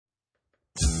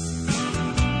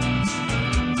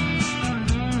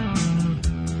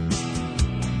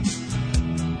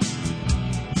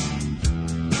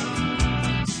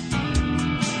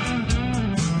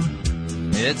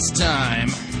It's time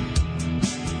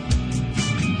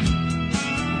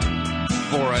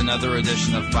for another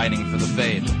edition of Fighting for the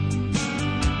Faith.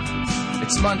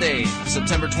 It's Monday,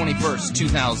 September 21st,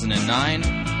 2009.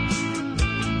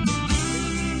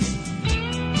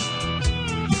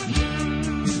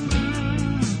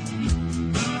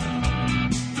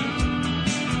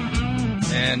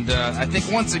 And I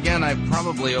think once again I've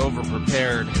probably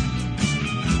over-prepared.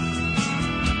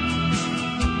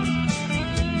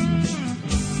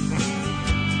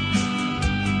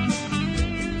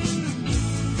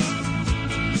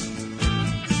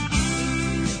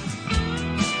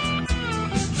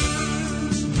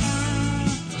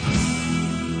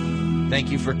 Thank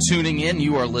you for tuning in.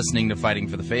 You are listening to Fighting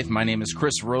for the Faith. My name is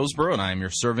Chris Roseborough, and I am your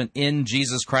servant in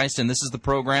Jesus Christ, and this is the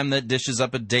program that dishes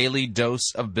up a daily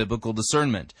dose of biblical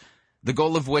discernment, the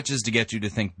goal of which is to get you to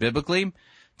think biblically,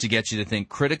 to get you to think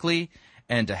critically,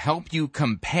 and to help you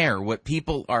compare what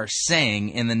people are saying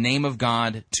in the name of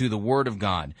God to the Word of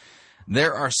God.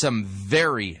 There are some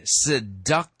very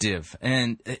seductive,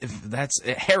 and that's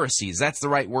heresies, that's the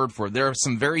right word for it. There are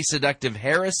some very seductive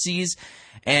heresies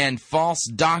and false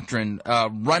doctrine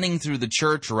running through the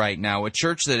church right now, a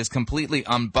church that has completely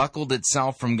unbuckled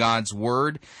itself from God's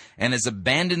Word and has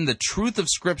abandoned the truth of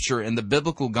Scripture and the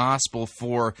biblical gospel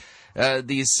for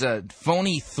these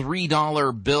phony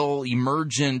 $3 bill,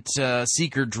 emergent,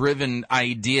 seeker-driven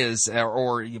ideas,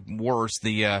 or worse,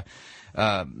 the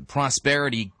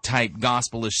prosperity-type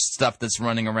gospelish stuff that's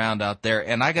running around out there.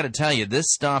 And I got to tell you,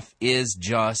 this stuff is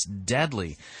just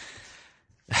deadly.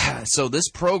 So this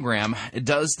program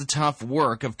does the tough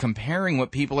work of comparing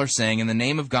what people are saying in the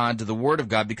name of God to the Word of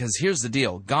God, because here's the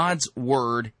deal. God's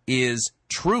Word is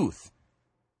truth.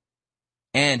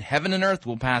 And heaven and earth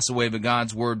will pass away, but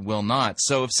God's Word will not.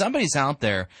 So if somebody's out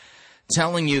there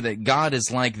telling you that God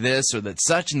is like this, or that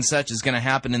such and such is going to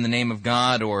happen in the name of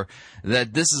God, or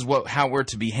that this is how we're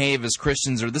to behave as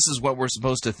Christians, or this is what we're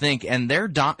supposed to think, and their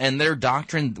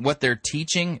doctrine, what they're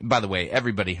teaching, by the way,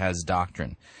 everybody has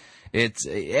doctrine.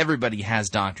 Everybody has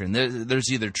doctrine.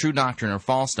 There's either true doctrine or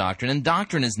false doctrine, and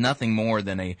doctrine is nothing more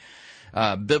than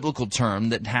a biblical term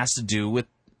that has to do with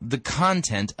the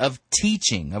content of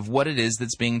teaching, of what it is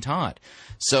that's being taught.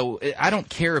 So I don't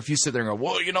care if you sit there and go,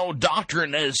 well, you know,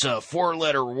 doctrine is a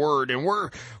four-letter word, and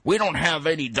we don't have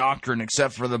any doctrine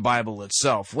except for the Bible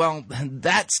itself. Well,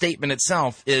 that statement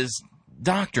itself is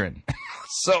doctrine.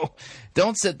 So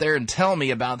don't sit there and tell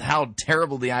me about how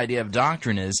terrible the idea of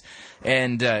doctrine is,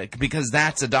 and because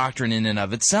that's a doctrine in and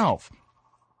of itself.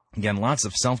 Again, lots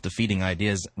of self-defeating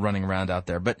ideas running around out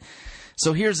there. But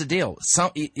so here's the deal.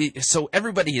 So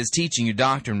everybody is teaching you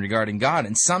doctrine regarding God,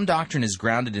 and some doctrine is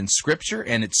grounded in Scripture,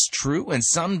 and it's true, and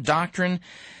some doctrine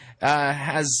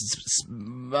has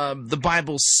the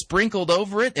Bible sprinkled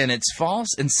over it, and it's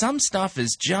false, and some stuff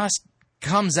is just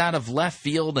comes out of left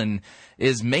field and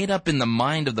is made up in the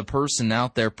mind of the person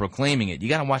out there proclaiming it. You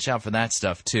got to watch out for that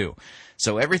stuff too.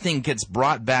 So everything gets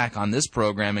brought back on this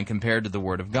program and compared to the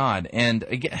Word of God. And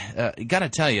got to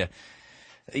tell you,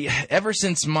 ever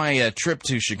since my trip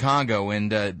to Chicago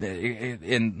and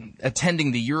in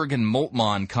attending the Jürgen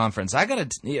Moltmann conference, I got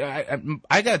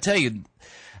to tell you,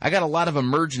 I got a lot of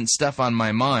emergent stuff on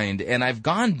my mind, and I've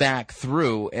gone back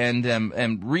through and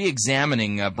am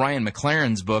re-examining Brian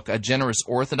McLaren's book, A Generous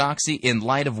Orthodoxy, in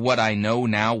light of what I know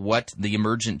now, what the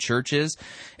emergent church is.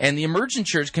 And the emergent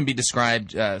church can be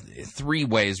described three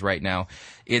ways right now.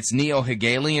 It's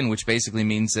neo-Hegelian, which basically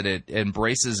means that it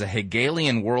embraces a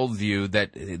Hegelian worldview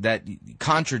that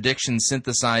contradictions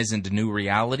synthesize into new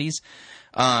realities.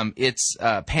 It's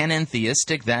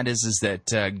panentheistic. That is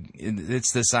that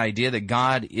it's this idea that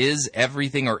God is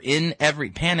everything, or in every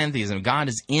panentheism. God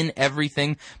is in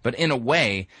everything, but in a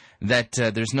way that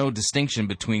there's no distinction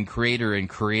between creator and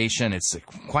creation. It's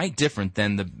quite different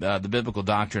than the biblical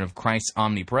doctrine of Christ's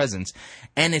omnipresence,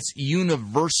 and it's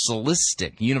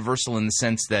universalistic. Universal in the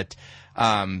sense that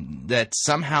that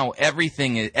somehow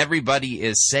everybody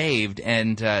is saved,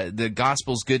 and the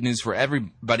gospel's good news for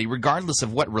everybody, regardless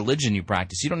of what religion you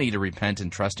practice. You don't need to repent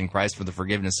and trust in Christ for the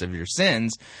forgiveness of your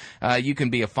sins. You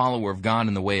can be a follower of God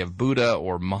in the way of Buddha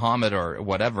or Muhammad or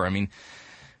whatever. I mean,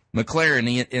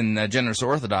 McLaren in Generous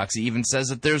Orthodoxy even says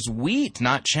that there's wheat,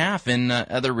 not chaff, in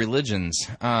other religions.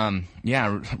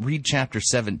 Read chapter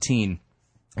 17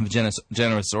 of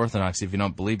Generous Orthodoxy if you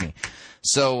don't believe me.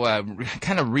 So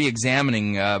kind of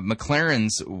re-examining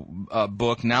McLaren's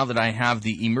book now that I have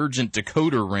the Emergent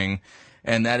decoder ring,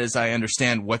 and that is, I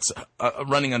understand what's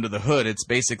running under the hood. It's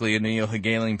basically a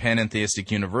neo-Hegelian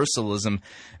panentheistic universalism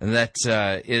that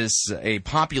is a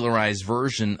popularized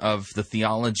version of the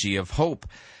theology of hope.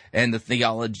 and the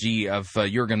theology of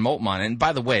Jürgen Moltmann. And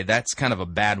by the way, that's kind of a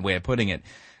bad way of putting it.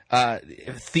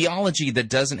 Theology that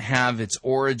doesn't have its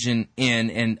origin in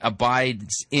and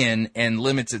abides in and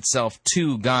limits itself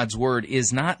to God's Word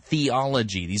is not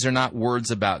theology. These are not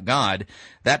words about God.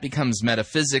 That becomes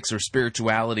metaphysics or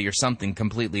spirituality or something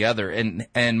completely other. And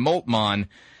Moltmann,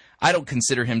 I don't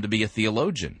consider him to be a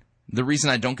theologian. The reason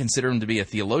I don't consider him to be a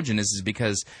theologian is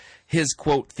because his,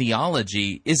 quote,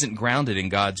 theology isn't grounded in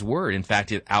God's Word. In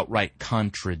fact, it outright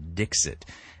contradicts it.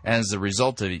 As a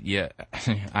result of it, yeah,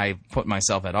 I put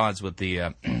myself at odds with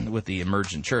the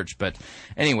Emergent Church. But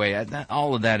anyway,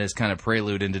 all of that is kind of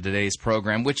prelude into today's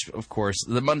program, which, of course,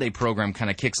 the Monday program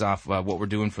kind of kicks off what we're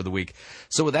doing for the week.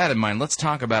 So with that in mind, let's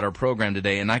talk about our program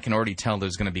today, and I can already tell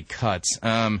there's going to be cuts.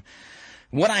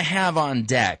 What I have on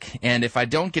deck, and if I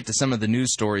don't get to some of the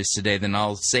news stories today, then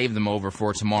I'll save them over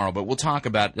for tomorrow. But we'll talk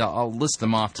about, I'll list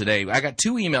them off today. I got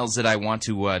 2 emails that I want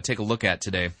to take a look at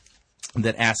today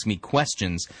that asked me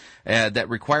questions that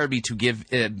required me to give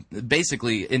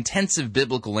basically intensive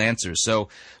biblical answers. So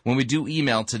when we do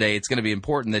email today, it's going to be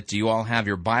important that you all have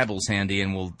your Bibles handy,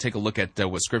 and we'll take a look at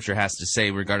what Scripture has to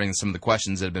say regarding some of the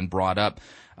questions that have been brought up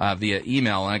via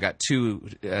email. And I got 2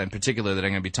 in particular that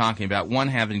I'm going to be talking about. One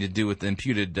having to do with the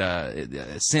imputed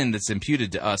sin that's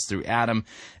imputed to us through Adam,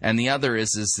 and the other is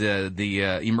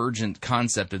the emergent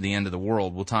concept of the end of the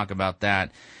world. We'll talk about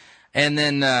that. And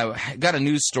then got a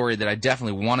news story that I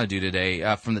definitely want to do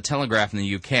today. From the Telegraph in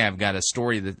the UK, I've got a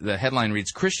story that the headline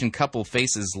reads, Christian couple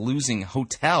faces losing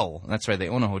hotel. That's right, they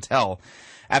own a hotel.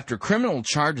 After criminal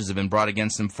charges have been brought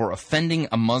against them for offending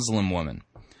a Muslim woman.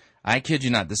 I kid you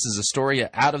not, this is a story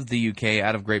out of the UK,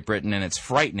 out of Great Britain, and it's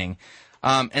frightening.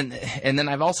 And then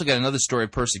I've also got another story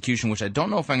of persecution, which I don't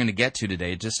know if I'm going to get to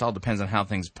today. It just all depends on how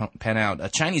things pan out. A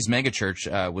Chinese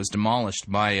megachurch was demolished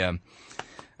by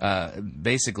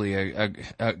basically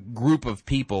a group of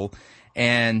people,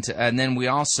 and then we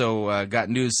also got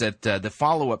news that the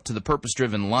follow-up to The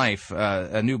Purpose-Driven Life,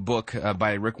 a new book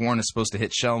by Rick Warren, is supposed to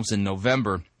hit shelves in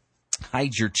November.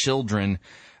 Hide your children.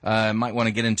 Might want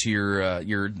to get into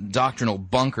your doctrinal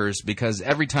bunkers, because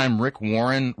every time Rick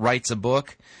Warren writes a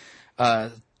book,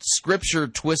 scripture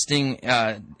twisting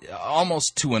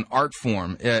almost to an art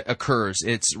form occurs.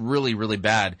 It's really, really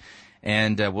bad.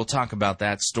 And we'll talk about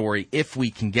that story if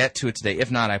we can get to it today. If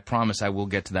not, I promise I will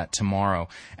get to that tomorrow.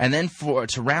 And then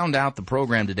to round out the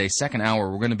program today, second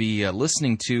hour, we're going to be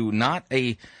listening to not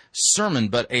a sermon,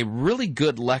 but a really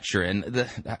good lecture. And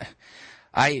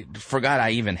I forgot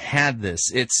I even had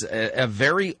this. It's a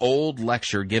very old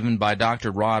lecture given by Dr.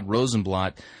 Rod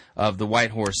Rosenblatt of the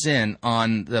White Horse Inn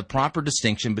on the proper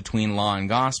distinction between law and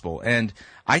gospel. And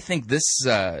I think this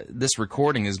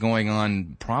recording is going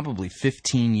on probably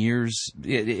 15 years.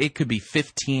 It could be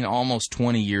 15, almost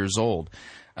 20 years old,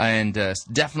 and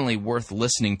definitely worth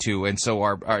listening to. And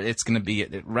so it's going to be,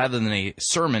 rather than a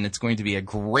sermon, it's going to be a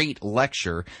great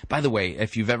lecture. By the way,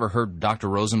 if you've ever heard Dr.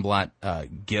 Rosenblatt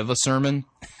give a sermon,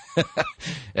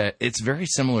 it's very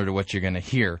similar to what you're going to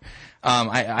hear.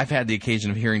 I've had the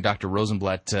occasion of hearing Dr.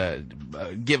 Rosenblatt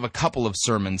give a couple of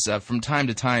sermons. From time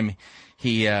to time,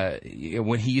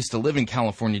 when he used to live in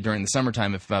California during the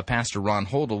summertime, if Pastor Ron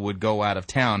Hodel would go out of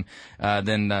town,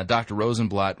 then Dr.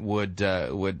 Rosenblatt would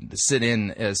sit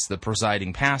in as the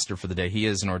presiding pastor for the day. He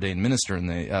is an ordained minister in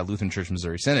the Lutheran Church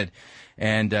Missouri Synod.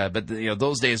 But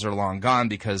those days are long gone,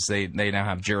 because they now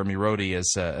have Jeremy Rhodey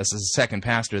as a second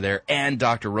pastor there, and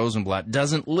Dr. Rosenblatt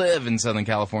doesn't live in Southern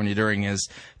California during his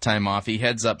time off. He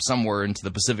heads up somewhere into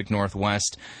the Pacific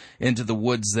Northwest, into the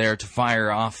woods there, to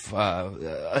fire off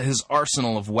his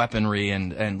arsenal of weaponry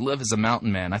and live as a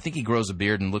mountain man. I think he grows a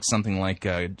beard and looks something like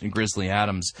Grizzly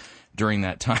Adams during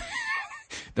that time.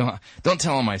 Don't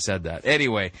tell him I said that.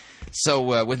 Anyway,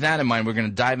 so with that in mind, we're going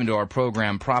to dive into our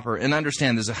program proper, and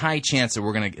understand there's a high chance that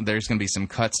there's going to be some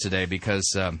cuts today,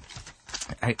 because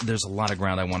there's a lot of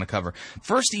ground I want to cover.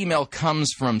 First email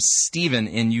comes from Stephen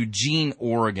in Eugene,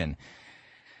 Oregon.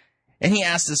 And he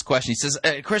asked this question. He says,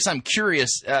 Chris, I'm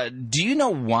curious, do you know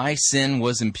why sin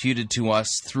was imputed to us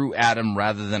through Adam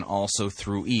rather than also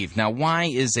through Eve? Now, why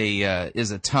is a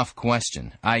tough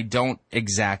question. I don't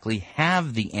exactly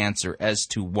have the answer as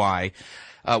to why.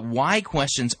 Why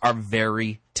questions are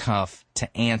very tough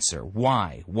to answer.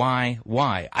 Why? And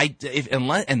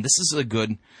this is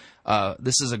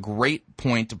a great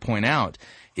point to point out,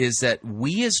 is that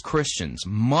we as Christians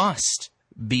must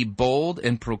be bold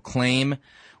and proclaim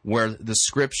where the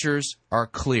Scriptures are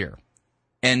clear.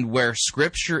 And where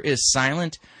Scripture is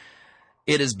silent,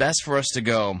 it is best for us to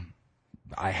go,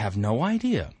 I have no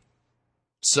idea.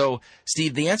 So,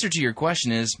 Steve, the answer to your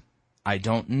question is, I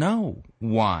don't know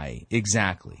why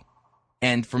exactly.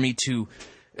 And for me to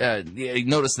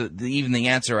Notice that even the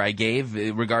answer I gave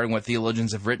regarding what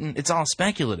theologians have written, it's all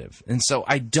speculative. And so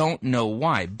I don't know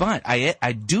why. But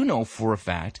I do know for a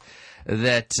fact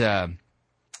that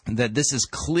this is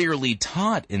clearly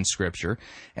taught in Scripture.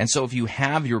 And so if you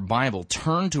have your Bible,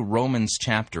 turn to Romans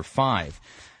chapter 5.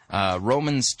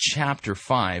 Romans chapter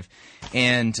 5,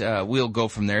 and we'll go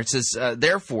from there. It says,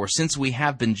 therefore, since we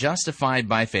have been justified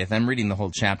by faith, I'm reading the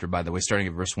whole chapter, by the way, starting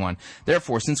at verse 1.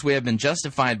 Therefore, since we have been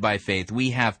justified by faith, we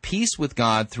have peace with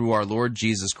God through our Lord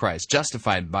Jesus Christ.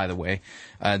 Justified, by the way,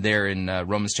 there in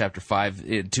Romans chapter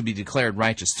 5, to be declared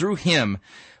righteous. Through him,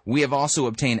 we have also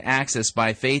obtained access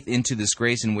by faith into this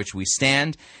grace in which we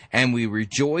stand, and we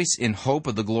rejoice in hope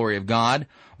of the glory of God.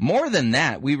 More than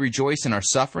that, we rejoice in our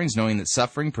sufferings, knowing that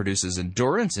suffering produces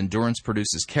endurance, endurance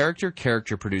produces character,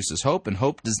 character produces hope, and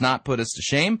hope does not put us to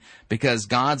shame, because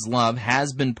God's love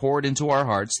has been poured into our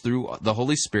hearts through the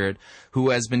Holy Spirit who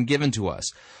has been given to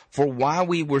us. For while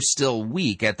we were still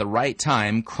weak, at the right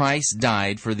time, Christ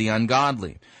died for the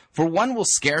ungodly. For one will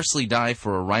scarcely die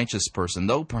for a righteous person,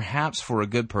 though perhaps for a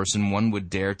good person one would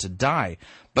dare to die.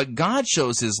 But God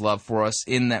shows his love for us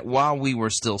in that while we were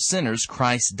still sinners,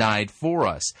 Christ died for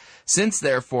us. Since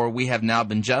therefore we have now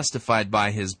been justified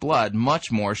by his blood, much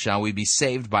more shall we be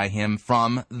saved by him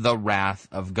from the wrath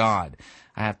of God.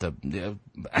 I have to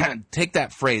take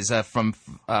that phrase from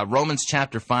Romans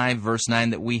chapter 5, verse 9,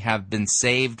 that we have been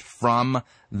saved from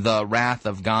the wrath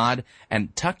of God,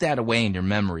 and tuck that away in your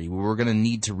memory. We're going to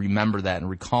need to remember that and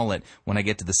recall it when I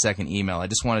get to the second email. I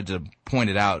just wanted to point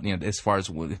it out, as far as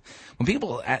when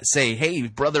people say, hey,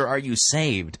 brother, are you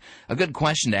saved? A good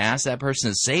question to ask that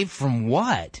person is, saved from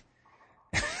what?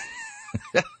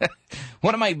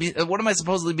 What am I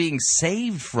supposedly being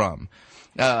saved from?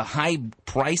 High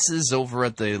prices over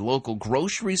at the local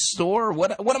grocery store?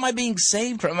 What am I being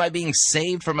saved from? Am I being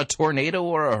saved from a tornado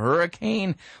or a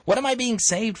hurricane? What am I being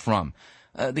saved from?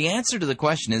 The answer to the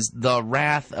question is the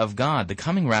wrath of God, the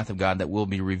coming wrath of God that will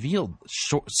be revealed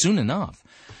soon enough.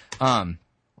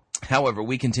 However,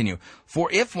 we continue. For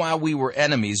if while we were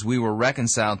enemies we were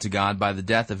reconciled to God by the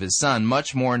death of his Son,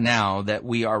 much more now that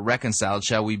we are reconciled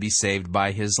shall we be saved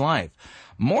by his life.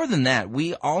 More than that,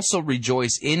 we also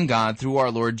rejoice in God through our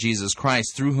Lord Jesus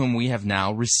Christ, through whom we have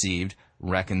now received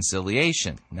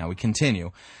reconciliation. Now we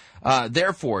continue.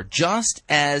 Therefore, just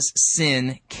as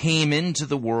sin came into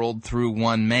the world through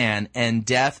one man, and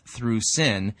death through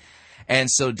sin, and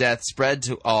so death spread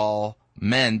to all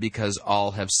men because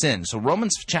all have sinned. So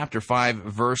Romans chapter 5,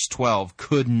 verse 12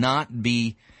 could not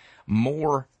be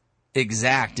more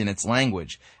exact in its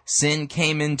language. Sin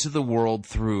came into the world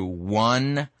through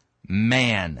one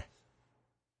man.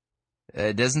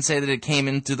 It doesn't say that it came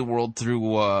into the world through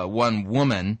one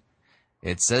woman.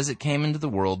 It says it came into the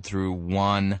world through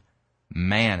one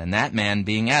man, and that man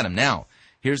being Adam. Now,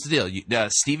 here's the deal.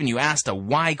 Stephen, you asked a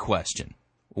why question.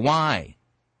 Why?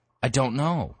 I don't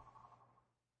know.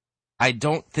 I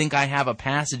don't think I have a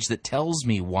passage that tells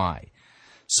me why.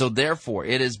 So therefore,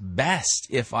 it is best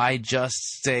if I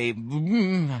just say,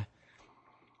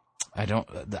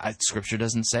 Scripture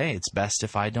doesn't say. It's best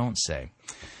if I don't say.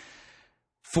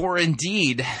 For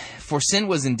sin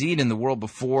was indeed in the world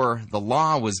before the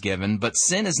law was given, but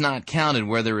sin is not counted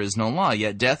where there is no law.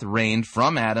 Yet death reigned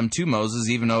from Adam to Moses,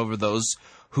 even over those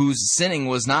whose sinning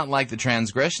was not like the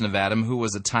transgression of Adam, who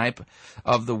was a type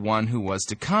of the one who was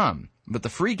to come. But the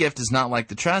free gift is not like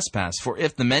the trespass. For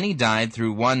if the many died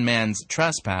through one man's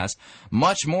trespass,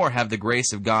 much more have the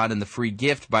grace of God and the free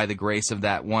gift by the grace of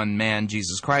that one man,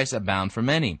 Jesus Christ, abound for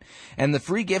many. And the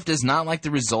free gift is not like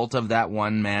the result of that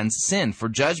one man's sin. For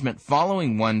judgment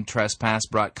following one trespass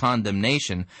brought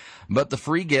condemnation, but the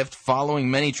free gift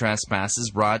following many trespasses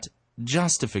brought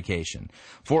justification.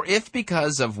 For if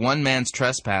because of one man's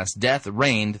trespass death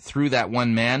reigned through that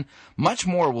one man, much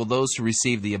more will those who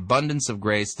receive the abundance of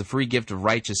grace, the free gift of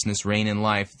righteousness, reign in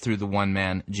life through the one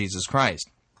man, Jesus Christ.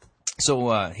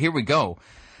 So here we go.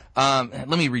 Let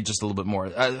me read just a little bit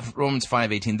more. Romans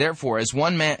 5:18. Therefore, as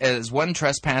one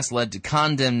trespass led to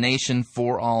condemnation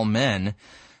for all men,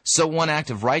 so one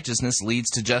act of righteousness leads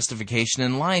to justification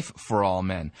and life for all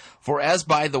men. For as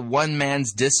by the one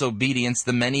man's disobedience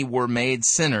the many were made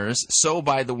sinners, so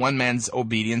by the one man's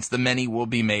obedience the many will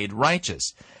be made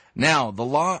righteous. Now, the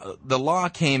law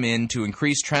came in to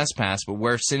increase trespass, but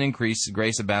where sin increased,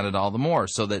 grace abounded all the more,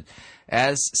 so that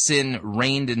as sin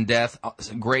reigned in death,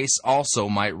 grace also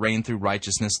might reign through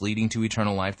righteousness, leading to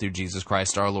eternal life through Jesus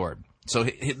Christ our Lord. So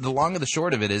the long and the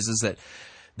short of it is that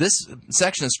this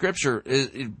section of Scripture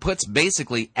it puts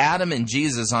basically Adam and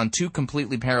Jesus on two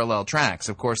completely parallel tracks.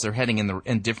 Of course, they're heading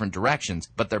in different directions,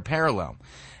 but they're parallel.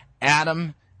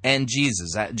 Adam and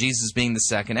Jesus being the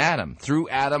second Adam. Through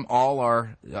Adam, all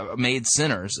are made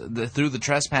sinners. Through the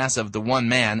trespass of the one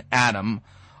man, Adam,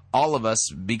 all of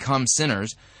us become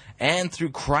sinners. And through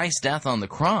Christ's death on the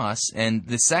cross and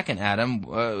the second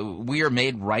Adam, we are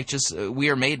made righteous. We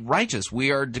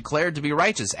are declared to be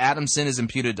righteous. Adam's sin is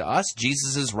imputed to us.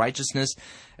 Jesus' righteousness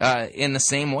in the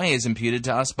same way is imputed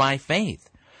to us by faith.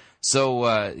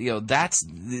 So, that's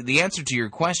the answer to your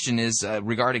question is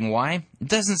regarding why. It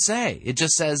doesn't say. It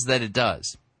just says that it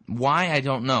does. Why, I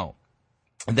don't know.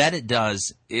 That it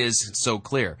does is so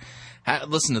clear.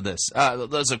 Listen to this.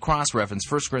 There's a cross-reference.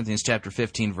 1 Corinthians chapter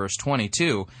 15, verse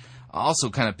 22 also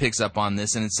kind of picks up on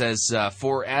this, and it says,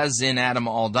 "For as in Adam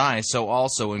all die, so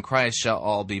also in Christ shall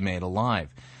all be made alive."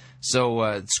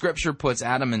 So Scripture puts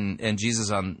Adam and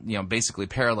Jesus on, basically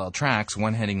parallel tracks,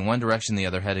 one heading in one direction, the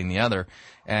other heading the other.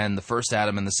 And the first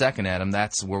Adam and the second Adam,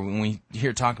 that's where when we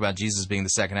hear talk about Jesus being the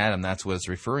second Adam, that's what it's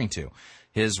referring to.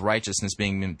 His righteousness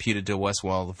being imputed to us,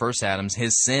 while the first Adam's,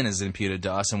 his sin is imputed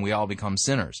to us, and we all become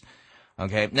sinners.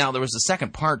 Okay, now there was a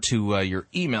second part to your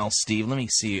email, Steve. Let me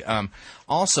see.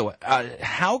 Also,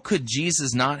 how could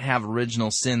Jesus not have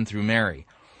original sin through Mary?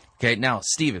 Okay, now,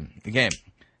 Stephen,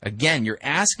 again, you're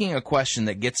asking a question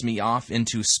that gets me off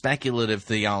into speculative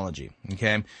theology.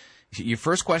 Okay, your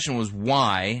first question was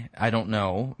why. I don't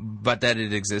know, but that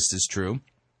it exists is true.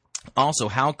 Also,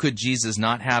 how could Jesus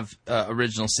not have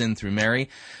original sin through Mary?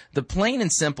 The plain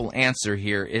and simple answer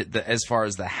here, as far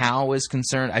as the how is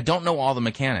concerned, I don't know all the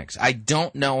mechanics. I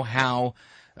don't know how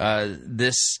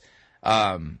this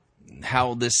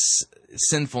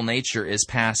sinful nature is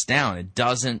passed down. It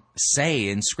doesn't say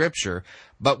in Scripture,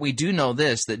 but we do know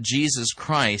this, that Jesus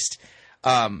Christ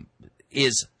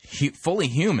is fully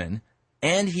human,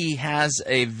 and he has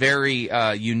a very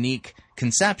unique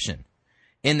conception,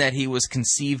 in that he was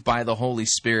conceived by the Holy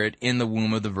Spirit in the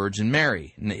womb of the Virgin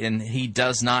Mary. And he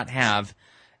does not have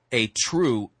a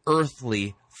true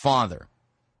earthly father.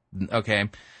 Okay?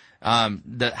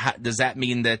 Does that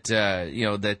mean that,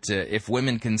 if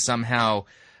women can somehow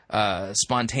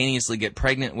spontaneously get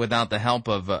pregnant without the help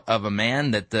of a man,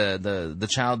 that the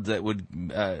child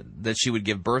that she would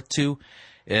give birth to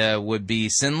would be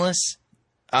sinless?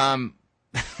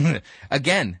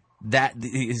 Again, that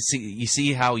you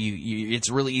see how it's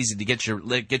really easy to get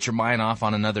your mind off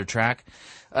on another track.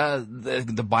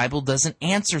 The Bible doesn't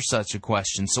answer such a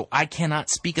question, so I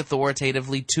cannot speak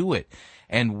authoritatively to it.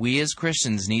 And we as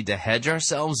Christians need to hedge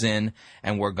ourselves in,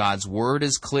 and where God's word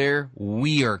is clear,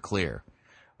 we are clear.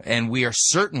 And we are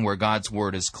certain where God's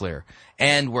word is clear.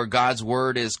 And where God's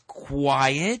word is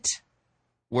quiet,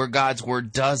 where God's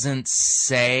word doesn't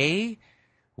say,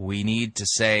 we need to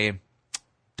say,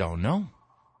 don't know.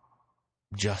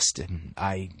 Justin,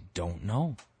 I don't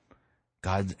know.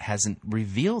 God hasn't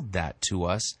revealed that to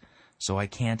us, so I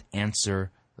can't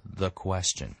answer the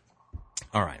question.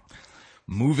 All right.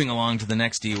 Moving along to the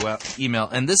next email,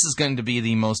 and this is going to be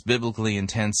the most biblically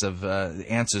intense of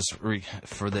answers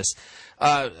for this.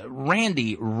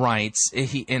 Randy writes,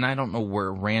 and I don't know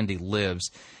where Randy lives.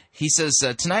 He says,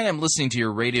 tonight I'm listening to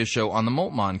your radio show on the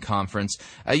Moltmann Conference.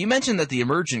 You mentioned that the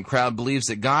Emergent crowd believes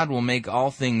that God will make all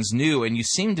things new, and you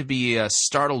seem to be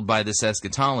startled by this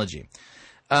eschatology.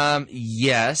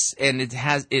 Yes, and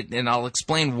and I'll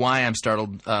explain why I'm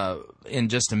startled in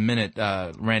just a minute,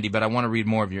 Randy, but I want to read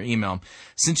more of your email.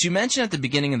 Since you mentioned at the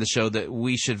beginning of the show that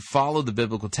we should follow the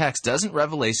biblical text, doesn't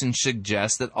Revelation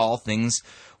suggest that all things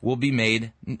will be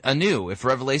made anew? If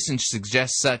Revelation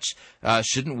suggests such,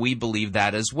 shouldn't we believe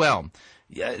that as well?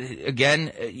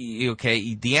 Again,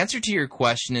 okay, the answer to your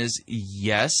question is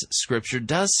yes, Scripture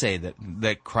does say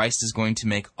that Christ is going to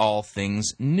make all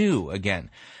things new again.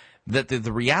 That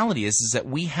the reality is that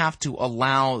we have to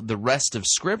allow the rest of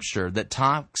Scripture that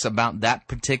talks about that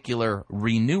particular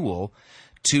renewal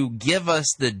to give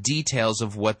us the details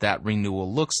of what that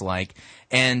renewal looks like.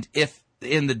 And if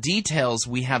in the details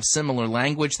we have similar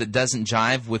language that doesn't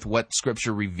jive with what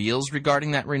Scripture reveals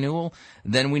regarding that renewal,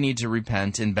 then we need to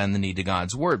repent and bend the knee to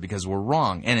God's Word, because we're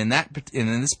wrong. And in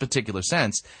this particular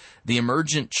sense, the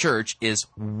Emergent Church is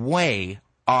way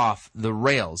off the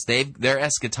rails. Their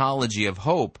eschatology of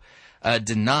hope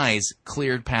denies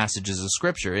clear passages of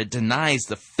Scripture. It denies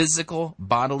the physical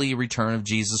bodily return of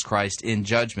Jesus Christ in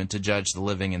judgment to judge the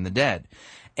living and the dead.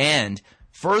 And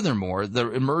furthermore,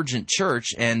 the Emergent Church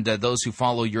and those who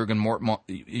follow Jürgen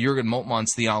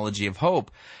Moltmann's theology of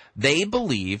hope, they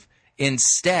believe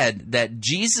instead that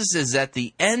Jesus is at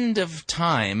the end of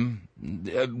time,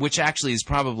 which actually is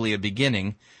probably a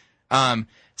beginning,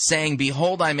 saying,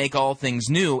 behold, I make all things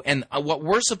new. And what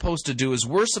we're supposed to do is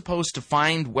we're supposed to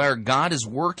find where God is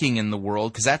working in the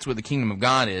world, because that's where the kingdom of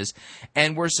God is,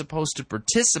 and we're supposed to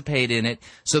participate in it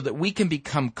so that we can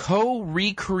become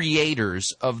co-recreators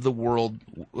of the world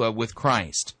with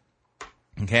Christ.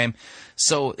 Okay,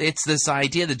 so it's this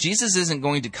idea that Jesus isn't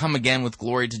going to come again with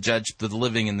glory to judge the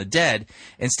living and the dead.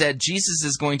 Instead, Jesus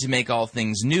is going to make all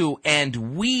things new,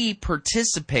 and we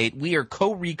participate. We are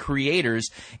co-recreators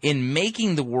in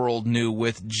making the world new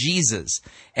with Jesus.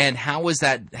 And how is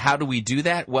that? How do we do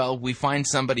that? Well, we find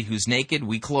somebody who's naked,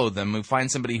 we clothe them. We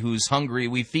find somebody who's hungry,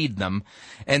 we feed them.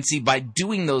 And see, by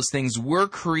doing those things, we're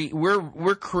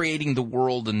creating the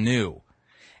world anew.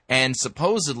 And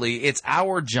supposedly, it's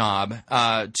our job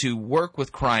to work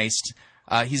with Christ.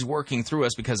 He's working through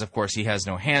us because, of course, he has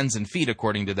no hands and feet,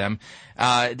 according to them.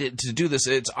 To do this,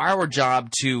 it's our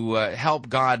job to help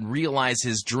God realize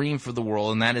his dream for the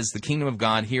world, and that is the kingdom of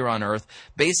God here on earth.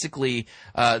 Basically,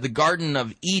 the Garden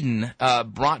of Eden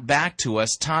brought back to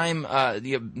us. Time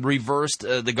reversed.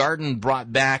 The garden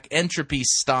brought back. Entropy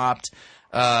stopped.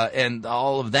 And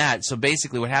all of that. So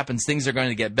basically what happens, things are going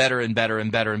to get better and better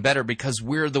and better and better because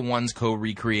we're the ones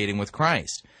co-recreating with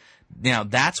Christ. Now,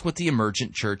 that's what the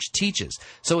Emergent Church teaches.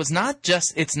 So it's not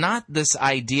this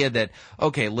idea that,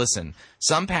 okay, listen,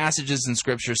 some passages in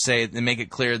Scripture say, they make it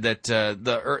clear that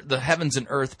the heavens and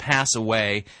earth pass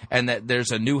away and that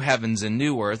there's a new heavens and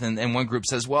new earth. And one group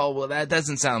says, well, that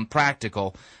doesn't sound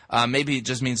practical. Maybe it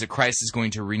just means that Christ is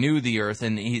going to renew the earth,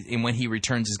 and when he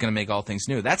returns, he's going to make all things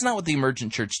new. That's not what the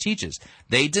Emergent Church teaches.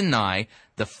 They deny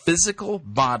the physical,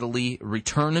 bodily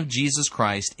return of Jesus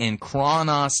Christ in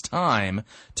chronos time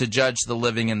to judge the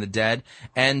living and the dead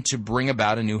and to bring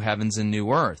about a new heavens and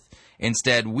new earth.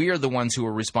 Instead, we are the ones who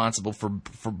are responsible for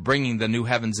bringing the new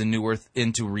heavens and new earth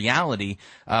into reality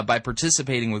by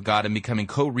participating with God and becoming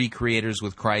co-recreators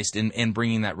with Christ and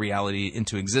bringing that reality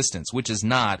into existence, which is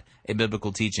not a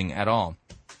biblical teaching at all.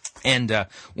 And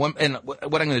what I'm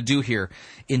going to do here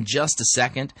in just a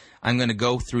second, I'm going to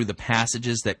go through the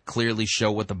passages that clearly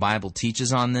show what the Bible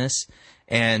teaches on this.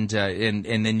 And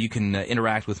then you can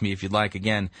interact with me if you'd like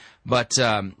again. But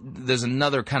there's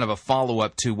another kind of a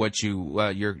follow-up to what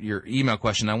your email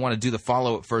question. I want to do the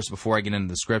follow-up first before I get into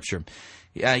the Scripture.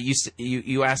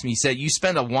 You asked me, you said, you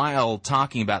spent a while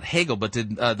talking about Hegel, but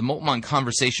did the Moltmann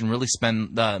conversation really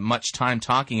spend much time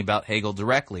talking about Hegel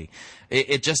directly?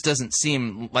 It just doesn't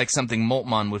seem like something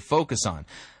Moltmann would focus on.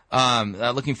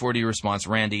 Looking forward to your response,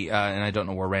 Randy, and I don't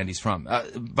know where Randy's from.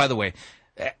 By the way,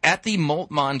 at the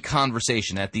Moltmann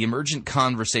conversation, at the Emergent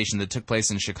conversation that took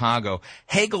place in Chicago,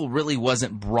 Hegel really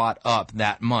wasn't brought up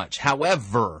that much.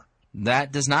 However,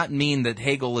 that does not mean that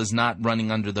Hegel is not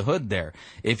running under the hood there.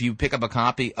 If you pick up a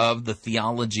copy of The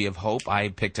Theology of Hope, I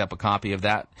picked up a copy of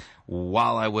that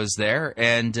while I was there,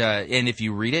 and if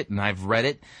you read it, and I've read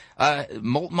it,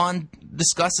 Moltmann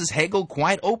discusses Hegel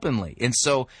quite openly, and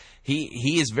so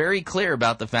he is very clear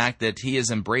about the fact that he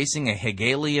is embracing a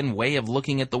Hegelian way of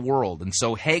looking at the world, and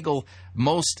so Hegel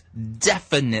most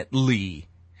definitely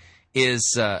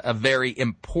is a very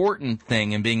important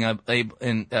thing in being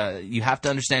you have to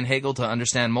understand Hegel to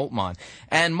understand Moltmann.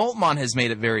 And Moltmann has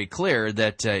made it very clear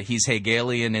that he's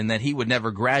Hegelian and that he would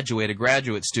never graduate a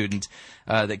graduate student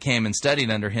that came and studied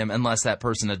under him unless that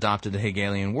person adopted a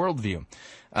Hegelian worldview.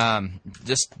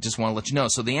 Just want to let you know.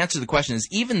 So the answer to the question is,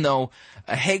 even though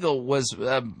Hegel was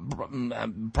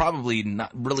probably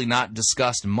not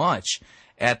discussed much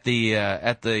at the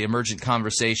Emergent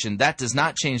conversation, that does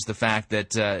not change the fact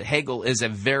that Hegel is a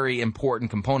very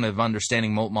important component of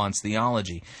understanding Moltmann's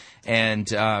theology, and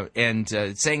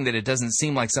saying that it doesn't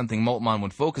seem like something Moltmann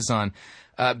would focus on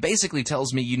basically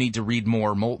tells me you need to read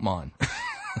more Moltmann,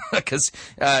 because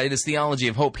in his Theology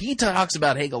of Hope he talks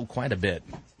about Hegel quite a bit.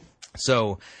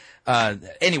 So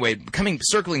anyway,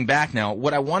 circling back now,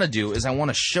 what I want to do is I want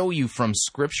to show you from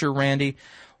Scripture, Randy,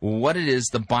 what it is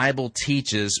the Bible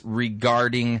teaches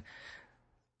regarding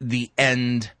the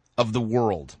end of the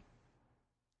world.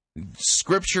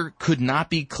 Scripture could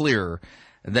not be clearer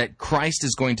that Christ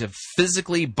is going to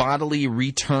physically, bodily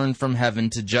return from heaven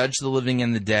to judge the living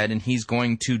and the dead, and he's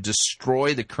going to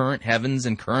destroy the current heavens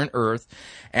and current earth,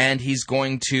 and he's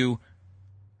going to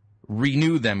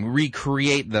renew them,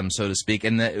 recreate them, so to speak,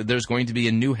 and there's going to be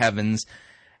a new heavens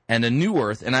and a new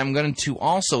earth. And I'm going to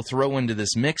also throw into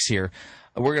this mix here,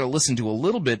 we're going to listen to a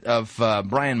little bit of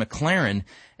Brian McLaren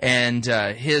and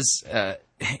his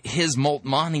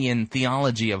Moltmannian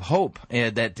theology of hope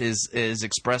that is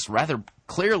expressed rather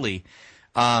clearly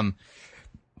in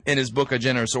his book, A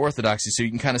Generous Orthodoxy, so you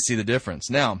can kind of see the difference.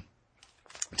 Now,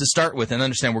 to start with, and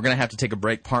understand we're going to have to take a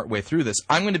break partway through this,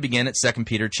 I'm going to begin at 2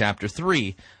 Peter chapter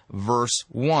 3, verse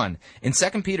 1. In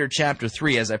 2 Peter chapter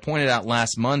 3, as I pointed out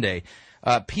last Monday,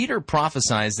 Peter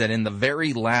prophesies that in the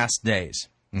very last days,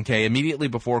 okay, immediately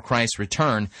before Christ's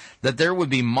return, that there would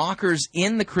be mockers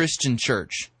in the Christian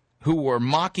church who were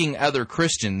mocking other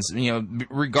Christians,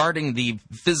 regarding the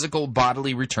physical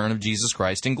bodily return of Jesus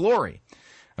Christ in glory.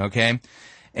 Okay?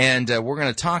 And we're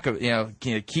going to talk,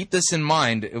 keep this in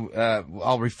mind.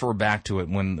 I'll refer back to it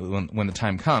when the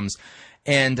time comes.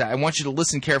 And I want you to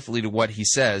listen carefully to what he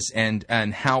says and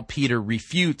how Peter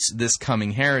refutes this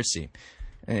coming heresy,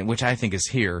 which I think is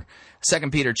here.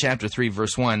 2 Peter chapter 3,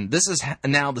 verse 1. This is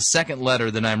now the second letter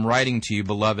that I'm writing to you,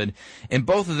 beloved. In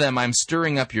both of them, I'm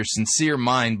stirring up your sincere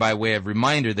mind by way of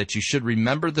reminder that you should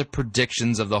remember the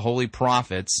predictions of the holy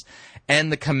prophets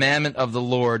and the commandment of the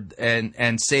Lord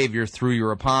and Savior through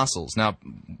your apostles. Now,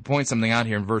 point something out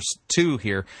here in verse 2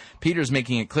 here. Peter's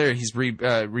making it clear. He's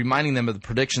reminding them of the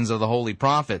predictions of the holy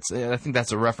prophets. I think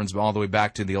that's a reference all the way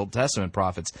back to the Old Testament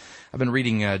prophets. I've been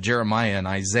reading Jeremiah and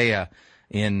Isaiah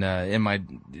in my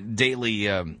daily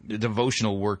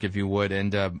devotional work, if you would,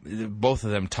 and both of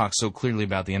them talk so clearly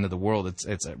about the end of the world.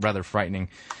 It's rather frightening.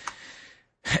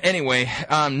 Anyway,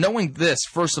 knowing this,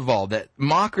 first of all, that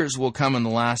mockers will come in the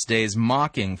last days,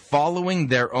 mocking, following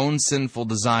their own sinful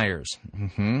desires.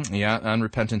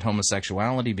 Unrepentant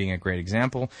homosexuality being a great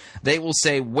example. They will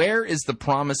say, where is the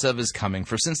promise of his coming?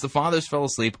 For since the fathers fell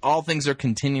asleep, all things are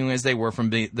continuing as they were from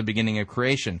the beginning of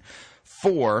creation.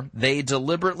 For they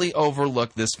deliberately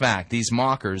overlook this fact. These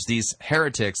mockers, these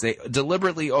heretics, they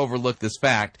deliberately overlook this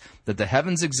fact that the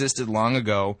heavens existed long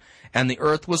ago, and the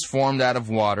earth was formed out of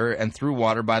water and through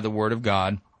water by the word of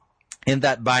God, and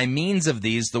that by means of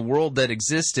these the world that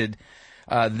existed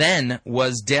then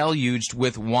was deluged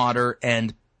with water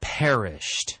and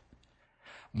perished.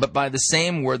 But by the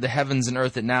same word, the heavens and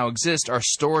earth that now exist are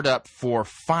stored up for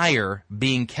fire,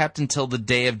 being kept until the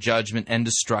day of judgment and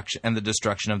the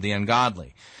destruction of the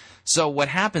ungodly. So what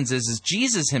happens is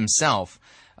Jesus himself,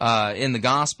 in the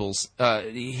Gospels,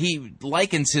 he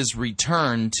likens his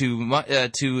return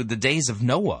to the days of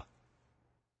Noah,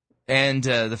 and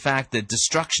the fact that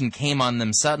destruction came on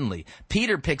them suddenly.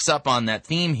 Peter picks up on that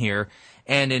theme here,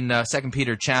 and in 2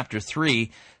 Peter chapter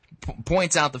 3,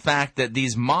 points out the fact that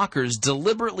these mockers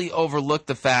deliberately overlook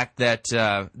the fact that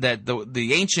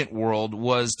the ancient world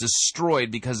was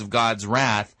destroyed because of God's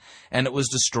wrath, and it was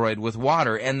destroyed with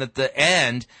water, and that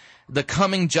the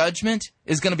coming judgment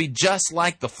is going to be just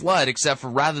like the flood, except for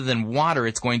rather than water,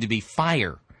 it's going to be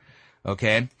fire.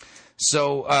 Okay?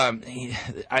 So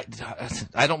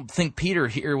I don't think Peter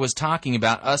here was talking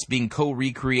about us being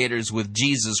co-recreators with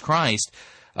Jesus Christ,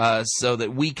 so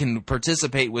that we can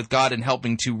participate with God in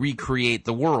helping to recreate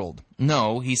the world.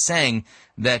 No, he's saying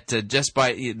that just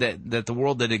by that the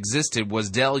world that existed was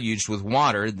deluged with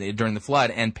water during the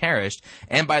flood and perished,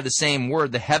 and by the same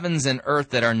word, the heavens and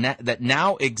earth that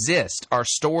now exist are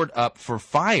stored up for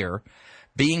fire,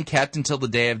 being kept until the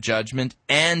day of judgment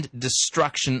and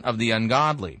destruction of the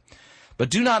ungodly. But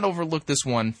do not overlook this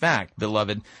one fact,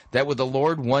 beloved, that with the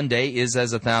Lord 1 day is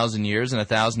as 1,000 years, and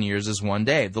 1,000 years is 1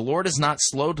 day. The Lord is not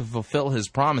slow to fulfill his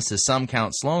promise, as some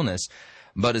count slowness,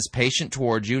 but is patient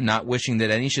toward you, not wishing that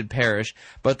any should perish,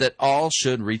 but that all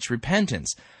should reach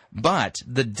repentance. But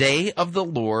the day of the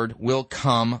Lord will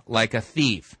come like a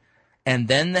thief, and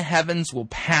then the heavens will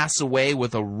pass away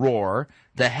with a roar,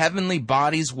 the heavenly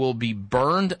bodies will be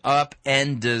burned up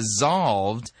and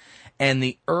dissolved, and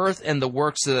the earth and the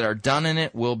works that are done in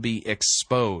it will be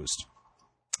exposed.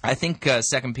 I think 2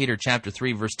 Peter chapter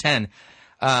 3, verse 10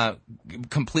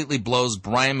 completely blows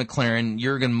Brian McLaren,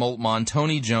 Jurgen Moltmann,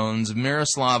 Tony Jones,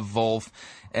 Miroslav Volf,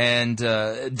 and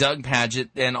Doug Padgett,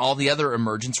 and all the other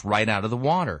emergents right out of the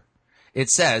water.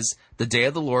 It says, the day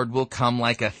of the Lord will come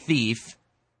like a thief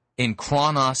in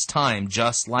chronos time,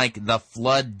 just like the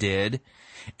flood did,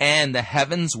 and the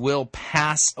heavens will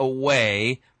pass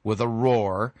away with a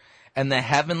roar, and the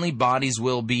heavenly bodies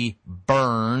will be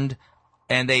burned,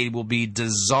 and they will be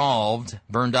dissolved,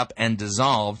 burned up and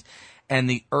dissolved, and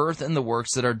the earth and the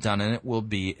works that are done in it will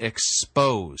be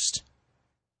exposed.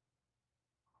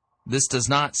 This does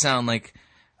not sound like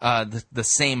the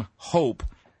same hope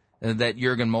that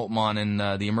Jurgen Moltmann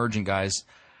and the Emergent guys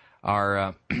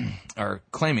are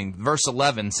claiming. Verse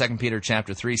 11, 2 Peter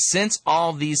chapter 3, since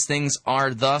all these things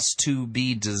are thus to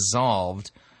be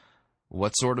dissolved,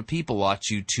 what sort of people ought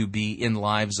you to be in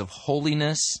lives of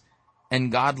holiness and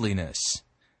godliness?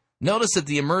 Notice that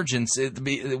the Emergents,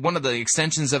 one of the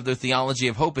extensions of their theology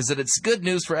of hope is that it's good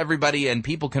news for everybody and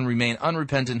people can remain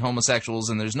unrepentant homosexuals,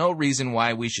 and there's no reason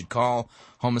why we should call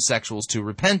homosexuals to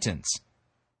repentance.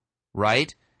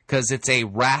 Right? because it's a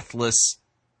wrathless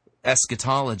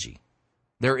eschatology.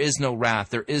 There is no wrath.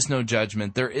 There is no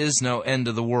judgment. There is no end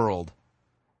of the world.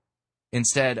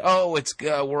 Instead,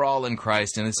 we're all in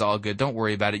Christ and it's all good. Don't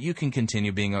worry about it. You can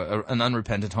continue being an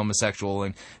unrepentant homosexual,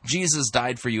 and Jesus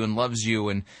died for you and loves you.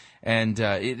 And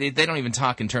they don't even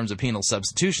talk in terms of penal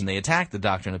substitution. They attack the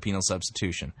doctrine of penal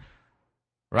substitution,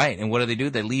 right? And what do?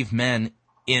 They leave men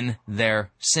in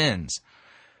their sins.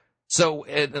 So,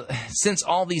 since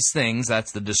all these things,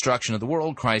 that's the destruction of the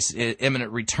world, Christ's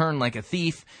imminent return like a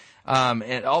thief,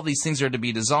 and all these things are to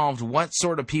be dissolved, what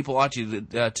sort of people ought you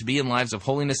to be in lives of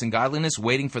holiness and godliness,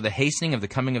 waiting for the hastening of the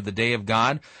coming of the day of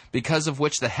God, because of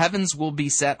which the heavens will be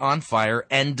set on fire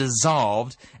and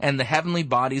dissolved, and the heavenly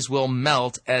bodies will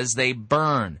melt as they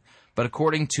burn. But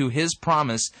according to his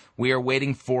promise, we are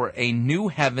waiting for a new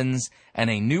heavens and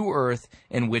a new earth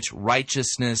in which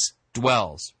righteousness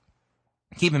dwells.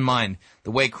 Keep in mind,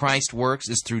 the way Christ works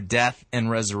is through death and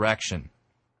resurrection,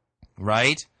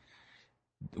 right?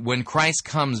 When Christ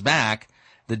comes back,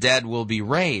 the dead will be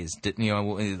raised.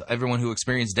 Everyone who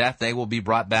experienced death, they will be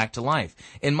brought back to life.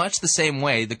 In much the same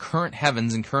way, the current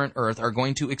heavens and current earth are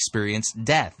going to experience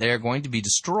death. They are going to be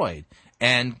destroyed,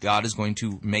 and God is going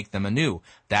to make them anew.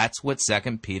 That's what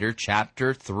 2 Peter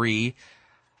chapter 3,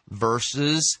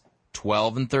 verses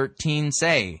 12 and 13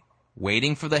 say.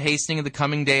 Waiting for the hastening of the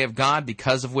coming day of God,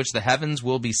 because of which the heavens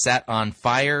will be set on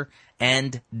fire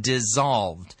and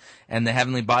dissolved, and the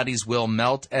heavenly bodies will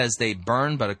melt as they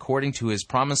burn. But according to his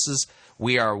promises,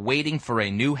 we are waiting for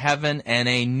a new heaven and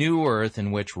a new earth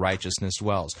in which righteousness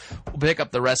dwells. We'll pick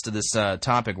up the rest of this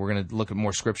topic. We're going to look at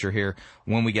more scripture here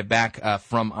when we get back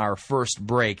from our first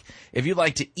break. If you'd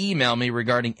like to email me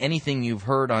regarding anything you've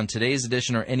heard on today's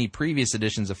edition or any previous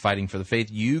editions of Fighting for the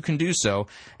Faith, you can do so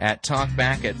at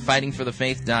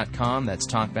talkback@fightingforthefaith.com. That's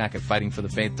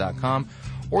talkback@fightingforthefaith.com.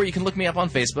 Or you can look me up on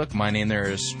Facebook. My name there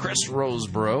is Chris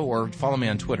Roseborough. Or follow me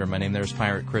on Twitter. My name there is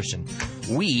Pirate Christian.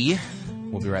 We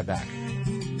will be right back.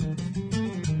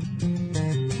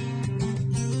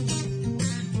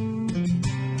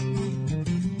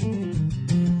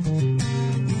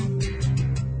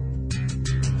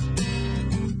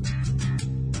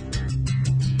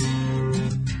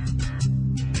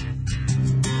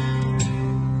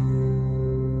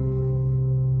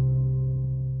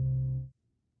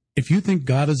 If you think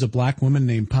God is a black woman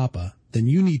named Papa, then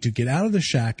you need to get out of the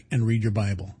shack and read your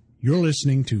Bible. You're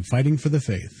listening to Fighting for the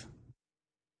Faith.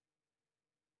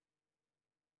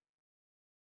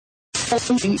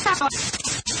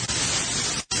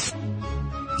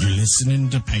 You're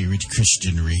listening to Pirate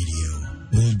Christian Radio.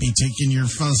 We'll be taking your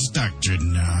false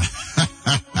doctrine now.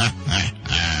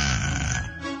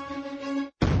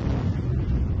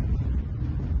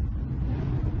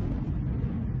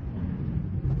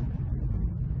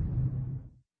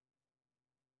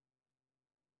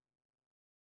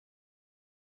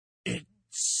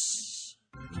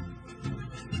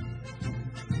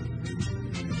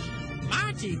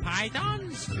 Monty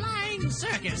Python's Flying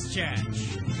Circus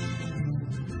Church.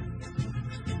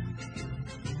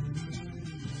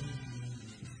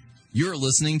 You're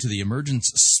listening to the Emergent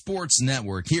Sports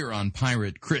Network here on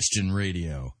Pirate Christian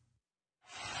Radio.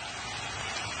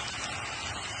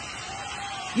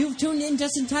 You've tuned in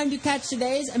just in time to catch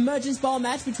today's Emergence Ball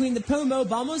match between the Pomo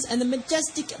Bombers and the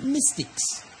Majestic Mystics.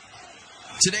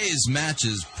 Today's match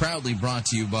is proudly brought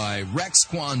to you by Rex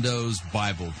Kwando's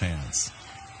Bible Pants.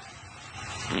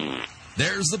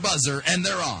 There's the buzzer, and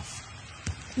they're off.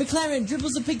 McLaren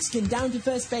dribbles a pigskin down to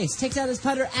first base, takes out his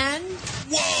putter, and...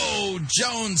 Whoa!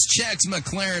 Jones checks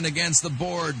McLaren against the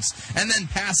boards, and then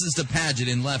passes to Paget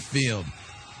in left field.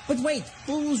 But wait,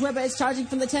 Bulls Weber is charging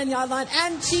from the 10-yard line,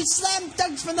 and she slam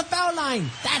dunks from the foul line.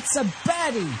 That's a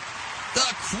birdie.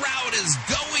 The crowd is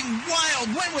going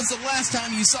wild. When was the last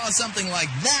time you saw something like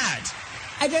that?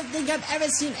 I don't think I've ever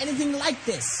seen anything like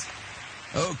this.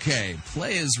 Okay,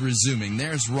 play is resuming.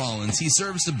 There's Rollins. He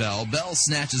serves to Bell. Bell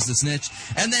snatches the snitch,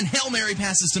 and then Hail Mary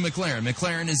passes to McLaren.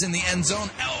 McLaren is in the end zone.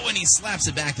 Oh, and he slaps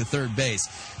it back to third base.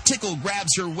 Tickle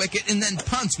grabs her wicket and then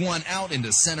punts one out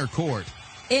into center court.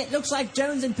 It looks like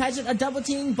Jones and Paget are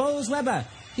double-teaming Bowles Weber.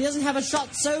 He doesn't have a shot,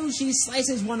 so she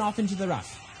slices one off into the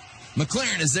rough.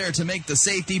 McLaren is there to make the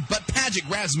safety, but Paget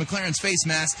grabs McLaren's face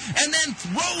mask and then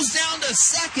throws down to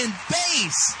second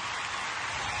base.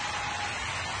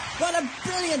 What a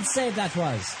brilliant save that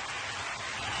was.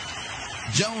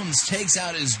 Jones takes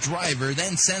out his driver,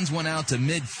 then sends one out to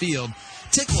midfield.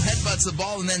 Tickle headbutts the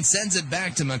ball and then sends it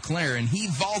back to McLaren. He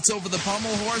vaults over the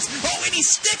pommel horse. Oh, and he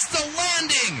sticks the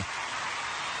landing!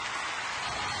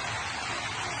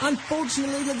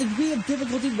 Unfortunately, the degree of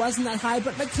difficulty wasn't that high,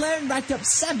 but McLaren racked up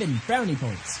 7 brownie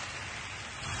points.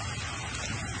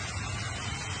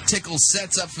 Tickle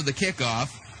sets up for the kickoff.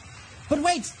 But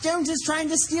wait, Jones is trying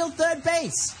to steal third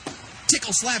base.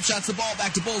 Tickle slap shots the ball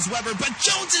back to Bulls Weber, but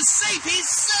Jones is safe! He's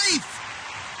safe!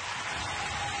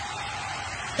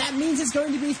 That means it's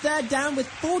going to be third down with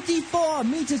 44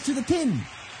 meters to the pin.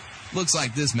 Looks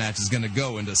like this match is going to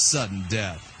go into sudden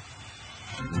death.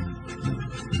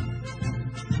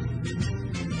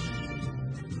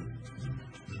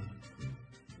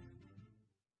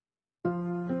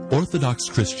 Orthodox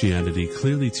Christianity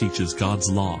clearly teaches God's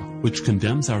law, which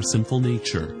condemns our sinful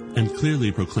nature, and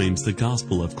clearly proclaims the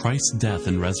gospel of Christ's death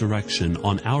and resurrection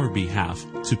on our behalf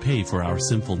to pay for our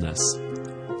sinfulness.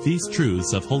 These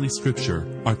truths of Holy Scripture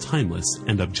are timeless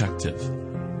and objective.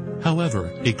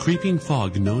 However, a creeping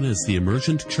fog known as the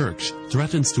Emergent Church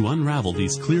threatens to unravel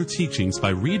these clear teachings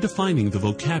by redefining the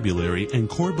vocabulary and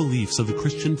core beliefs of the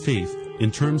Christian faith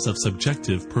in terms of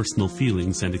subjective personal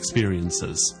feelings and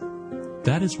experiences.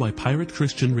 That is why Pirate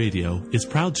Christian Radio is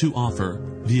proud to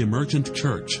offer The Emergent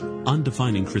Church,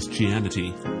 Undefining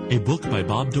Christianity, a book by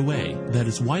Bob DeWay that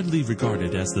is widely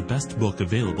regarded as the best book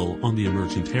available on the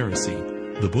emergent heresy.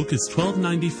 The book is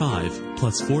 $12.95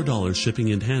 plus $4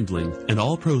 shipping and handling, and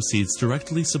all proceeds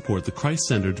directly support the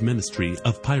Christ-centered ministry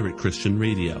of Pirate Christian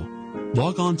Radio.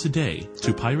 Log on today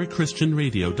to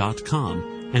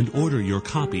piratechristianradio.com and order your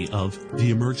copy of The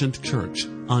Emergent Church,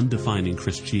 Undefining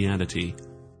Christianity.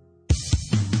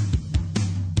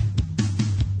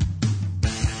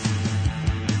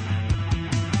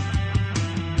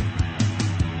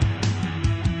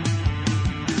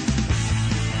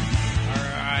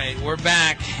 We're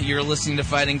back. You're listening to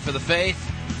Fighting for the Faith.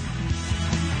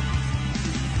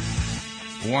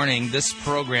 Warning, this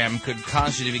program could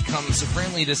cause you to become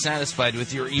supremely dissatisfied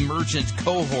with your emergent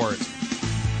cohort.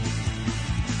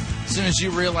 As soon as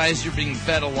you realize you're being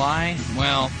fed a lie,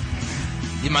 well,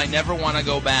 you might never want to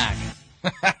go back.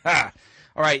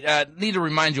 All right, need to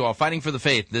remind you all, Fighting for the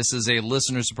Faith, this is a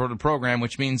listener-supported program,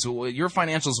 which means your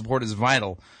financial support is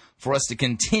vital for us to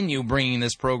continue bringing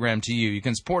this program to you. You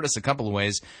can support us a couple of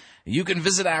ways. You can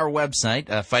visit our website,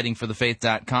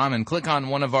 fightingforthefaith.com, and click on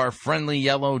one of our friendly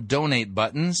yellow donate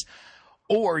buttons,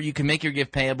 or you can make your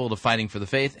gift payable to Fighting for the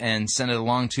Faith and send it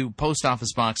along to Post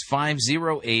Office Box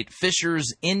 508,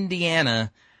 Fishers,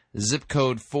 Indiana, zip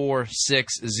code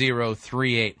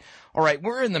 46038. All right,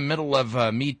 we're in the middle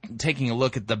of me taking a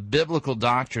look at the biblical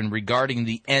doctrine regarding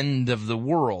the end of the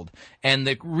world and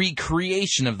the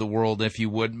recreation of the world, if you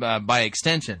would, by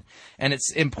extension. And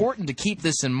it's important to keep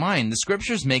this in mind. The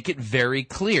Scriptures make it very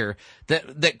clear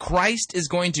that Christ is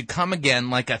going to come again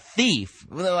like a thief,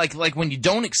 like when you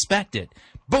don't expect it.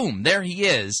 Boom, there he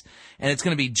is. And it's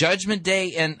going to be Judgment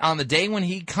Day, and on the day when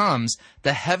he comes,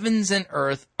 the heavens and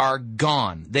earth are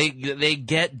gone. They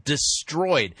get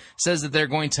destroyed. It says that they're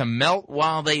going to melt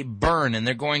while they burn, and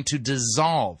they're going to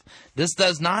dissolve. This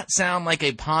does not sound like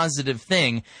a positive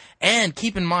thing. And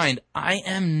keep in mind, I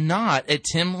am not a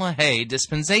Tim LaHaye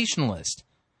dispensationalist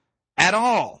at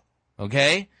all,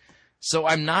 okay? So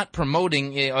I'm not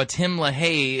promoting a Tim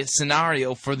LaHaye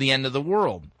scenario for the end of the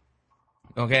world,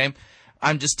 okay?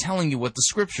 I'm just telling you what the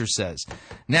Scripture says.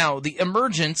 Now, the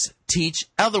Emergents teach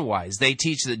otherwise. They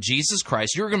teach that Jesus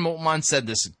Christ, Jürgen Moltmann said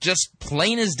this just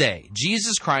plain as day,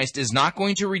 Jesus Christ is not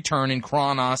going to return in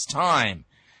Chronos time.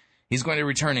 He's going to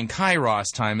return in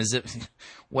Kairos time, as if,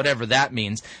 whatever that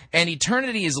means. And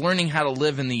eternity is learning how to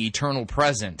live in the eternal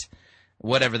present,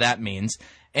 whatever that means.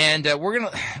 And we're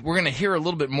gonna hear a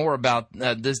little bit more about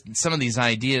some of these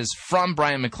ideas from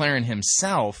Brian McLaren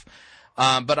himself.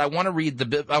 But I want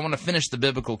to finish the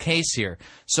biblical case here.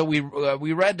 So we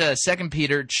read 2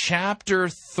 Peter chapter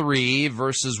 3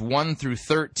 verses 1 through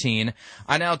 13.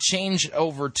 I now change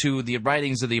over to the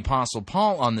writings of the Apostle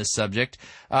Paul on this subject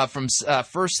from 1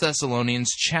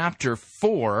 Thessalonians chapter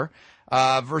 4.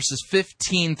 Verses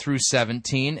 15 through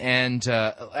 17. And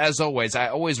as always, I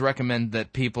always recommend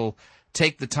that people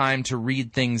take the time to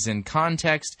read things in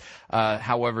context.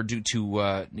 However, due to,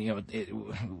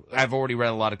 I've already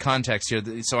read a lot of context here,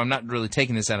 so I'm not really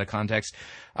taking this out of context.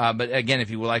 But again, if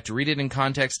you would like to read it in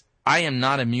context, I am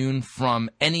not immune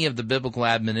from any of the biblical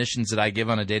admonitions that I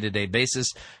give on a day-to-day basis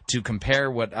to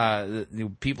compare what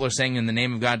people are saying in the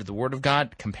name of God to the Word of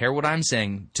God. Compare what I'm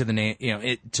saying to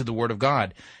to the Word of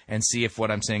God, and see if what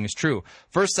I'm saying is true.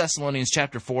 1 Thessalonians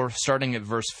chapter 4, starting at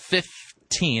verse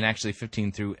 15, actually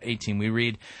 15 through 18, we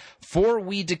read, "For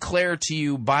we declare to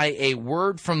you by a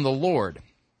word from the Lord."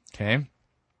 Okay?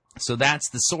 So that's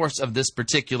the source of this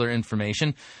particular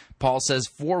information. Paul says,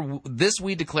 "For this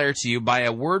we declare to you by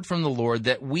a word from the Lord,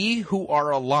 that we who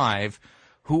are alive,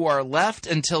 who are left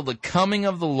until the coming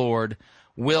of the Lord,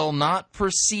 will not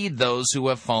precede those who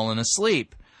have fallen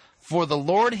asleep. For the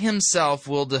Lord himself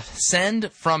will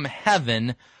descend from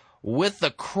heaven with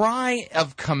the cry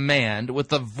of command, with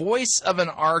the voice of an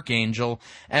archangel,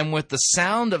 and with the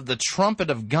sound of the trumpet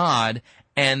of God,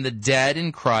 and the dead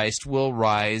in Christ will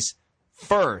rise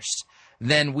first.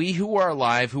 Then we who are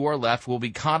alive, who are left, will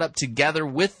be caught up together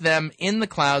with them in the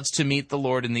clouds to meet the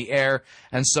Lord in the air,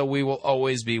 and so we will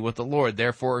always be with the Lord.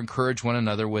 Therefore, encourage one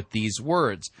another with these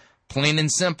words. Plain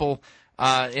and simple,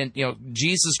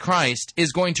 Jesus Christ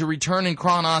is going to return in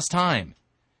chronos time.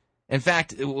 In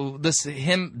fact,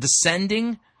 him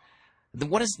descending,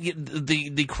 what is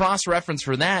the cross-reference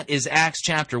for that is Acts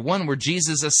chapter 1, where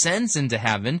Jesus ascends into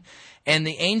heaven, and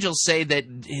the angels say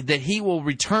that he will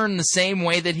return the same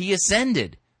way that he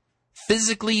ascended,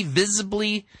 physically,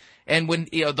 visibly, and when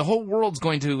the whole world's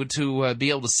going to be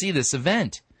able to see this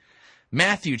event.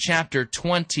 Matthew chapter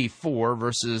 24,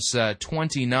 verses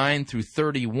 29 through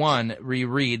 31,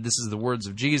 reread. This is the words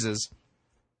of Jesus.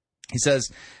 He says,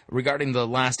 regarding the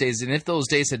last days, and if those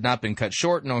days had not been cut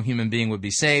short, no human being would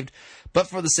be saved. But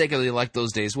for the sake of the elect,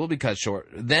 those days will be cut short.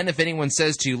 Then if anyone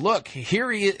says to you, look,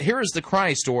 here is the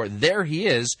Christ, or there he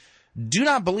is, do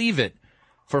not believe it.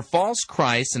 For false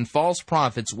Christs and false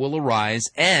prophets will arise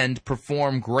and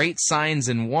perform great signs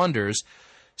and wonders,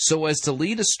 so as to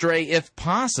lead astray, if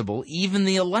possible, even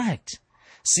the elect.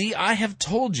 See, I have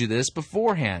told you this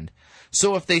beforehand.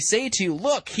 So if they say to you,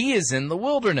 look, he is in the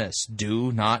wilderness,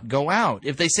 do not go out.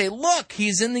 If they say, look,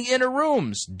 he's in the inner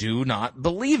rooms, do not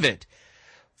believe it.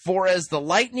 For as the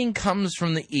lightning comes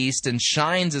from the east and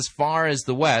shines as far as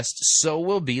the west, so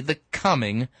will be the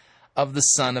coming of the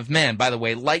Son of Man. By the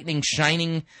way, lightning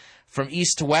shining from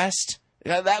east to west,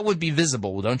 that would be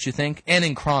visible, don't you think? And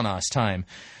in chronos time.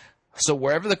 So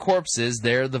wherever the corpse is,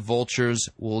 there the vultures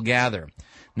will gather.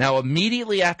 Now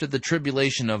immediately after the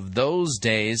tribulation of those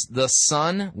days, the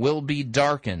sun will be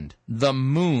darkened, the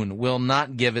moon will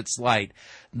not give its light,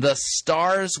 the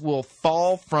stars will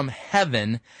fall from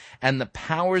heaven, and the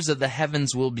powers of the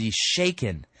heavens will be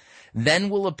shaken. Then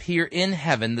will appear in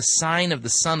heaven the sign of the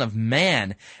Son of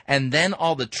Man, and then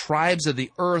all the tribes of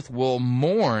the earth will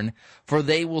mourn, for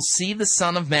they will see the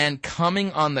Son of Man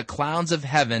coming on the clouds of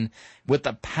heaven with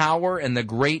the power and the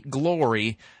great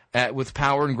glory,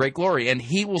 and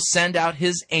he will send out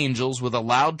his angels with a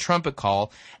loud trumpet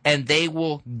call, and they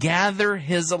will gather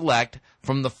his elect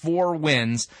from the four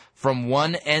winds, from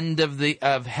one end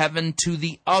of heaven to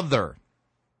the other.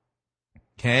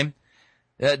 Okay?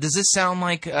 Does this sound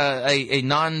like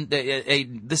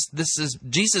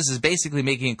Jesus is basically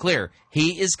making it clear.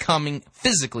 He is coming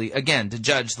physically, again, to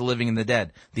judge the living and the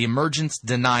dead. The Emergents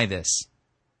deny this.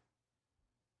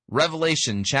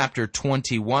 Revelation chapter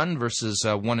 21, verses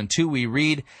 1 and 2, we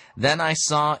read, Then I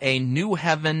saw a new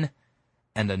heaven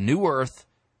and a new earth,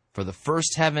 for the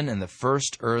first heaven and the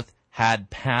first earth had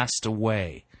passed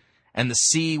away, and the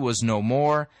sea was no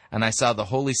more, and I saw the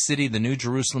holy city, the new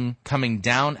Jerusalem, coming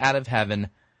down out of heaven,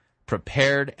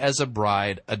 prepared as a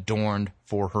bride adorned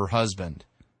for her husband.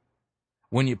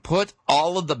 When you put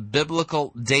all of the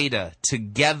biblical data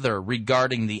together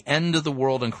regarding the end of the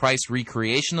world and Christ's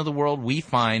recreation of the world, we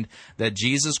find that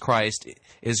Jesus Christ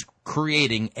is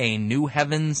creating a new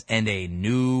heavens and a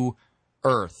new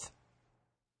earth.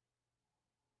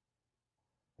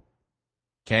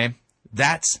 Okay?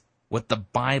 That's what the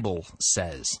Bible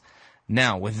says.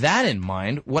 Now, with that in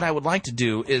mind, what I would like to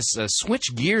do is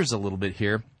switch gears a little bit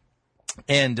here.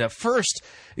 And first,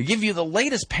 give you the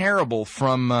latest parable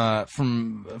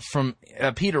from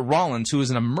Peter Rollins, who is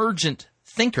an emergent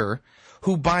thinker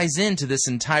who buys into this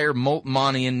entire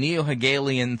Moltmannian,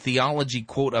 Neo-Hegelian theology,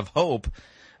 quote, of hope,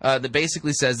 that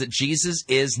basically says that Jesus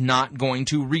is not going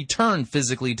to return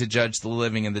physically to judge the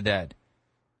living and the dead.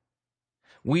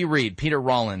 We read, Peter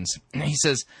Rollins, he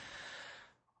says,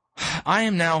 I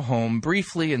am now home,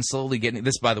 briefly and slowly getting...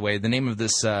 This, by the way, the name of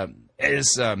this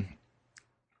is...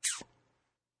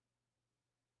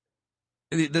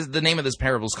 The name of this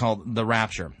parable is called The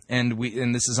Rapture, and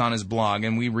this is on his blog,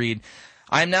 and we read,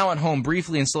 I am now at home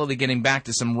briefly and slowly getting back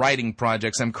to some writing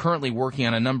projects. I'm currently working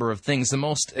on a number of things, the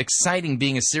most exciting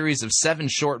being a series of 7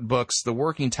 short books. The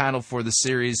working title for the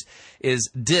series is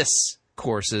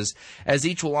Discourses, as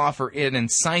each will offer an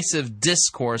incisive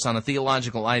discourse on a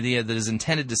theological idea that is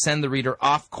intended to send the reader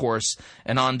off course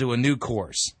and onto a new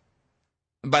course.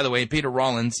 By the way, Peter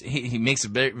Rollins, he makes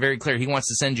it very, very clear he wants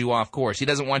to send you off course. He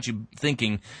doesn't want you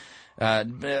thinking,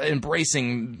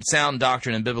 embracing sound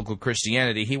doctrine and biblical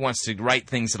Christianity. He wants to write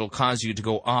things that will cause you to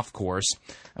go off course.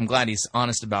 I'm glad he's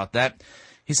honest about that.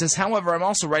 He says, however, I'm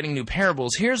also writing new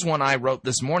parables. Here's one I wrote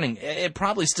this morning. It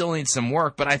probably still needs some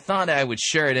work, but I thought I would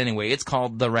share it anyway. It's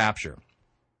called The Rapture.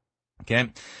 Okay?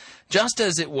 Just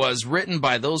as it was written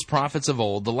by those prophets of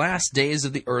old, the last days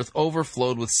of the earth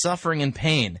overflowed with suffering and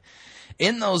pain.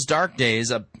 In those dark days,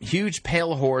 a huge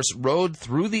pale horse rode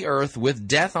through the earth with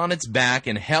death on its back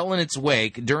and hell in its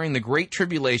wake. During the great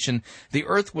tribulation, the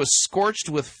earth was scorched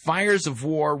with fires of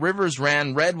war, rivers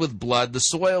ran red with blood, the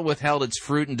soil withheld its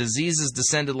fruit, and diseases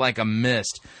descended like a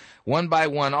mist. One by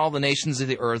one, all the nations of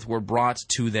the earth were brought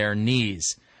to their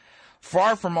knees.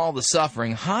 Far from all the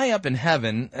suffering, high up in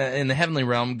heaven, in the heavenly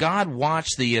realm, God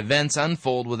watched the events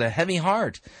unfold with a heavy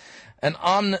heart. An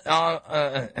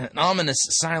ominous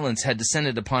silence had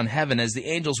descended upon heaven as the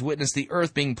angels witnessed the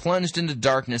earth being plunged into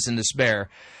darkness and despair.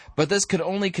 But this could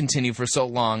only continue for so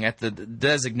long. At the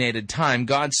designated time,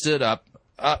 God stood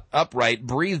upright,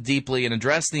 breathed deeply, and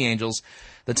addressed the angels.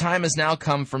 The time has now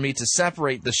come for me to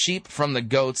separate the sheep from the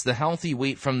goats, the healthy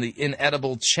wheat from the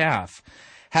inedible chaff.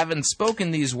 Having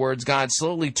spoken these words, God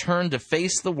slowly turned to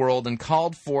face the world and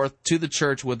called forth to the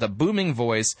church with a booming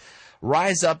voice,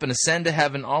 "Rise up and ascend to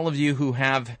heaven, all of you who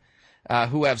have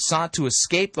sought to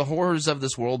escape the horrors of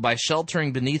this world by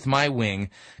sheltering beneath my wing.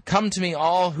 Come to me,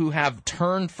 all who have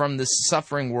turned from this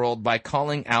suffering world by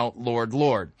calling out, Lord,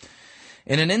 Lord."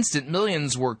 In an instant,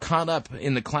 millions were caught up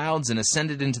in the clouds and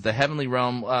ascended into the heavenly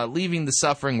realm, leaving the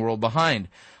suffering world behind.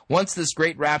 Once this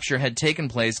great rapture had taken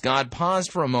place, God paused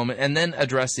for a moment and then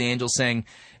addressed the angel, saying,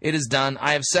 "It is done.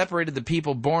 I have separated the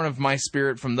people born of my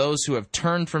spirit from those who have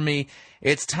turned from me.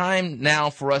 It's time now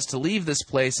for us to leave this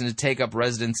place and to take up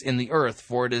residence in the earth,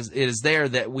 for it is there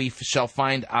that we shall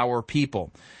find our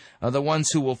people, the ones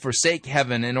who will forsake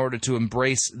heaven in order to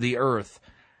embrace the earth.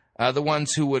 The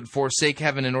ones who would forsake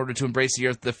heaven in order to embrace the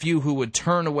earth, the few who would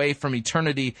turn away from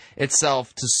eternity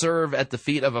itself to serve at the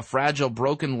feet of a fragile,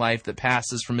 broken life that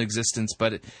passes from existence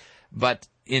but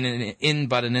in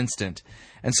an instant."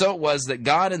 And so it was that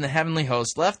God and the heavenly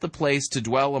host left the place to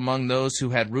dwell among those who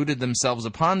had rooted themselves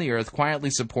upon the earth, quietly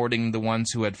supporting the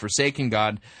ones who had forsaken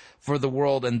God for the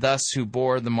world and thus who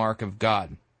bore the mark of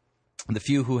God, the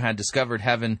few who had discovered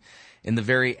heaven in the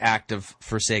very act of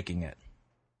forsaking it.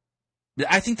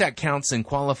 I think that counts and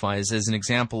qualifies as an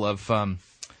example of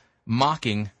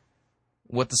mocking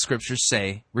what the Scriptures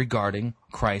say regarding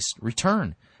Christ's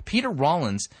return. Peter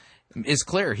Rollins is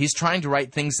clear. He's trying to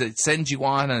write things that send you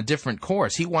on a different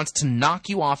course. He wants to knock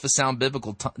you off of sound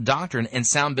biblical doctrine and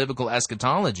sound biblical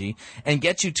eschatology and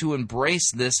get you to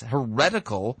embrace this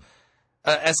heretical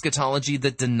eschatology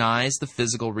that denies the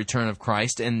physical return of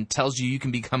Christ and tells you can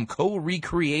become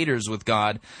co-recreators with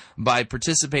God by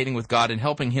participating with God and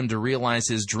helping him to realize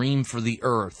his dream for the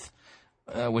earth,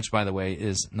 which, by the way,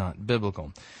 is not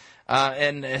biblical.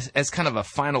 And as kind of a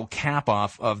final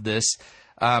cap-off of this,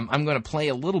 I'm going to play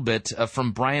a little bit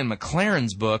from Brian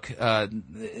McLaren's book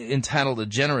entitled A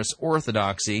Generous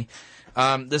Orthodoxy.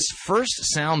 This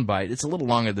first soundbite, it's a little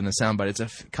longer than a soundbite, it's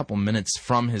a couple minutes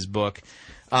from his book,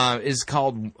 is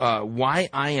called Why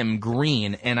I Am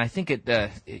Green, and I think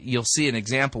you'll see an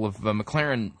example of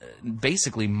McLaren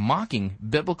basically mocking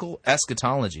biblical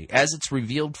eschatology as it's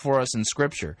revealed for us in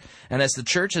Scripture, and as the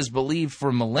church has believed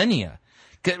for millennia.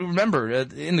 Remember,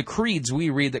 in the creeds we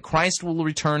read that Christ will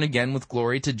return again with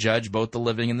glory to judge both the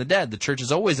living and the dead. The church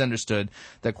has always understood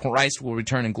that Christ will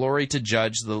return in glory to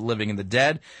judge the living and the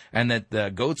dead, and that the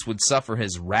goats would suffer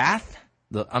his wrath,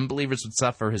 the unbelievers would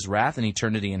suffer his wrath in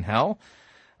eternity in hell,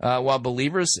 while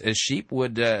believers as sheep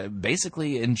would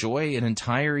basically enjoy an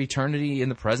entire eternity in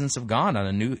the presence of God in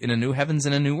a new heavens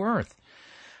and a new earth.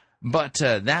 But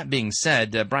that being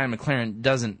said, Brian McLaren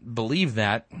doesn't believe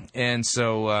that, and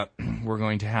so we're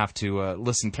going to have to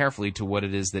listen carefully to what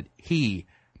it is that he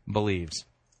believes.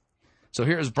 So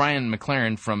here is Brian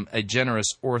McLaren from A Generous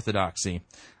Orthodoxy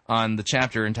on the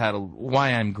chapter entitled Why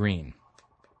I'm Green.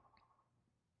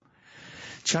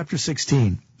 Chapter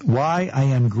 16, Why I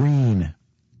Am Green.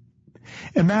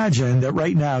 Imagine that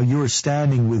right now you are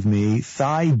standing with me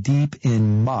thigh-deep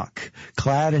in muck.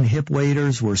 Clad in hip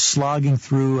waders, we're slogging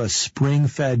through a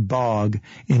spring-fed bog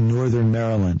in northern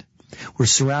Maryland. We're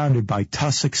surrounded by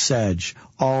tussock sedge,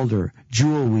 alder,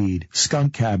 jewelweed,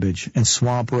 skunk cabbage, and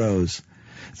swamp rose.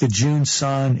 The June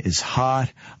sun is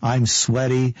hot, I'm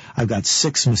sweaty, I've got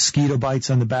 6 mosquito bites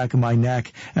on the back of my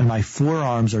neck, and my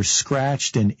forearms are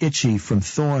scratched and itchy from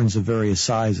thorns of various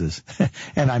sizes.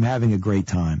 And I'm having a great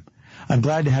time. I'm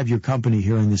glad to have your company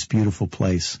here in this beautiful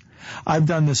place. I've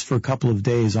done this for a couple of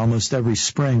days almost every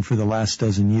spring for the last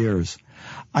dozen years.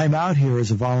 I'm out here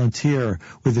as a volunteer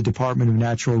with the Department of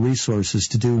Natural Resources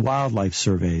to do wildlife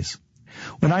surveys.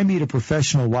 When I meet a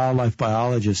professional wildlife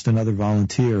biologist and other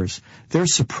volunteers, they're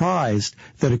surprised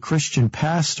that a Christian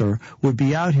pastor would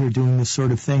be out here doing this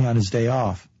sort of thing on his day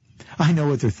off. I know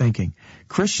what they're thinking.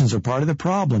 Christians are part of the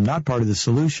problem, not part of the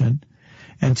solution.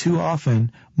 And too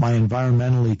often, my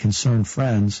environmentally concerned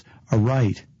friends are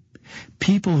right.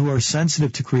 People who are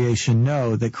sensitive to creation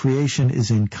know that creation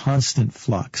is in constant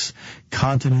flux.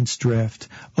 Continents drift,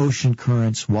 ocean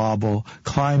currents wobble,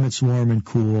 climates warm and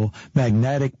cool,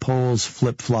 magnetic poles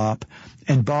flip-flop,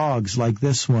 and bogs like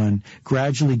this one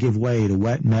gradually give way to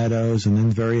wet meadows and then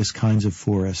various kinds of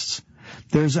forests.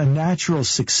 There's a natural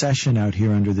succession out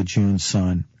here under the June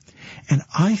sun. And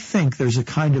I think there's a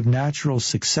kind of natural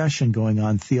succession going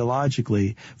on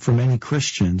theologically for many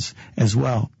Christians as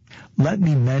well. Let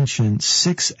me mention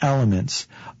 6 elements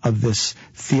of this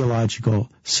theological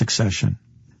succession.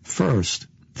 First,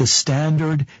 the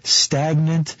standard,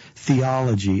 stagnant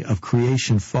theology of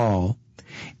creation fall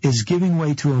is giving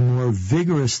way to a more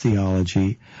vigorous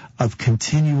theology of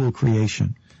continual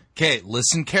creation. Okay,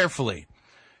 listen carefully.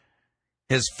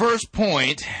 His first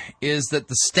point is that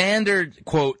the standard,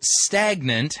 quote,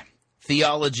 stagnant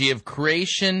theology of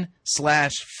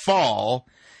creation/fall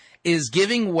is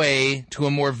giving way to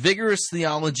a more vigorous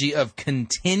theology of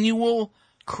continual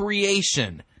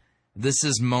creation. This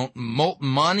is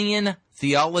Moltmannian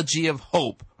theology of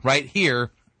hope, right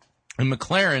here in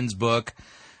McLaren's book,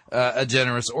 A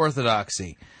Generous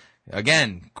Orthodoxy.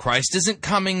 Again, Christ isn't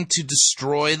coming to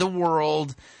destroy the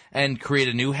world and create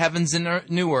a new heavens and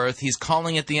new earth. He's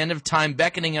calling at the end of time,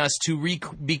 beckoning us to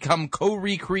become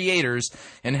co-recreators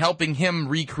and helping him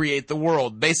recreate the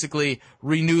world. Basically,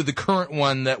 renew the current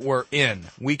one that we're in.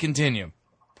 We continue.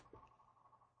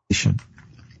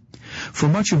 For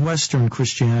much of Western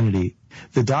Christianity,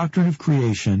 the doctrine of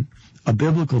creation, a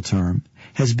biblical term,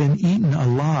 has been eaten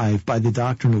alive by the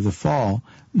doctrine of the fall,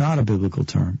 not a biblical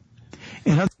term.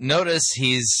 Notice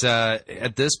he's,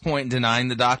 at this point, denying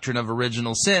the doctrine of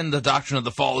original sin. The doctrine of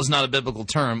the fall is not a biblical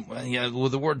term. Well,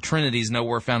 the word Trinity is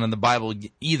nowhere found in the Bible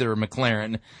either,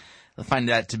 McLaren. I find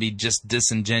that to be just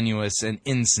disingenuous and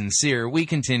insincere. We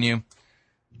continue.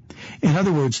 In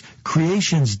other words,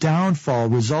 creation's downfall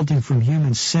resulting from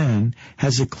human sin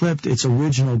has eclipsed its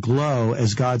original glow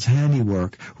as God's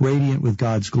handiwork, radiant with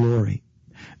God's glory.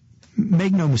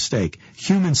 Make no mistake,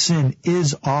 human sin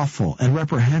is awful and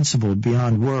reprehensible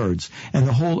beyond words, and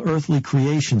the whole earthly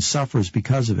creation suffers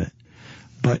because of it.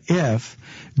 But if,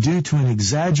 due to an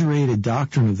exaggerated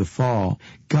doctrine of the fall,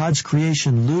 God's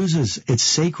creation loses its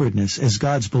sacredness as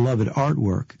God's beloved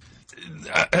artwork,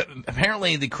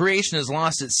 apparently the creation has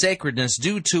lost its sacredness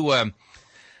due to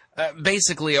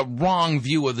basically a wrong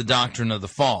view of the doctrine of the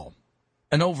fall,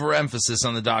 an overemphasis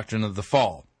on the doctrine of the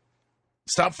fall.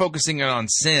 Stop focusing on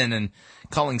sin and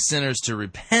calling sinners to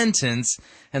repentance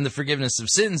and the forgiveness of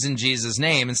sins in Jesus'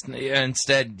 name.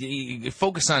 Instead,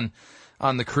 focus on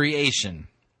the creation.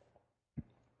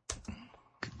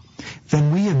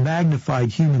 Then we have magnified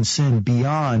human sin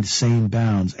beyond sane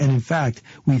bounds, and in fact,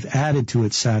 we've added to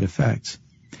its sad effects.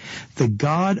 The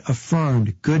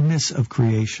God-affirmed goodness of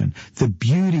creation, the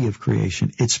beauty of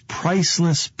creation, its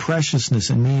priceless preciousness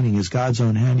and meaning as God's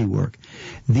own handiwork,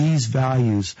 these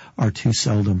values are too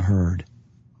seldom heard.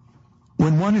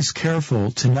 When one is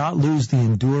careful to not lose the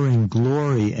enduring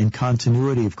glory and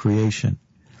continuity of creation,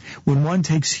 when one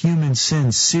takes human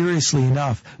sin seriously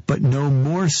enough, but no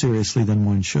more seriously than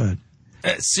one should.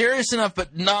 Serious enough,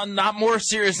 but not more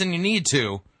serious than you need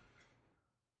to.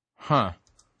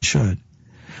 Should.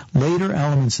 Later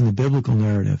elements in the biblical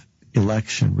narrative,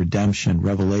 election, redemption,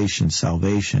 revelation,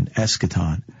 salvation,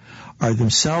 eschaton, are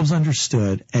themselves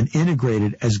understood and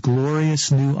integrated as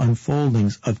glorious new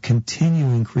unfoldings of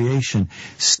continuing creation.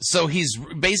 So he's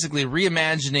basically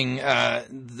reimagining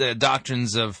the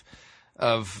doctrines of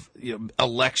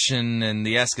election and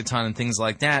the eschaton and things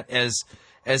like that as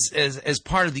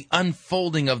part of the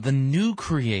unfolding of the new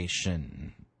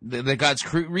creation, that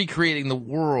God's recreating the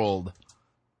world.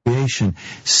 Creation.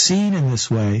 Seen in this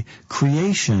way,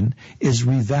 creation is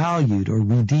revalued or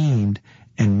redeemed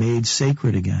and made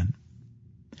sacred again.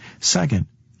 Second,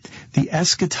 the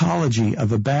eschatology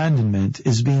of abandonment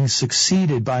is being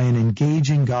succeeded by an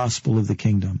engaging gospel of the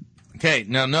kingdom. Okay,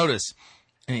 now notice,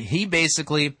 he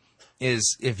basically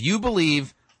is, if you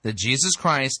believe that Jesus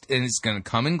Christ is going to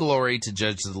come in glory to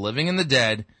judge the living and the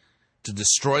dead, to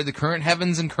destroy the current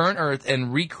heavens and current earth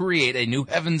and recreate a new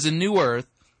heavens and new earth,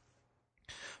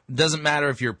 it doesn't matter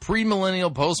if you're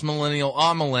premillennial, postmillennial,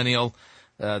 amillennial,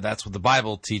 that's what the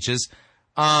Bible teaches,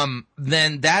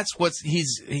 then that's what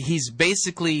he's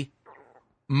basically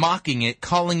mocking it,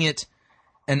 calling it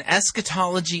an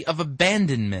eschatology of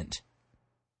abandonment,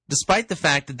 despite the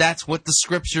fact that that's what the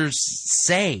scriptures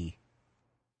say.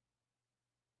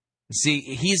 See,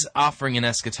 he's offering an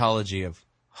eschatology of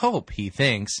hope, he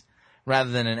thinks,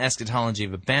 rather than an eschatology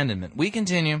of abandonment. We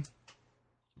continue.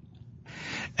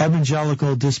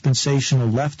 Evangelical dispensational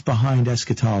left-behind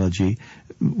eschatology,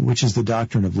 which is the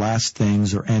doctrine of last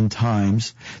things or end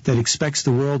times, that expects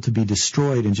the world to be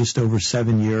destroyed in just over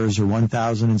 7 years or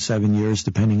 1,007 years,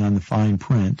 depending on the fine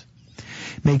print,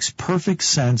 makes perfect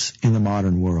sense in the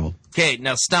modern world. Okay,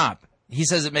 now stop. He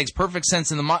says it makes perfect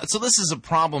sense in the so this is a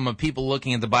problem of people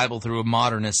looking at the Bible through a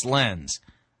modernist lens.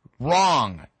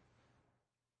 Wrong.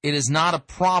 It is not a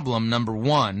problem, number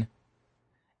one.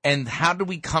 And how do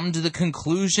we come to the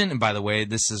conclusion? And by the way,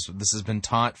 this has been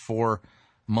taught for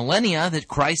millennia, that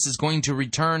Christ is going to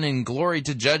return in glory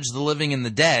to judge the living and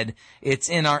the dead. It's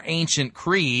in our ancient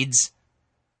creeds.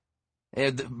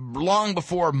 Long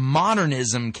before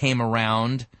modernism came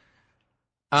around.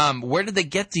 Where did they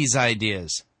get these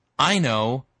ideas? I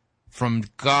know, from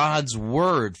God's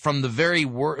Word, from the very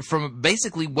Word, from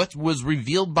basically what was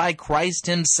revealed by Christ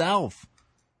himself.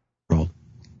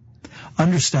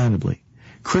 Understandably,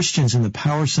 Christians in the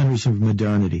power centers of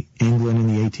modernity, England in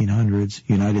the 1800s,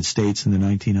 United States in the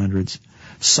 1900s,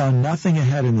 saw nothing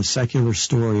ahead in the secular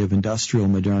story of industrial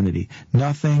modernity,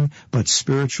 nothing but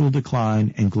spiritual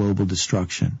decline and global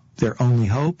destruction. Their only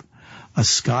hope? A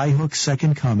skyhook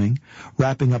second coming,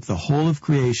 wrapping up the whole of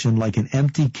creation like an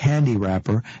empty candy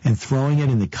wrapper and throwing it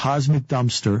in the cosmic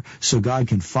dumpster so God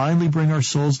can finally bring our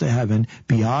souls to heaven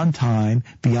beyond time,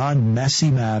 beyond messy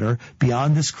matter,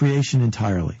 beyond this creation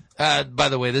entirely. By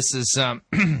the way, this is a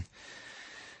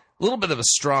little bit of a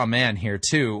straw man here,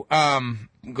 too. I'm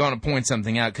going to point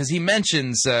something out, because he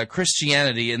mentions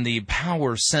Christianity in the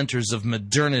power centers of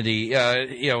modernity,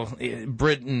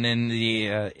 Britain in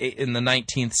the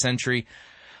 19th century.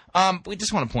 We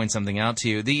just want to point something out to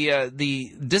you.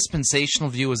 The dispensational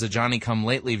view is a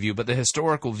Johnny-come-lately view, but the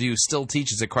historical view still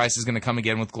teaches that Christ is going to come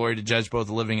again with glory to judge both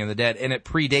the living and the dead, and it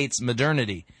predates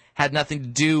modernity. Had nothing to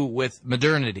do with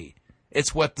modernity.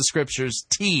 It's what the Scriptures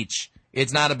teach.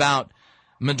 It's not about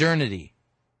modernity.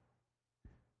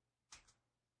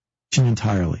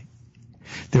 Entirely.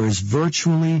 There is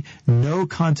virtually no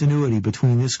continuity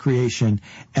between this creation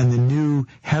and the new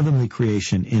heavenly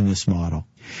creation in this model.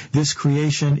 This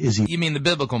creation is... You mean the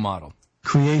biblical model?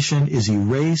 Creation is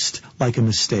erased like a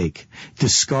mistake,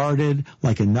 discarded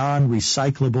like a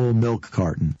non-recyclable milk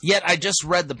carton. Yet I just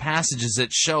read the passages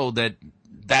that show that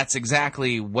that's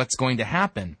exactly what's going to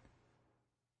happen.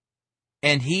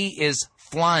 And he is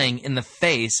flying in the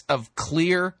face of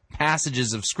clear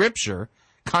passages of Scripture,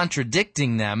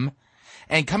 contradicting them,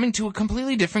 and coming to a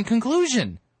completely different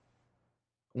conclusion.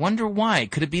 Wonder why?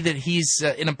 Could it be that he's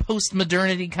in a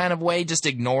post-modernity kind of way, just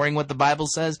ignoring what the Bible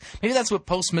says? Maybe that's what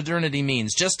post-modernity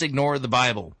means, just ignore the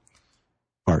Bible.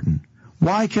 Martin,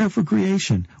 why care for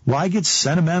creation? Why get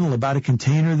sentimental about a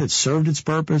container that served its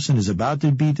purpose and is about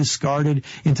to be discarded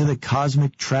into the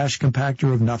cosmic trash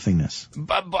compactor of nothingness?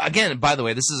 But again, by the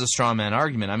way, this is a straw man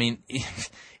argument. I mean,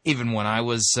 even when I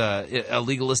was a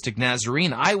legalistic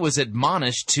Nazarene, I was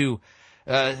admonished to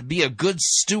be a good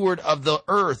steward of the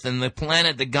earth and the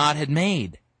planet that God had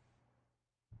made.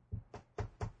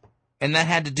 And that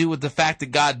had to do with the fact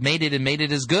that God made it and made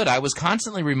it as good. I was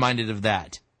constantly reminded of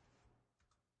that.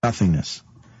 Nothingness.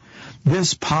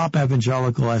 This pop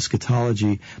evangelical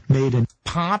eschatology made an...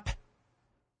 Pop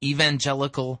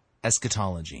evangelical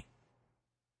eschatology.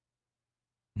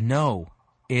 No,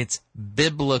 it's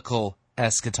biblical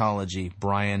eschatology,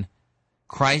 Brian.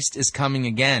 Christ is coming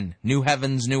again. New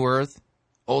heavens, new earth.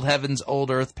 Old heavens,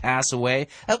 old earth pass away.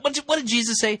 What did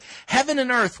Jesus say? Heaven and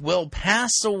earth will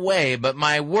pass away, but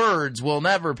my words will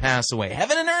never pass away.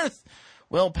 Heaven and earth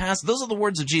will pass. Those are the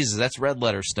words of Jesus. That's red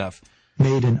letter stuff.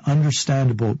 Made an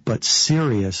understandable but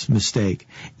serious mistake.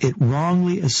 It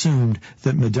wrongly assumed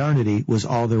that modernity was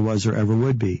all there was or ever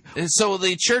would be. So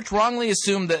the church wrongly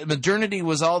assumed that modernity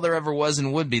was all there ever was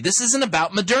and would be. This isn't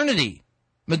about modernity.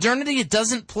 Modernity, it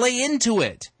doesn't play into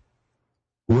it.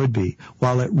 Would be,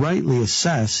 while it rightly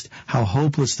assessed how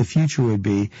hopeless the future would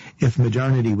be if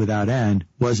modernity without end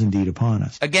was indeed upon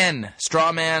us. Again,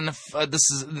 straw man,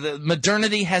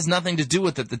 modernity has nothing to do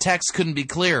with it. The text couldn't be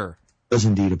clearer. Was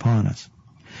indeed upon us.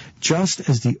 Just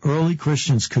as the early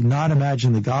Christians could not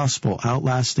imagine the gospel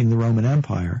outlasting the Roman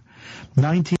Empire,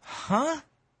 Huh?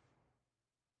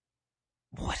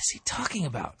 What is he talking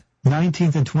about?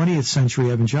 19th and 20th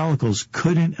century evangelicals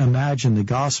couldn't imagine the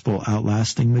gospel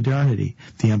outlasting modernity,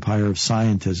 the empire of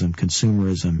scientism,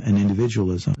 consumerism, and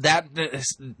individualism.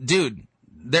 Dude,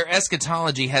 their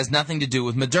eschatology has nothing to do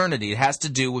with modernity. It has to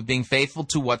do with being faithful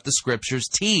to what the Scriptures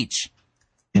teach.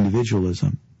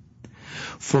 Individualism.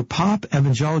 For pop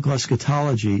evangelical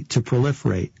eschatology to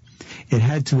proliferate, it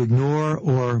had to ignore,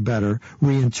 or better,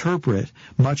 reinterpret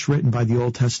much written by the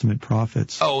Old Testament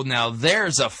prophets. Oh, now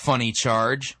there's a funny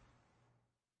charge.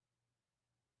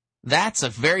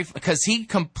 Because he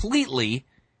completely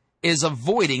is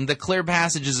avoiding the clear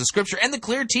passages of Scripture and the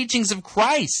clear teachings of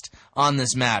Christ on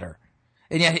this matter.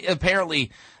 And yet,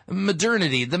 apparently,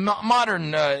 modernity, the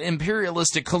modern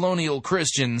imperialistic colonial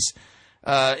Christians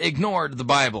ignored the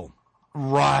Bible.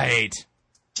 Right.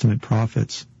 Testament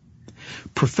prophets.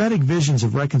 Prophetic visions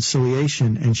of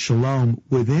reconciliation and shalom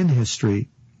within history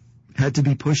had to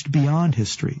be pushed beyond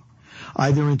history,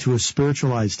 either into a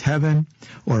spiritualized heaven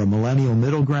or a millennial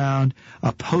middle ground,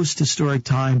 a post-historic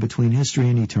time between history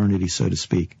and eternity, so to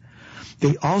speak.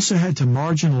 They also had to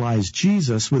marginalize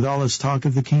Jesus with all his talk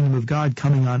of the kingdom of God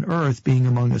coming on earth, being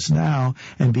among us now,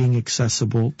 and being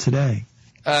accessible today.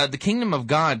 The kingdom of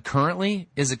God currently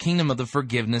is a kingdom of the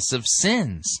forgiveness of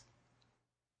sins.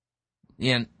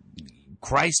 And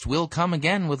Christ will come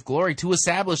again with glory to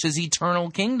establish his eternal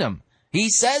kingdom. He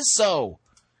says so.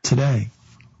 Today.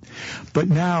 But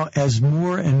now, as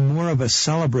more and more of us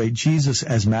celebrate Jesus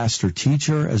as master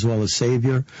teacher as well as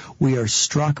Savior, we are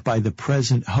struck by the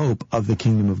present hope of the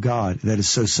kingdom of God that is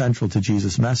so central to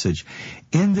Jesus' message.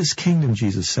 In this kingdom,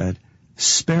 Jesus said,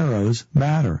 sparrows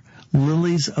matter.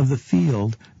 Lilies of the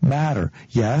field matter.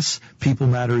 Yes, people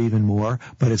matter even more,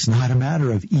 but it's not a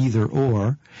matter of either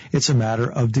or. It's a matter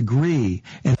of degree.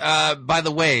 And by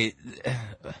the way,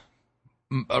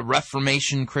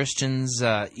 Reformation Christians,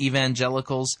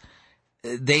 evangelicals,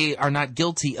 they are not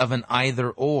guilty of an either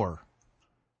or.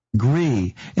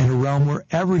 Degree in a realm where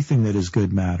everything that is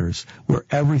good matters, where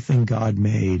everything God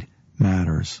made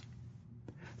matters.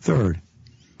 Third.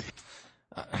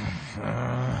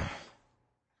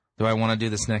 Do I want to do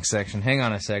this next section? Hang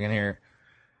on a second here.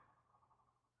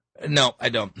 No, I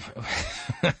don't.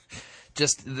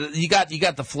 Just you got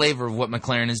the flavor of what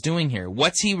McLaren is doing here.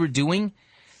 What's he doing?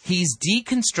 He's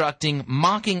deconstructing,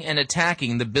 mocking, and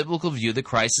attacking the biblical view that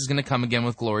Christ is going to come again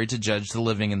with glory to judge the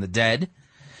living and the dead,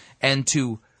 and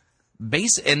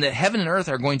that heaven and earth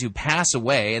are going to pass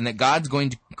away, and that God's going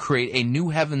to create a new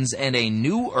heavens and a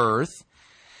new earth.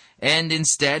 And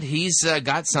instead, he's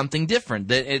got something different.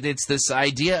 It's this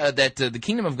idea that the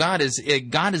kingdom of God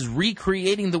is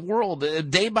recreating the world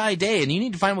day by day, and you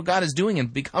need to find what God is doing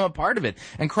and become a part of it.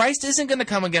 And Christ isn't going to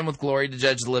come again with glory to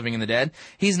judge the living and the dead.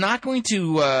 He's not going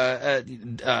to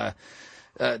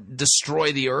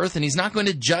destroy the earth, and he's not going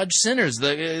to judge sinners.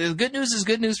 The good news is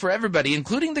good news for everybody,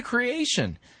 including the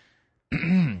creation.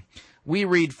 We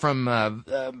read from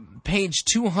page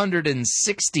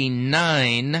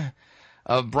 269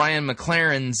 of Brian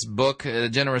McLaren's book,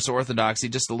 Generous Orthodoxy,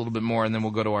 just a little bit more, and then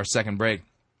we'll go to our second break.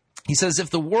 He says, if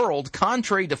the world,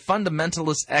 contrary to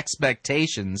fundamentalist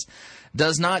expectations,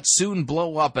 does not soon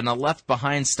blow up in a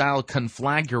left-behind-style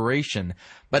conflagration,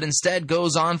 but instead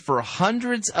goes on for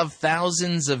hundreds of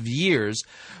thousands of years,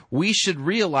 we should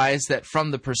realize that from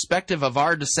the perspective of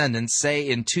our descendants, say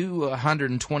in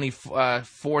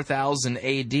 224,000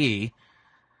 A.D.,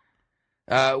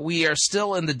 we are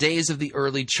still in the days of the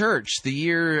early church. The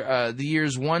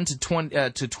years 1 to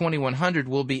 2100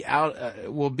 will be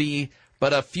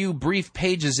but a few brief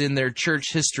pages in their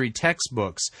church history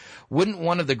textbooks. Wouldn't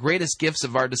one of the greatest gifts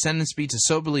of our descendants be to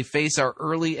soberly face our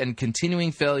early and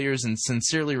continuing failures and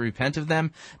sincerely repent of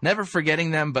them, never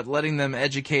forgetting them, but letting them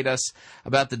educate us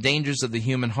about the dangers of the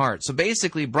human heart? So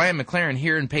basically, Brian McLaren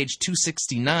here in page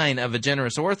 269 of A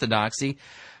Generous Orthodoxy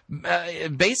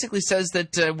basically says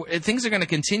that things are going to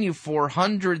continue for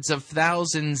hundreds of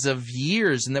thousands of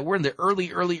years, and that we're in the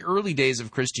early days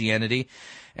of Christianity.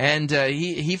 And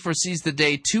he foresees the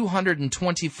day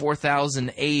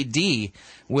 224,000 A.D.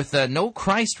 with no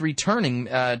Christ returning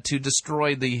to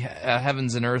destroy the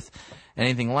heavens and earth,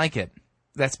 anything like it.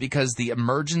 That's because the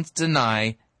Emergents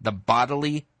deny the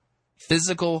bodily,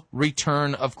 physical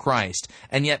return of Christ.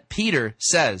 And yet Peter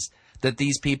says that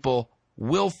these people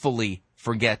willfully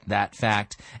forget that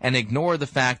fact and ignore the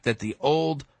fact that the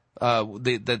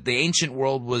ancient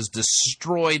world was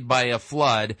destroyed by a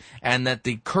flood, and that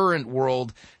the current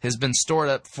world has been stored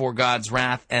up for God's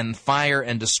wrath and fire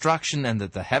and destruction, and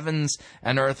that the heavens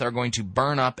and earth are going to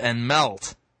burn up and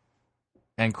melt.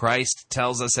 And Christ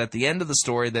tells us at the end of the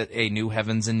story that a new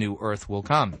heavens and new earth will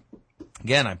come.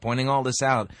 Again, I'm pointing all this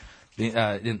out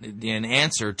in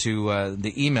answer to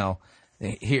the email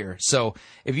here. So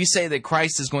if you say that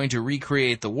Christ is going to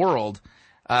recreate the world,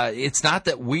 it's not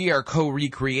that we are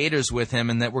co-recreators with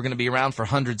him and that we're going to be around for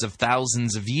hundreds of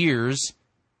thousands of years.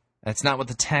 That's not what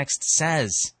the text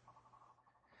says.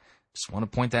 Just want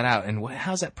to point that out. And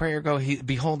how's that prayer go?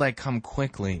 Behold, I come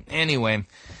quickly. Anyway,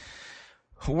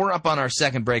 We're up on our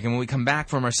second break, and when we come back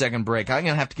from our second break, I'm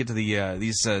going to have to get to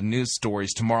these news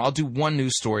stories tomorrow. I'll do one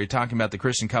news story talking about the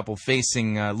Christian couple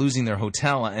facing losing their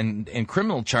hotel and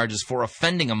criminal charges for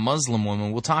offending a Muslim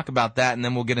woman. We'll talk about that, and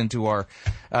then we'll get into our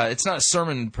it's not a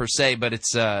sermon per se, but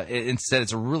instead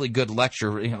it's a really good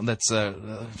lecture, that's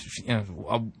a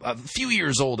few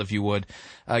years old, if you would,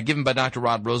 given by Dr.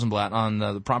 Rod Rosenblatt on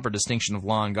the proper distinction of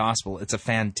law and gospel. It's a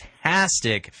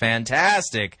fantastic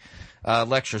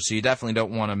lecture, so you definitely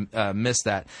don't want to miss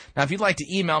that. Now, if you'd like to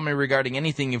email me regarding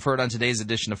anything you've heard on today's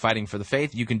edition of Fighting for the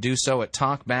Faith, you can do so at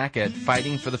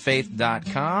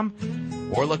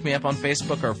talkback@fightingforthefaith.com, or look me up on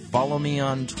Facebook or follow me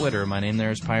on Twitter. My name there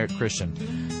is Pirate Christian.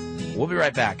 We'll be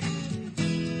right back.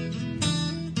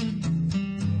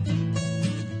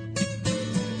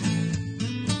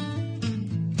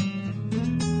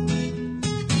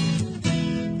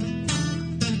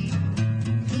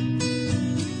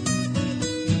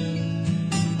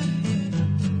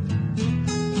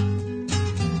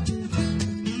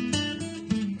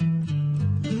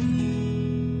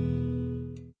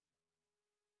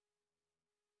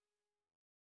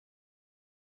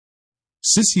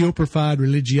 Sissy-oprified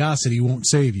religiosity won't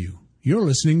save you. You're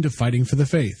listening to Fighting for the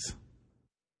Faith.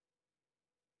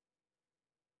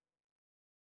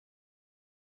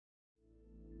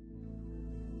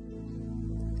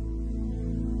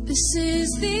 This is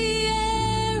the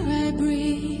air I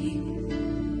breathe.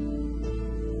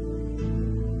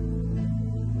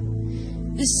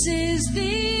 This is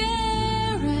the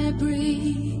air I breathe.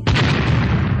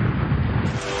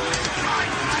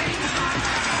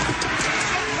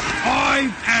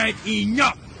 I've had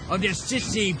enough of this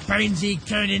sissy, pansy,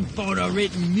 turning,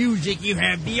 photo-written music you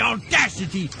have the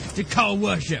audacity to call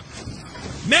worship.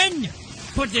 Men,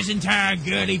 put this entire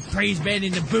girly praise band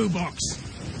in the boo box.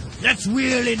 Let's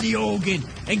wheel in the organ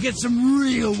and get some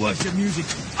real worship music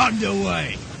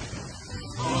underway.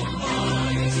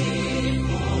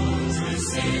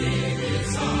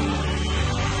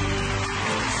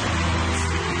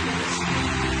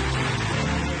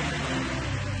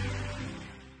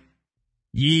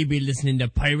 Ye be listening to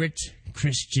Pirate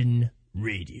Christian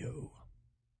Radio.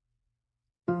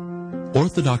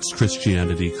 Orthodox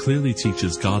Christianity clearly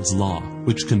teaches God's law,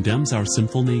 which condemns our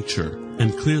sinful nature,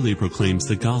 and clearly proclaims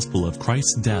the gospel of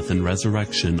Christ's death and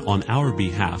resurrection on our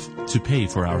behalf to pay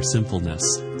for our sinfulness.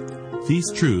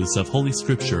 These truths of Holy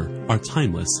Scripture are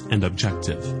timeless and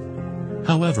objective.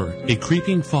 However, a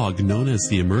creeping fog known as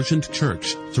the Emergent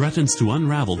Church threatens to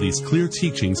unravel these clear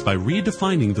teachings by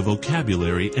redefining the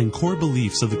vocabulary and core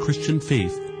beliefs of the Christian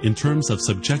faith in terms of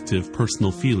subjective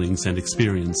personal feelings and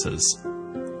experiences.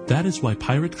 That is why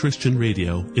Pirate Christian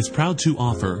Radio is proud to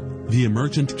offer The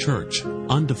Emergent Church,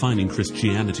 Undefining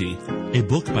Christianity, a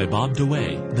book by Bob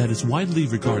DeWay that is widely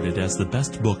regarded as the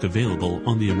best book available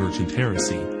on the emergent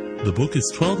heresy. The book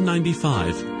is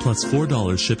 $12.95 plus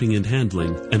 $4 shipping and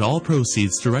handling, and all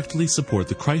proceeds directly support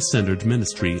the Christ-centered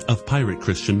ministry of Pirate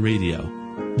Christian Radio.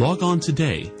 Log on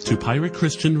today to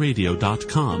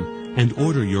piratechristianradio.com and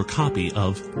order your copy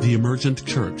of The Emergent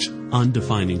Church,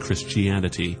 Undefining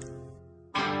Christianity.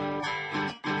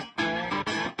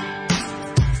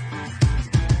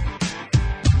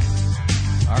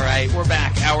 All right, we're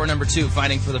back. Hour number 2,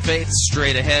 Fighting for the Faith,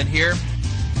 straight ahead here.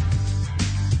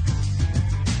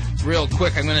 Real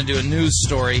quick, I'm going to do a news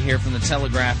story here from the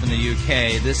Telegraph in the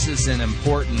UK. This is an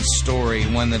important story,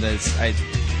 one that I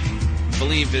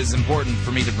believe is important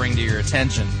for me to bring to your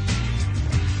attention.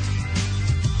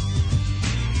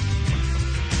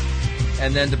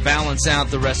 And then to balance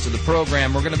out the rest of the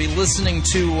program, we're going to be listening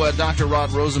to Dr.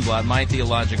 Rod Rosenblatt, my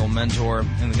theological mentor,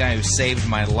 and the guy who saved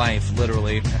my life,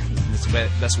 literally. That's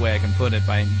the best way I can put it,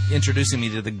 by introducing me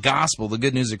to the gospel, the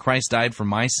good news that Christ died for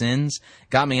my sins,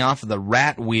 got me off of the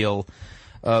rat wheel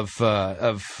of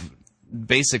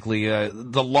basically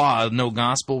the law of no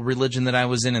gospel religion that I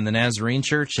was in the Nazarene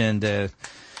Church, and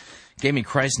gave me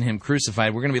Christ and Him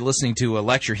crucified. We're going to be listening to a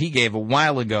lecture he gave a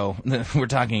while ago. We're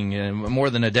talking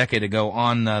more than a decade ago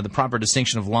on the proper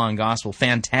distinction of law and gospel.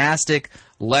 Fantastic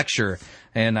lecture.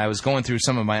 And I was going through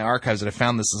some of my archives and I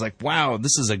found this. I was like, wow,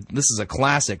 this is a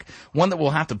classic. One that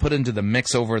we'll have to put into the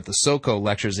mix over at the SoCo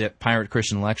lectures at Pirate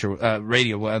Christian Lecture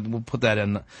Radio. We'll put that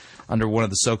in under one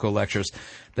of the SoCo lectures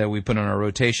that we put on our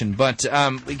rotation. But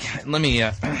let me,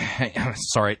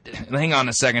 sorry, hang on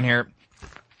a second here.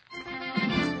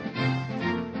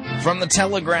 From the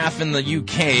Telegraph in the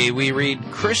UK, we read,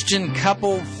 Christian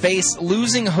couple face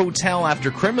losing hotel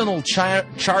after criminal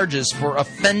charges for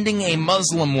offending a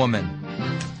Muslim woman.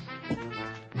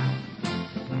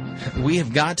 We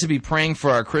have got to be praying for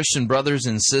our Christian brothers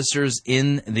and sisters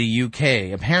in the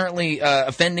UK. Apparently,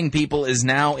 offending people is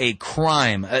now a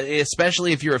crime,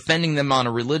 especially if you're offending them on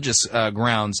a religious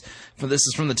grounds. This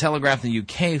is from the Telegraph in the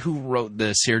UK. Who wrote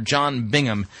this here? John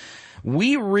Bingham.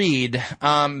 We read...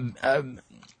 a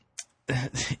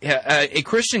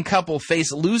Christian couple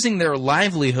face losing their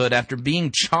livelihood after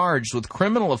being charged with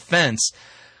criminal offense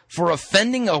for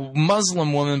offending a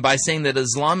Muslim woman by saying that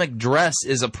Islamic dress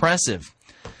is oppressive.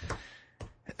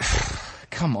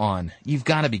 Come on, you've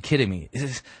got to be kidding me.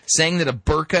 Saying that a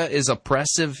burqa is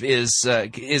oppressive is a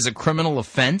criminal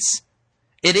offense?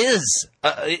 It is.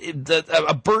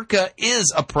 A burqa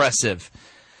is oppressive.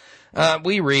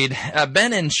 We read,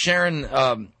 Ben and Sharon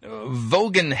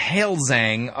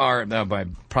Vogen-Halzang I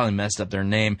probably messed up their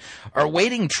name, are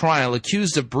awaiting trial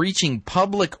accused of breaching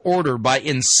public order by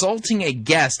insulting a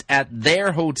guest at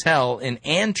their hotel in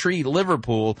Aintree,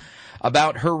 Liverpool,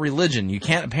 about her religion.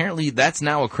 Apparently that's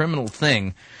now a criminal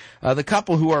thing. The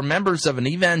couple, who are members of an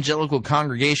evangelical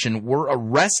congregation, were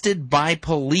arrested by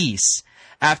police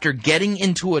after getting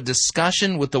into a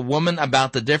discussion with the woman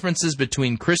about the differences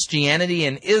between Christianity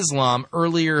and Islam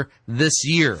earlier this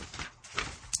year.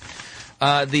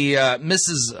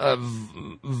 Mrs.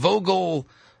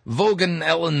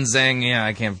 Vogen-Ellenzang,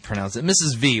 I can't pronounce it,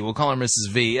 Mrs. V, we'll call her Mrs.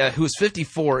 V, who is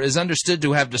 54, is understood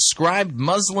to have described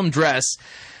Muslim dress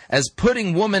as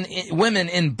putting women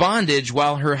in bondage,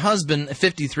 while her husband,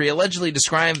 53, allegedly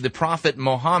described the Prophet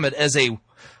Muhammad as a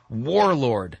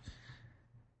warlord.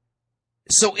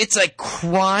 So it's a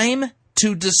crime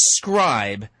to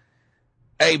describe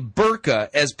a burqa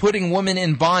as putting women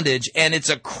in bondage, and it's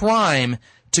a crime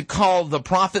to call the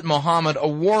Prophet Muhammad a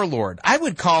warlord. I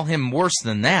would call him worse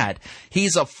than that.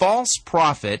 He's a false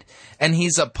prophet, and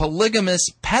he's a polygamous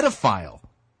pedophile.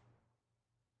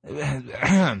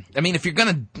 I mean, if you're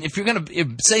gonna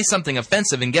say something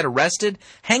offensive and get arrested,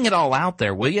 hang it all out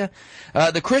there, will you?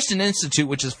 The Christian Institute,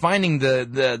 which is finding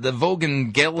the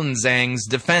Vogen-Gelenzang's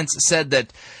defense, said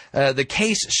that the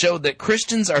case showed that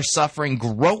Christians are suffering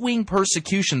growing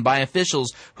persecution by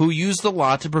officials who use the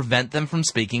law to prevent them from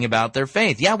speaking about their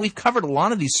faith. Yeah, we've covered a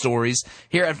lot of these stories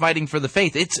here at Fighting for the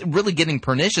Faith. It's really getting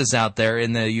pernicious out there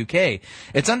in the UK.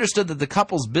 It's understood that the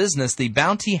couple's business, the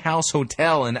Bounty House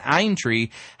Hotel in Aintree,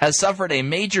 has suffered a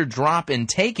major drop in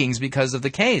takings because of the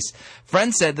case.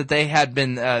 Friends said that they had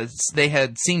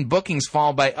seen bookings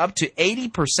fall by up to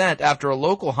 80% after a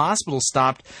local hospital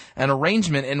stopped an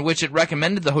arrangement in which it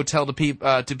recommended the hotel to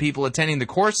people attending the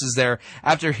courses there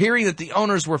after hearing that the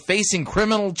owners were facing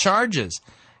criminal charges.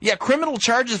 Yeah, criminal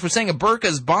charges for saying a burqa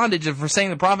is bondage and for saying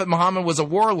the Prophet Muhammad was a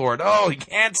warlord. Oh, you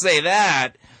can't say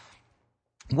that.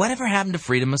 Whatever happened to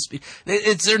freedom of speech?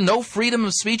 Is there no freedom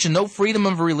of speech and no freedom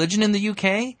of religion in the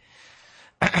UK?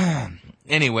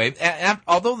 Anyway,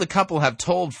 although the couple have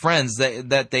told friends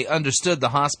that they understood the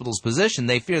hospital's position,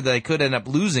 they fear that they could end up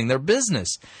losing their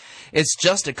business. It's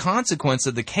just a consequence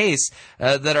of the case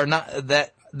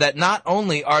that not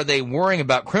only are they worrying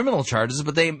about criminal charges,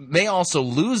 but they may also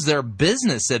lose their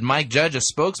business, said Mike Judge, a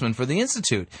spokesman for the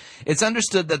Institute. It's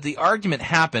understood that the argument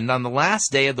happened on the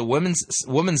last day of the woman's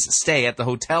stay at the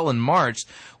hotel in March,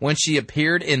 when she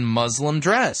appeared in Muslim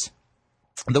dress.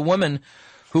 The woman,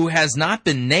 who has not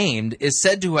been named, is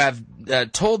said to have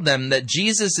told them that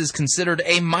Jesus is considered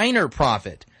a minor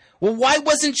prophet. Well, why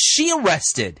wasn't she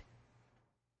arrested?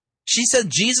 She said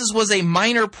Jesus was a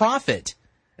minor prophet.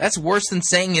 That's worse than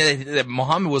saying that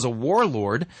Muhammad was a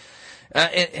warlord.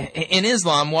 In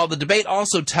Islam, while the debate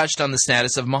also touched on the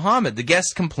status of Muhammad, the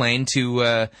guests complained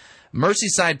to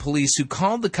Merseyside police, who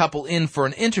called the couple in for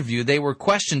an interview. They were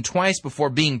questioned twice before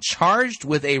being charged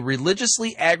with a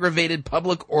religiously aggravated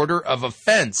public order of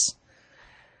offense.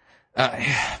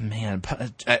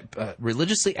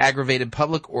 Religiously aggravated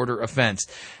public order offense.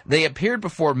 They appeared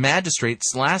before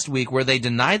magistrates last week, where they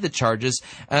denied the charges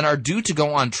and are due to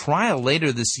go on trial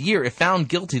later this year. If found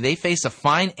guilty, they face a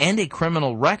fine and a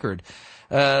criminal record.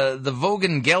 The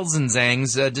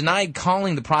Vogen-Gelenzangs denied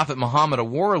calling the Prophet Muhammad a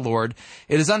warlord.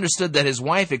 It is understood that his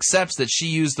wife accepts that she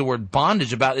used the word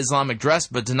bondage about Islamic dress,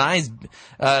 but denies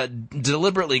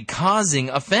deliberately causing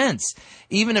offense.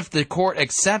 Even if the court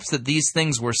accepts that these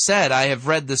things were said, I have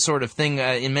read this sort of thing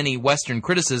in many Western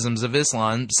criticisms of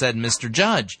Islam, said Mr.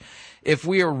 Judge. If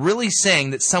we are really saying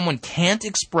that someone can't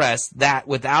express that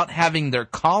without having their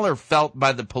collar felt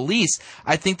by the police,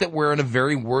 I think that we're in a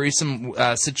very worrisome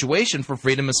situation for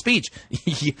freedom of speech.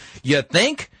 You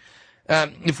think?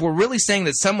 If we're really saying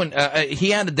that someone,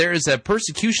 he added, there is a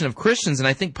persecution of Christians, and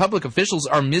I think public officials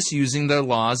are misusing their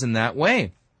laws in that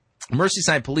way.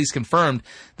 Merseyside police confirmed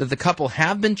that the couple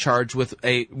have been charged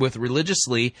with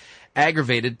religiously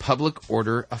aggravated public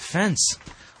order offense.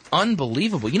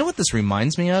 unbelievable. You know what this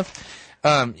reminds me of?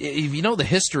 If you know the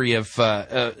history of,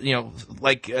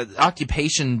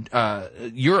 occupation,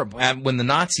 Europe, when the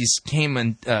Nazis came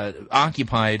and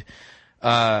occupied,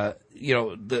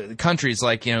 the countries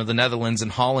like, the Netherlands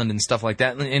and Holland and stuff like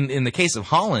that. In the case of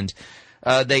Holland,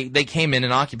 they came in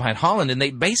and occupied Holland, and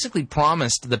they basically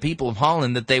promised the people of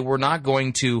Holland that they were not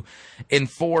going to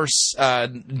enforce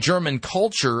German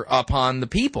culture upon the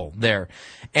people there,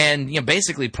 and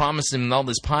basically promised them all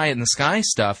this pie in the sky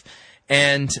stuff.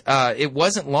 And it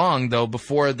wasn't long, though,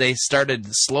 before they started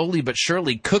slowly but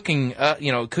surely cooking up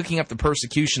the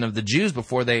persecution of the Jews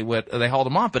before they hauled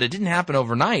them off. But it didn't happen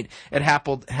overnight. It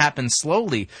happened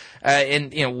slowly. In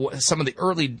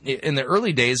the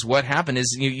early days, what happened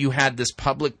is you had this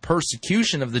public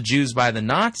persecution of the Jews by the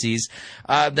Nazis,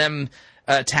 them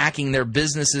attacking their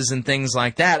businesses and things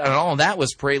like that, and all of that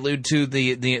was prelude to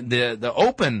the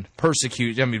open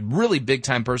persecution. I mean, really big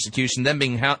time persecution. Them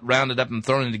being rounded up and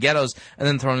thrown into ghettos, and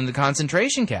then thrown into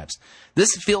concentration camps.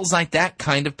 This feels like that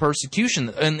kind of persecution.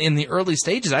 In the early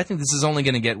stages, I think this is only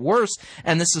going to get worse,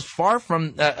 and this is far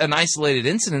from an isolated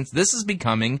incident. This is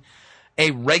becoming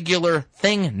a regular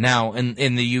thing now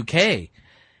in the UK.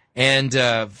 And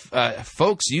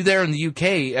folks, you there in the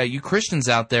UK, you Christians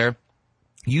out there,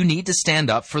 you need to stand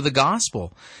up for the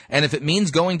gospel. And if it means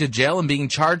going to jail and being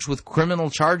charged with criminal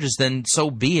charges, then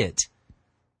so be it.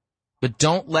 But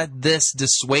don't let this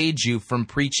dissuade you from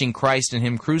preaching Christ and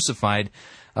Him crucified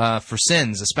for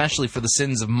sins, especially for the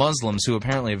sins of Muslims who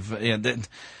apparently have...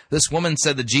 this woman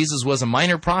said that Jesus was a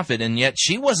minor prophet, and yet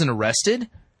she wasn't arrested.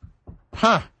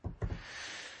 Huh.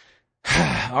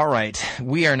 All right,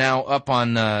 we are now up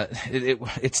on.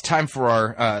 It's time for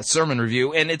our sermon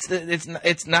review, and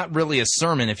it's not really a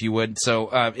sermon, if you would.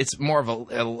 So it's more of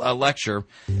a lecture,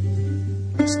 and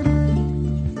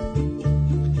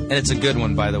it's a good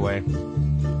one, by the way.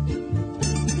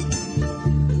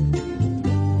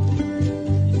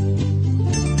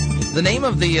 The name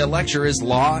of the lecture is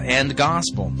Law and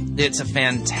Gospel. It's a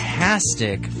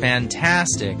fantastic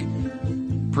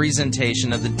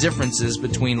presentation of the differences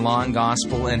between law and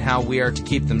gospel and how we are to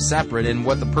keep them separate and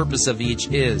what the purpose of each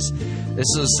is.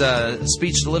 This was a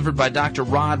speech delivered by Dr.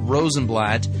 Rod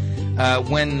Rosenblatt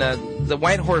when the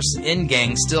White Horse Inn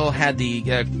gang still had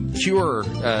the Cure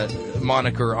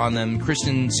moniker on them,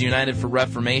 Christians United for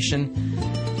Reformation.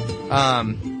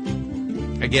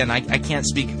 Again, I can't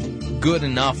speak good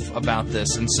enough about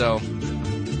this, and so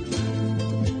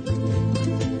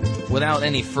without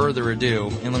any further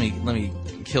ado, and let me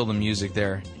kill the music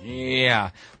there.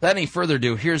 Yeah. Without any further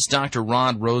ado, here's Dr.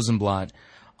 Rod Rosenblatt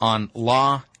on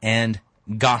Law and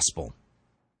Gospel.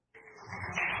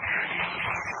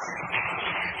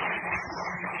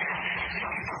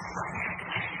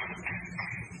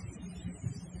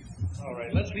 All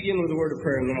right, let's begin with a word of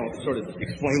prayer, and then I'll sort of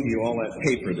explain to you all that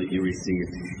paper that you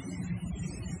received.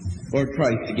 Lord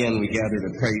Christ, again, we gather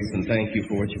to praise and thank you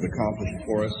for what you've accomplished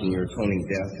for us in your atoning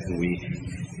death, and we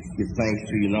give thanks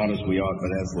to you not as we ought,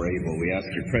 but as we're able. We ask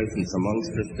your presence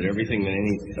amongst us, that everything that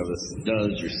any of us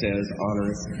does or says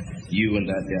honors you and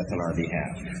that death on our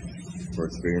behalf. For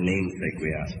it's for your name's sake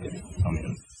we ask it.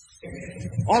 Amen.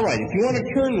 All right, if you want to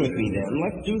turn with me then,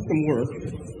 let's do some work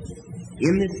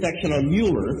in this section on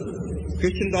Mueller,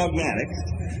 Christian Dogmatics,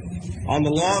 on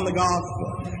the law and the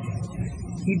gospel.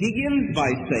 He begins by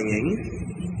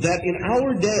saying that in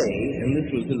our day, and this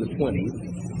was in the 20s,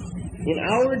 in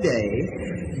our day,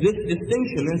 this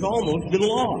distinction has almost been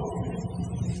lost.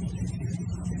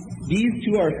 These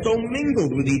two are so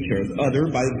mingled with each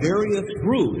other by various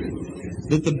groups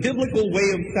that the biblical way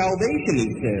of salvation,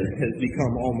 he says, has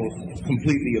become almost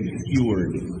completely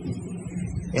obscured.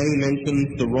 And he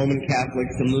mentions the Roman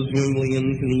Catholics and the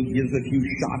Zwinglians, and he gives a few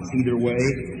shots either way.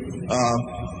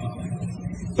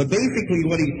 But basically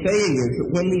what he's saying is that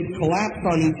when these collapse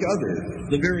on each other,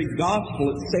 the very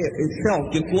gospel itself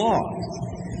gets lost.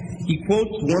 He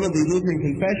quotes one of the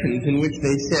Lutheran confessions in which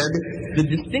they said, the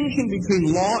distinction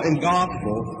between law and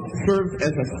gospel serves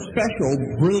as a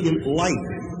special, brilliant light,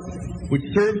 which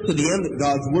serves to the end that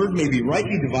God's word may be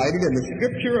rightly divided and the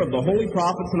scripture of the holy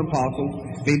prophets and apostles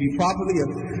may be properly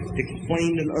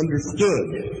explained and understood.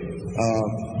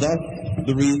 Thus,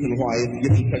 the reason why it's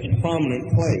given such a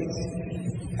prominent place.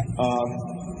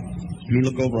 Let me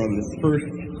look over on this first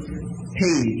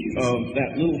page of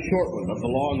that little short one of the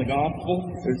law and the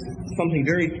gospel. There's something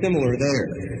very similar there.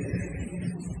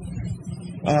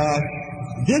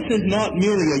 This is not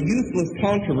merely a useless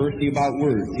controversy about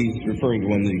words, he's referring to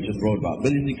one that he just wrote about,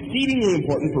 but is exceedingly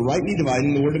important for rightly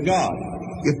dividing the word of God.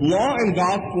 If law and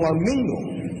gospel are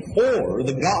mingled, or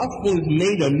the gospel is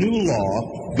made a new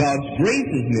law, God's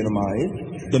grace is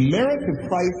minimized, the merits of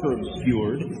Christ are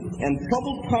obscured, and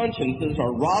troubled consciences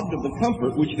are robbed of the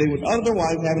comfort which they would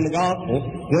otherwise have in the gospel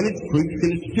when it's preached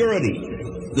in its purity.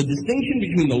 The distinction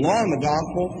between the law and the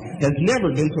gospel has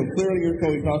never been so clearly or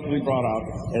so exhaustively brought out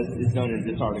as is done in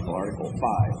this article, Article 5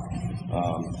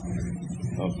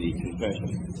 of the Confession.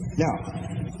 Now,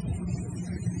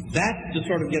 that's to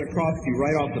sort of get across to you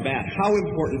right off the bat how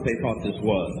important they thought this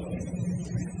was.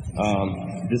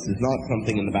 This is not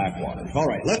something in the backwaters. All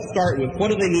right, let's start with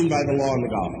what do they mean by the law and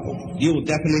the gospel. Deal with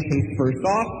definitions first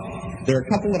off. There are a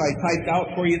couple that I typed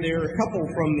out for you there, a couple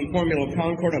from the Formula of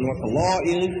Concord on what the law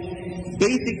is.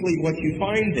 Basically, what you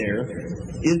find there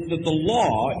is that the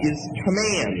law is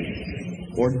command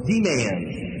or demand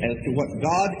as to what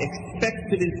God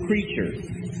expects of his creatures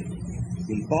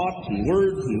in thoughts and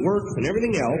words and works and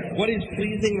everything else, what is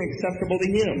pleasing and acceptable to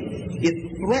him. It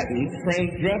threatens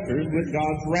transgressors with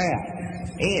God's wrath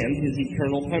and his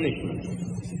eternal punishment.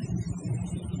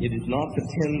 It is not the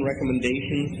 10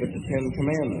 recommendations, but the 10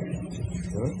 commandments.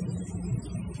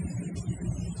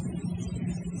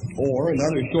 Or,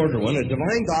 another shorter one, a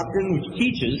divine doctrine which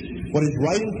teaches what is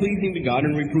right and pleasing to God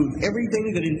and reproves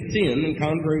everything that is sin and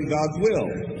contrary to God's will,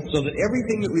 so that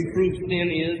everything that reproves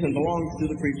sin is and belongs to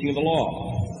the preaching of the law.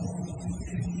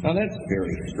 Now that's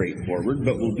very straightforward,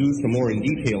 but we'll do some more in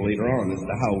detail later on as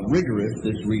to how rigorous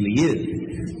this really is.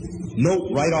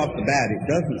 Note right off the bat, it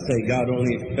doesn't say God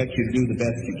only expects you to do the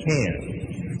best you can.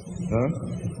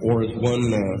 Or as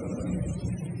one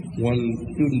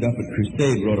student up at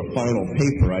Crusade wrote a final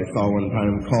paper I saw one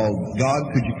time called, God,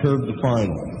 Could You Curb the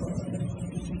Final?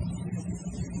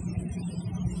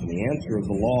 And the answer of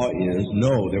the law is,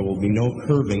 no, there will be no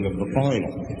curbing of the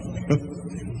final.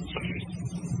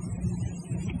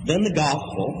 Then the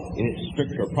gospel, in its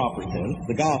strict or proper sense,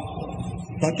 the gospel.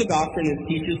 Such a doctrine as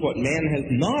teaches what man has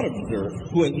not observed,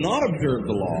 who has not observed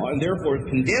the law, and therefore is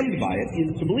condemned by it,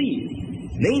 is to believe.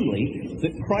 Namely,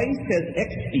 that Christ has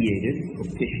expiated,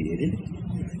 propitiated,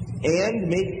 and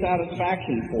made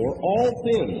satisfaction for all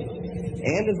sins,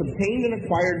 and has obtained and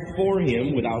acquired for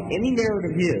him, without any merit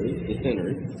of his, the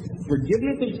sinner's,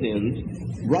 forgiveness of sins,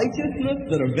 righteousness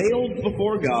that avails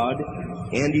before God,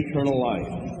 and eternal life.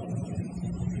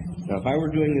 Now, if I were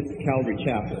doing this at Calvary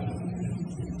Chapel,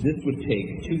 this would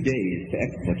take 2 days to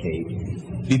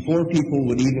explicate before people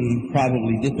would even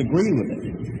probably disagree with it,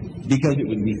 because it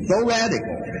would be so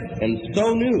radical and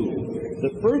so new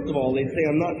that first of all they'd say,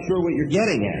 I'm not sure what you're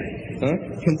getting at.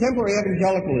 Contemporary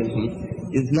evangelicalism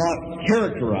is not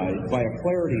characterized by a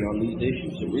clarity on these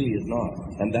issues. It really is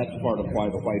not. And that's part of why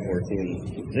the White Horse Inn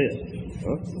exists.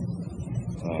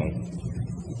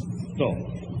 So,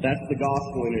 that's the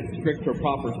gospel in its strict or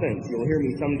proper sense. You'll hear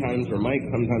me sometimes, or Mike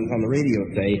sometimes on the radio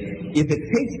say, if it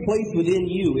takes place within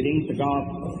you, it ain't the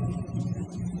gospel.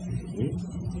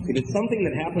 If it's something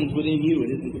that happens within you, it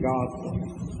isn't the gospel.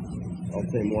 I'll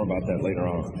say more about that later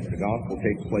on. The gospel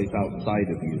takes place outside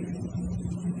of you.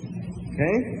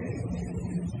 Okay?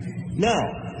 Now,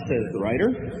 says the writer,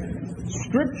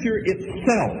 Scripture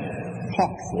itself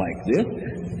talks like this,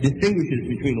 distinguishes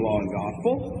between law and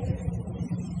gospel.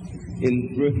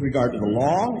 With regard to the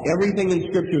law, everything in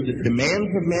Scripture that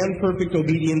demands of man perfect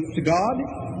obedience to God.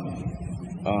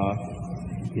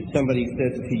 If somebody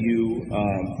says to you,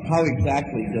 how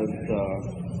exactly is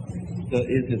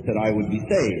it that I would be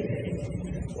saved?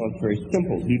 Well, it's very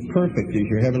simple. Be perfect as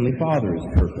your Heavenly Father is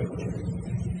perfect.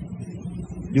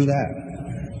 Do that.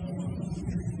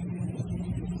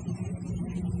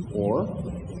 Or,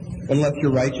 unless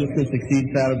your righteousness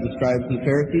exceeds that of the scribes and the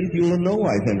Pharisees, you will in no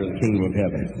wise enter the kingdom of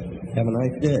heaven. Have a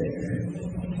nice day.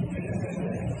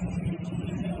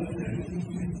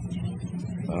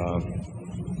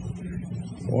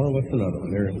 Or what's another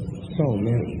one? There are so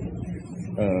many.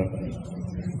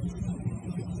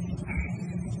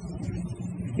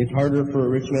 It's harder for a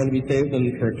rich man to be saved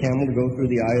than for a camel to go through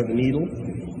the eye of a needle.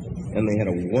 And they had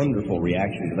a wonderful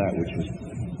reaction to that, which was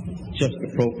just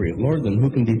appropriate. Lord, then who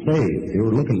can be saved? They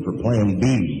were looking for plan B.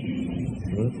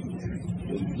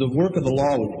 The work of the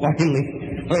law was finally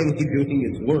doing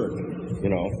its work,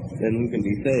 then who can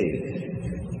be saved?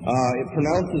 It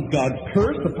pronounces God's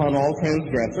curse upon all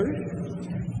transgressors.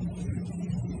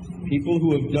 People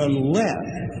who have done less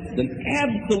than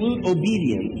absolute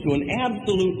obedience to an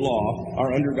absolute law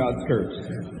are under God's curse.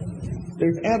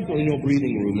 There's absolutely no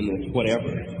breathing room in this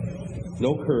whatever.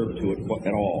 No curve to it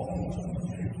at all.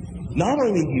 Not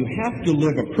only do you have to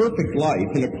live a perfect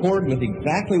life in accord with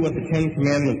exactly what the Ten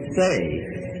Commandments say,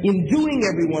 in doing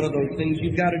every one of those things,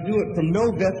 you've got to do it from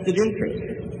no vested interest,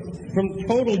 from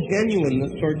total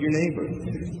genuineness toward your neighbor.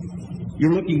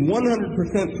 You're looking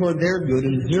 100% toward their good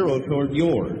and 0 toward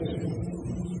yours.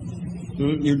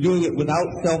 You're doing it without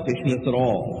selfishness at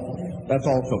all. That's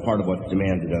also part of what's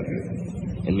demanded of you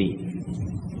and me.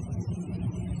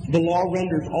 The law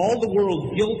renders all the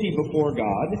world guilty before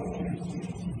God,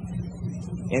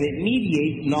 and it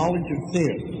mediates knowledge of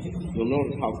sin. You'll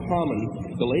notice how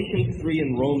common Galatians 3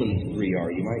 and Romans 3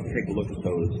 are. You might take a look at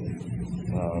those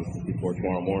before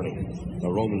tomorrow morning.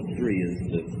 Romans 3 is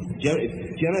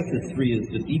Genesis 3 is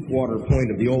the deep water point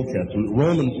of the Old Testament.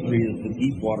 Romans 3 is the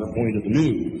deep water point of the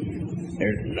New.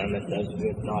 There's none that does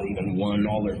good, not even one.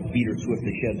 All their feet are swift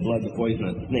to shed blood. The poison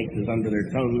of snakes is under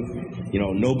their tongues.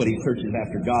 Nobody searches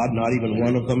after God, not even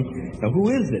one of them. Now,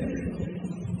 who is this?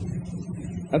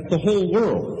 That's the whole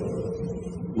world.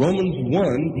 Romans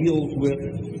 1 deals with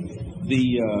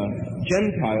the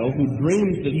Gentile who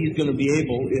dreams that he's going to be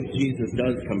able, if Jesus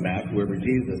does come back, whoever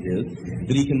Jesus is,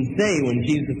 that he can say when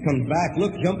Jesus comes back,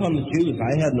 look, jump on the Jews.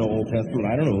 I had no Old Testament.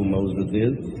 I don't know who Moses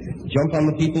is. Jump on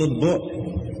the people of the book.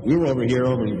 We were over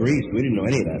in Greece. We didn't know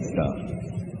any of that stuff.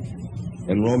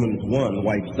 And Romans 1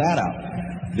 wipes that out.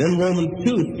 Then Romans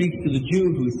 2 speaks to the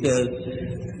Jew who says,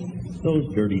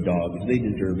 those dirty dogs, they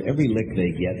deserve every lick they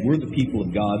get. We're the people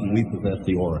of God and we possess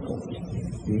the oracles.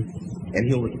 And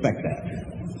he'll respect that.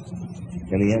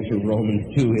 And the answer of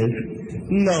Romans 2 is,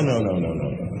 no.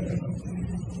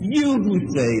 You who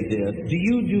say this, do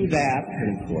you do that?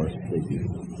 And of course they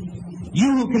do.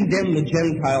 You who condemn the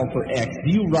Gentile for X,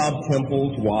 do you rob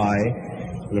temples? Why?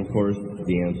 And of course,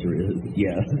 the answer is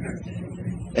yes.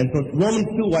 And so Romans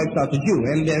 2 wipes out the Jew,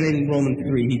 and then in Romans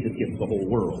 3, he just gets the whole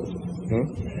world.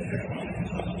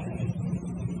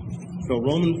 So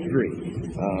Romans 3,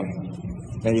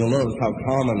 and you'll notice how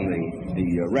common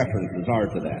the references are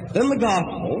to that. Then the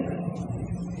gospel,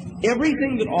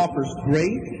 everything that offers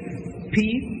grace,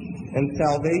 peace, and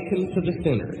salvation to the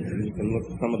sinner. You can look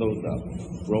some of those up.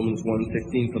 Romans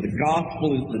 1:16, for the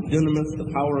gospel is the dunamis,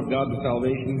 the power of God to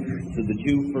salvation, to the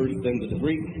Jew first, then to the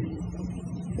Greek,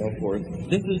 so forth.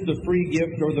 This is the free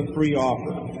gift or the free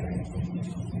offer.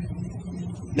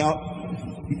 Now,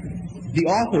 the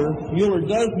author, Mueller,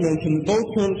 does mention that both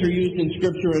terms are used in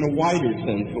Scripture in a wider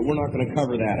sense, but we're not going to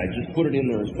cover that. I just put it in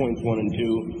there as points 1 and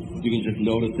 2. You can just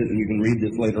notice it, and you can read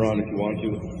this later on if you want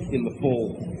to, in the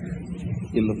full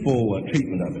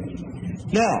treatment of it.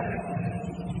 Now,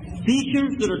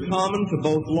 features that are common to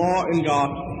both law and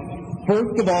gospel.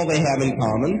 First of all, they have in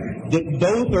common that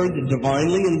both are the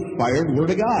divinely inspired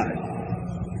Word of God.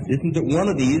 Isn't it one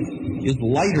of these is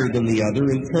lighter than the other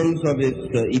in terms of its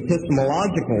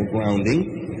epistemological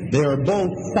grounding? They are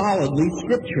both solidly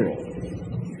scriptural.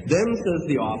 Then, says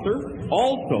the author,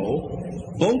 also,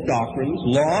 both doctrines,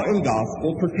 law and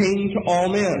gospel, pertain to all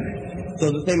men,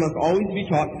 so that they must always be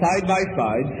taught side by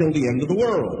side till the end of the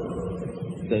world.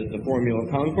 Says the Formula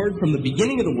of Concord, from the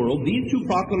beginning of the world, these two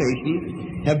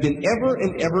proclamations have been ever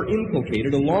and ever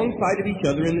inculcated alongside of each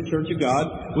other in the Church of God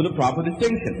with a proper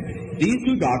distinction. These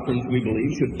two doctrines, we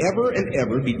believe, should ever and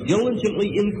ever be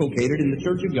diligently inculcated in the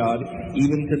Church of God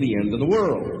even to the end of the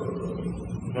world.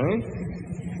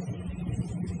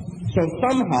 So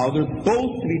somehow they're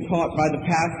both to be taught by the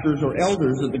pastors or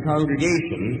elders of the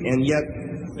congregation, and yet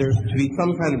there's to be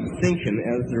some kind of distinction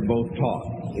as they're both taught.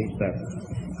 At least that's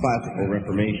classical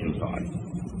Reformation thought.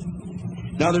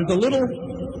 Now there's a little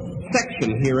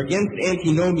section here against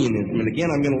antinomianism, and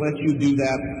again I'm going to let you do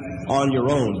that on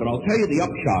your own, but I'll tell you the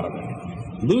upshot of it.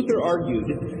 Luther argued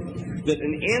that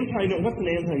what's an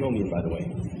antinomian, by the way?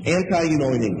 Anti, you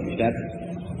know in English. That's,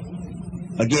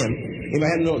 again, if I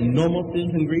had to know what nomos is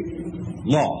in Greek?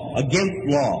 Law. Against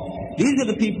law. These are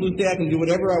the people who say I can do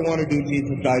whatever I want to do,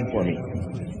 Jesus died for me.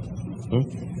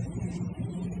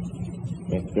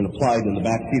 That's been applied in the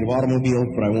back seat of automobiles,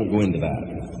 but I won't go into that.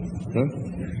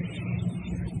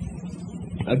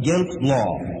 Against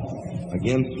law.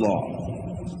 Against law.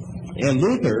 And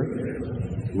Luther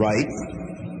writes,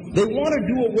 they want to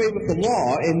do away with the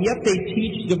law, and yet they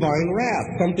teach divine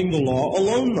wrath, something the law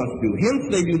alone must do.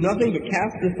 Hence they do nothing but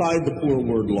cast aside the poor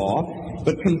word law,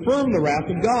 but confirm the wrath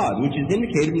of God, which is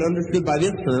indicated and understood by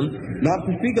this term, not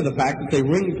to speak of the fact that they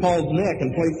wring Paul's neck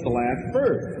and place the last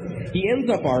first. He ends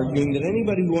up arguing that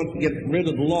anybody who wants to get rid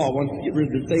of the law wants to get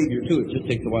rid of the Savior too. It just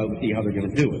takes a while to see how they're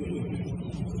going to do it.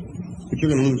 But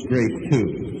you're going to lose grace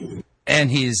too.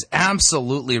 And he's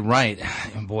absolutely right.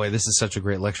 Boy, this is such a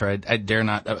great lecture. I dare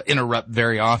not interrupt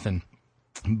very often.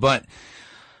 But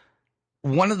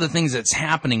one of the things that's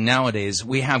happening nowadays,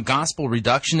 we have gospel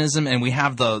reductionism, and we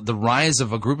have the rise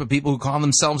of a group of people who call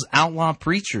themselves outlaw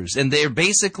preachers. And they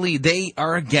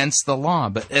are against the law.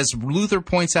 But as Luther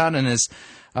points out, and as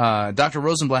Dr.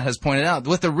 Rosenblatt has pointed out,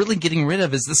 what they're really getting rid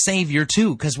of is the Savior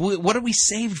too. Because what are we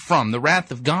saved from? The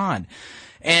wrath of God.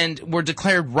 And we're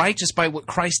declared righteous by what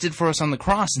Christ did for us on the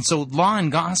cross. And so law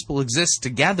and gospel exist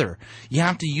together. You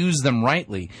have to use them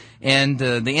rightly. And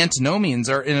the antinomians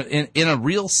are, in a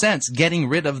real sense, getting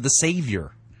rid of the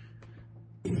Savior.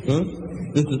 Huh?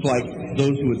 This is like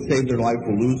those who would save their life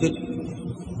will lose it.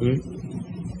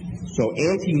 So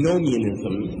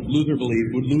antinomianism, Luther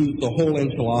believed, would lose the whole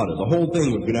enchilada. The whole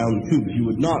thing would go down the tubes. You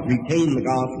would not retain the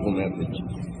gospel message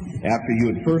after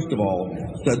you had first of all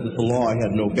said that the law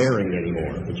had no bearing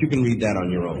anymore. But you can read that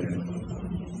on your own.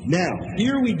 Now,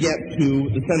 here we get to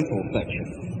the central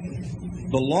section.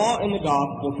 The law and the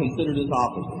gospel considered as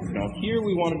opposites. Now, here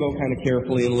we want to go kind of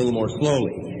carefully and a little more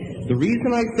slowly. The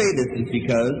reason I say this is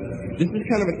because this is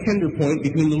kind of a tender point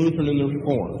between the Lutheran and the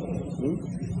Reformed.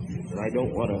 And I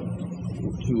don't want to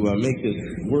make this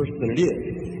worse than it is.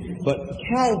 But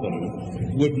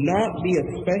Calvin would not be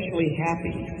especially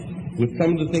happy with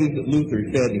some of the things that Luther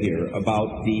said here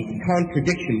about the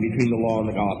contradiction between the law and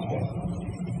the gospel.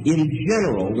 In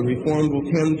general, the Reformed will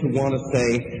tend to want to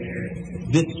say,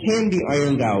 this can be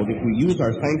ironed out if we use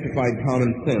our sanctified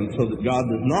common sense so that God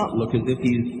does not look as if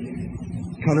he's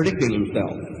contradicting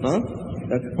himself.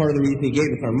 That's part of the reason he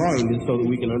gave us our mind, is so that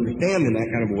we can understand in that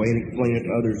kind of a way and explain it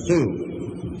to others too.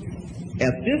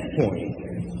 At this point,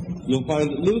 you'll find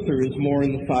that Luther is more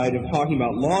on the side of talking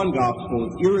about law and gospel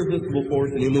as irresistible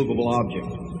force and immovable object.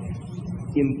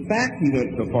 In fact, he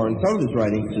went so far in some of his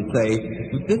writings to say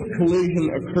that this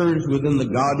collision occurs within the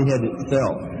Godhead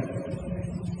itself.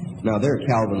 Now, there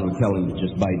Calvin would tell him to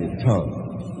just bite his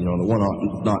tongue. You know, that one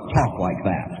ought not talk like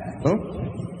that.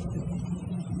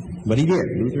 But he did.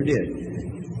 Luther did.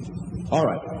 All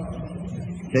right.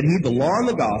 Said he, the law and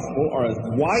the gospel are as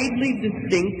widely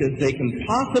distinct as they can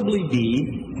possibly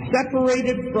be,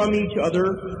 separated from each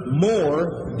other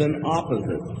more than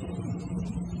opposites.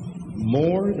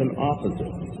 More than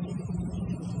opposites.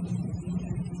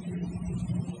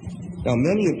 Now,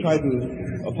 many have tried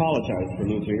to apologize for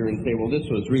Luther here and say, well, this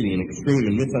was really an extreme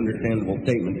and misunderstandable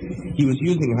statement. He was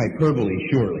using hyperbole,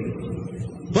 surely.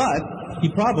 But he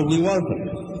probably wasn't.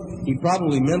 He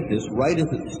probably meant this right as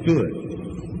it stood.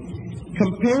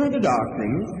 Compare the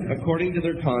doctrines according to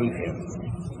their contents.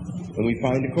 And we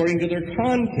find according to their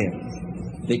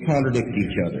contents, they contradict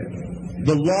each other.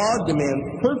 The law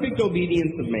demands perfect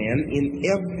obedience of man in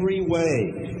every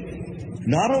way.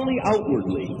 Not only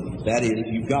outwardly, that is,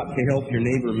 you've got to help your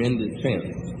neighbor mend his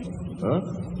fence.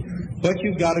 But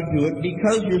you've got to do it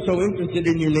because you're so interested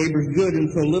in your neighbor's good and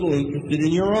so little interested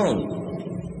in your own.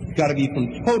 It's got to be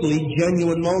from totally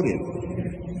genuine motive.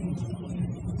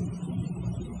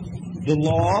 The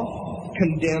law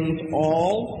condemns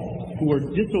all who are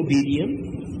disobedient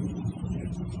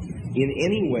in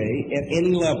any way, at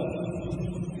any level.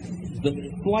 The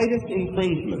slightest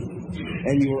infringement,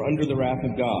 and you are under the wrath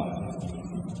of God.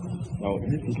 Now,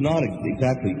 this is not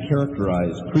exactly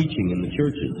characterized preaching in the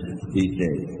churches these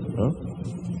days.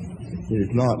 It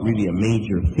is not really a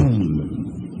major theme.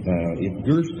 If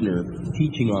Gerstner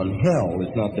teaching on hell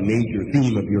is not the major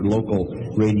theme of your local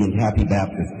Radiant Happy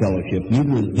Baptist Fellowship,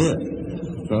 neither is this.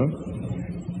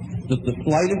 That the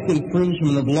slightest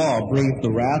infringement of law brings the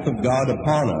wrath of God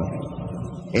upon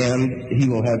us, and he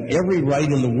will have every right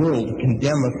in the world to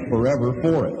condemn us forever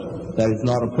for it. That is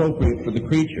not appropriate for the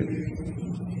creature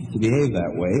to behave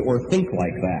that way or think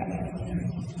like that.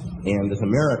 And as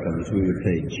Americans, we would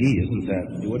say, gee, isn't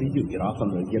that, what do you do, get up on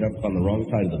the wrong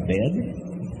side of the bed?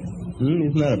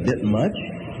 Isn't that a bit much?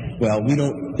 Well, we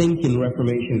don't think in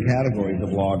Reformation categories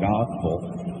of law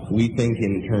gospel. We think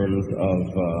in terms of,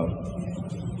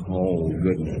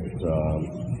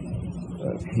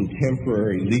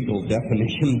 contemporary legal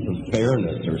definitions of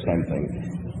fairness or something,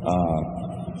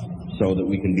 so that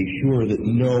we can be sure that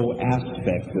no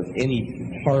aspect of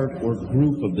any part or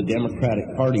group of the Democratic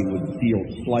Party would feel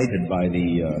slighted by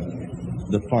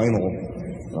the final,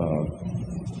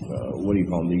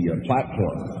 the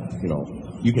platform. You know,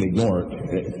 you can ignore it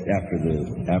after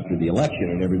the election,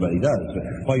 and everybody does. But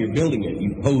while you're building it,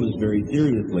 you pose very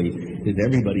seriously: is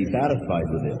everybody satisfied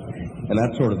with it? And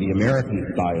that's sort of the American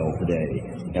style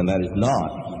today, and that is not,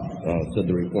 said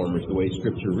the Reformers, the way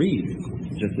Scripture reads.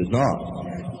 It just is not.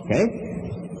 Okay?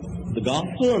 The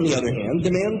gospel, on the other hand,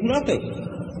 demands nothing.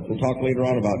 We'll talk later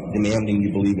on about demanding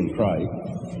you believe in Christ.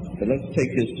 But let's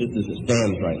take this just as it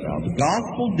stands right now. The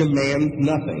gospel demands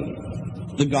nothing.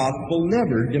 The gospel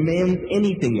never demands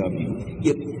anything of you.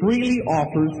 It freely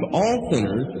offers to all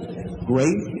sinners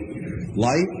grace,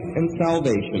 life, and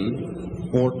salvation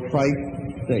for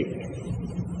Christ's sake.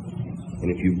 And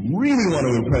if you really want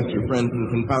to impress your friends and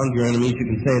confound your enemies, you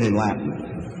can say it in Latin.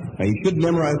 Now, you should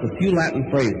memorize a few Latin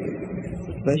phrases,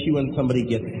 especially when somebody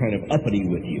gets kind of uppity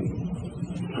with you.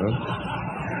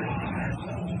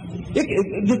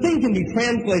 The thing can be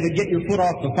translated, get your foot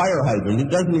off the fire hydrant. It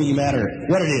doesn't really matter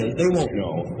what it is. They won't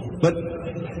know. But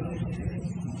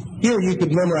here you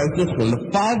could memorize this one. The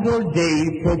favor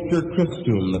Dei propter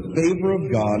Christum, the favor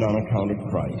of God on account of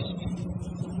Christ.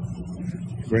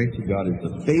 The grace of God is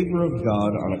the favor of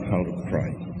God on account of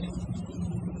Christ.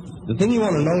 The thing you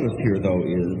want to notice here, though,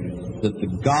 is that the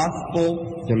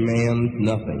gospel demands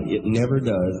nothing. It never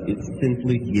does. It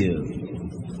simply gives,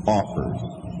 offers,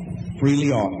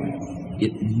 freely offers.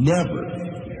 It never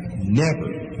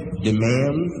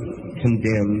demands,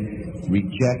 condemns,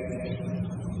 rejects,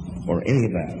 or any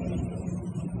of that.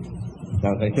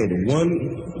 Now, as I say, the one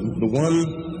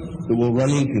that we'll run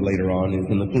into later on is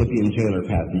in the Philippian jailer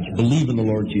passage. Believe in the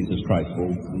Lord Jesus Christ.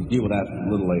 We'll deal with that a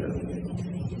little later.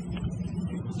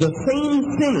 The same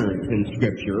sinners in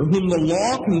Scripture whom the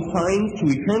law consigns to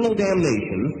eternal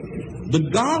damnation, the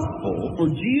gospel, for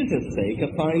Jesus' sake,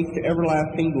 assigns to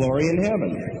everlasting glory in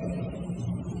heaven.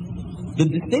 The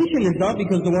distinction is not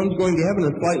because the ones going to heaven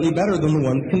are slightly better than the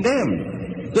ones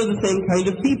condemned. They're the same kind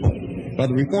of people. Now,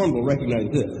 the Reformed will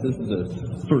recognize this. This is the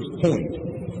first point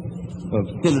of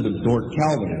Synod Dort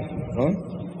Calvinism. Huh?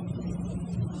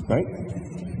 Right?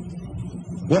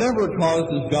 Whatever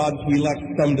causes God to elect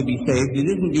some to be saved, it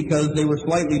isn't because they were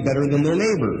slightly better than their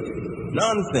neighbors.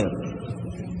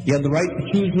 Nonsense. You have the right to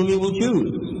choose whom you will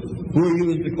choose. Who are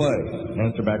you as the clay?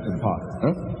 Answer back to the potter.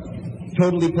 Huh?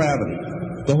 Total depravity.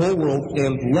 The whole world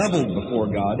stands leveled before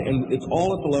God, and it's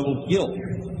all at the level of guilt.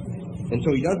 And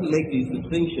so he doesn't make these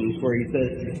distinctions where he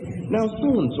says, now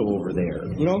so-and-so over there,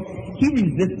 he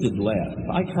resisted less.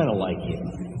 I kind of like him.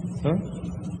 Huh?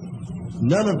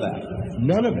 None of that.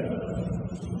 None of it.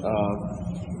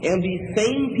 And these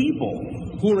same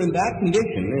people who are in that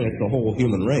condition, and it's the whole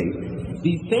human race,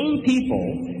 these same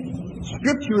people,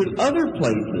 Scripture in other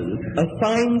places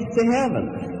assigns to heaven.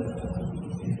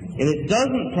 And it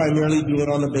doesn't primarily do it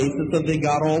on the basis of they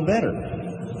got all better.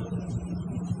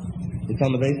 It's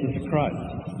on the basis of Christ.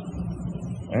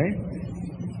 Right?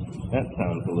 That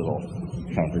sounds a little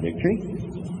contradictory.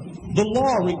 The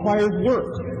law requires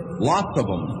works, lots of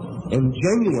them, and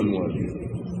genuine ones.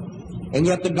 And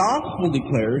yet the gospel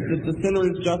declares that the sinner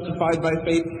is justified by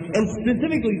faith, and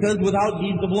specifically says without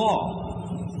deeds of law.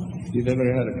 If you've ever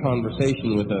had a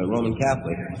conversation with a Roman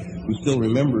Catholic who still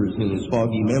remembers in his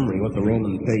foggy memory what the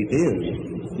Roman faith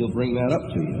is, he'll bring that up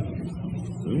to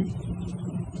you.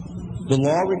 The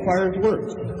law requires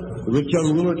works. The rich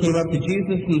young ruler came up to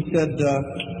Jesus and said,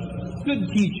 good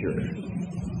teacher.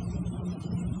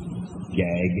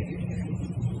 Gag.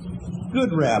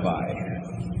 Good rabbi.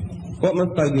 What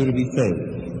must I do to be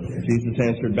saved? Jesus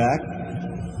answered back,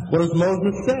 what does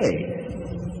Moses say?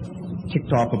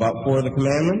 Ticked off about 4 of the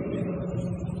commandments.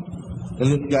 And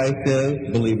this guy says,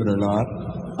 believe it or not,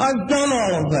 I've done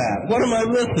all of that. What am I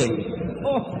missing?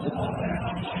 Oh.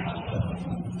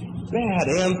 Bad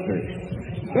answer.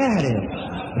 Bad answer.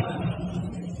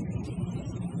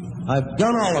 I've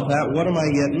done all of that. What am I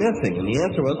yet missing? And the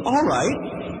answer was, all right,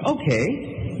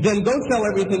 okay, then go sell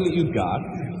everything that you've got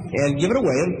and give it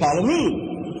away and follow me.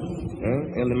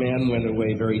 And the man went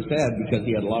away very sad because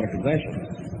he had a lot of possessions.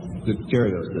 Good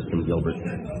stereo system, Gilbert.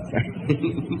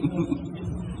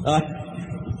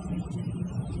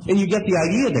 And you get the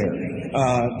idea there,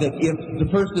 that if the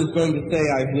person is going to say,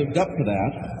 I've lived up to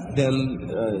that, then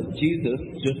Jesus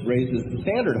just raises the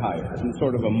standard higher. He's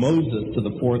sort of a Moses to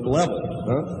the 4th level.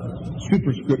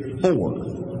 Superscript 4.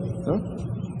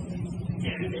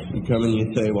 You come and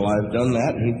you say, well, I've done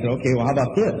that. And he said, okay, well, how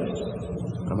about this?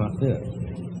 How about this?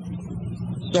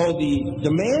 So the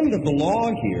demand of the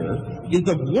law here is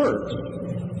of works,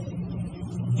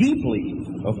 deeply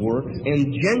of works,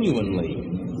 and genuinely,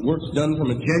 works done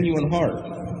from a genuine heart.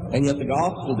 And yet the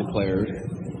gospel declares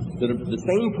that the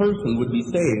same person would be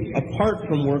saved apart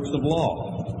from works of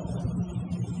law.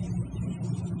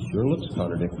 Sure looks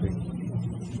contradictory.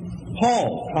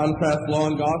 Paul contrasts law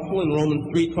and gospel in Romans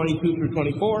 3:22 through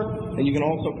 24, and you can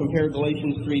also compare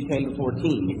Galatians 3:10 to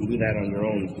 14. You can do that on your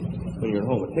own when you're at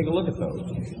home. But take a look at those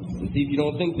and see if you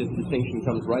don't think this distinction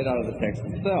comes right out of the text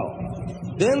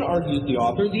itself. Then, argues the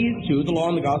author, these two, the law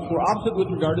and the gospel, are opposite with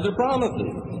regard to their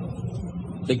promises.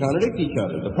 They contradict each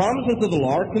other. The promises of the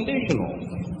law are conditional.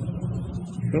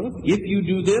 If you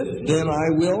do this, then I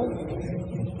will.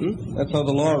 That's how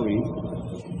the law reads.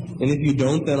 And if you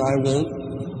don't, then I won't.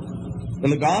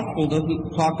 And the gospel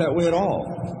doesn't talk that way at all.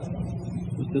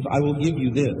 It says, I will give you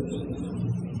this.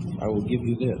 I will give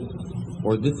you this.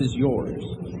 Or this is yours.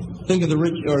 Think of the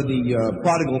rich or the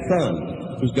prodigal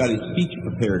son who's got his speech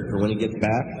prepared for when he gets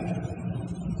back.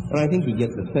 And I think he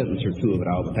gets a sentence or two of it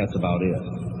out, but that's about it.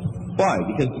 Why?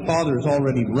 Because the Father is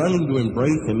already running to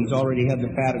embrace him. He's already had the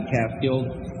fatted calf killed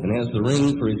and has the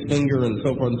ring for his finger and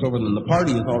so forth and so forth. And the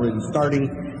party is already starting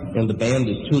and the band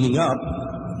is tuning up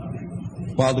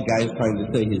while the guy is trying to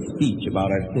say his speech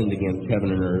about I've sinned against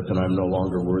heaven and earth and I'm no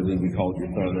longer worthy to be called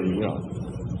your son. And,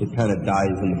 it kind of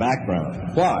dies in the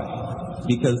background. Why?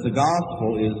 Because the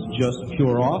gospel is just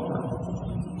pure offer.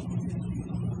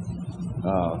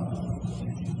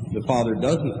 The Father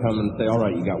doesn't come and say, all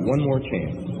right, you got one more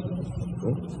chance.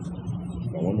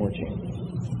 One more chance.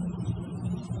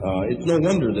 It's no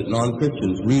wonder that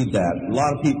non-Christians read that. A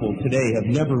lot of people today have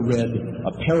never read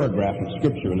a paragraph of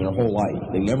Scripture in their whole life.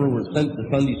 They never were sent to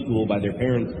Sunday school by their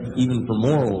parents, even for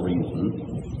moral reasons.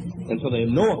 And so they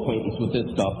have no acquaintance with this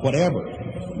stuff, whatever.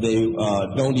 They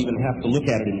don't even have to look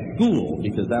at it in school,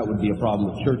 because that would be a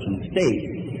problem with church and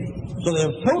state. So they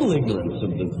have total ignorance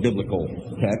of the biblical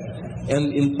text.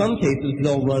 And in some cases,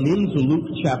 they'll run into Luke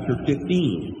chapter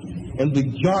 15. And be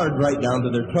jarred right down to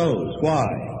their toes. Why?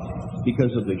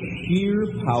 Because of the sheer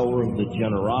power of the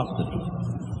generosity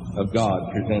of God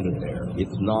presented there.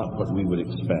 It's not what we would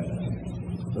expect.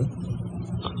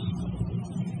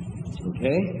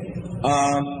 Okay?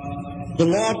 The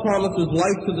law promises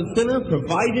life to the sinner,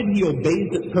 provided he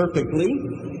obeys it perfectly.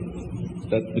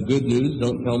 That's the good news.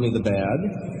 Don't tell me the bad.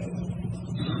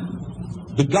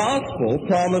 The gospel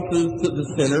promises to the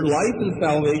sinner life and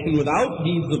salvation without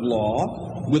deeds of law,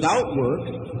 without work,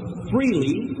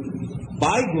 freely,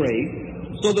 by grace,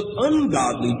 so that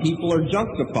ungodly people are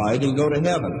justified and go to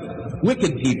heaven.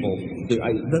 Wicked people.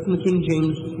 Doesn't the King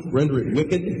James render it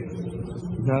wicked?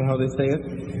 Is that how they say it?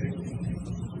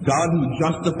 God who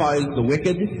justifies the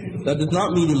wicked, that does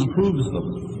not mean improves them.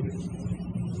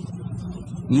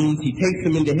 It means he takes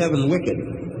them into heaven wicked.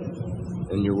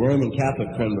 And your Roman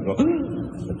Catholic friend would go,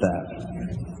 at that.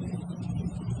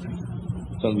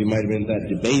 Some of you might have been at that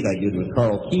debate I did with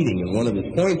Carl Keating, and one of his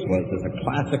points was, as a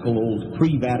classical old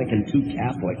pre-Vatican II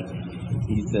Catholic,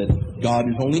 he said, God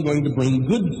is only going to bring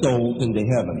good souls into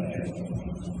heaven.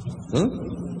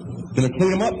 Going to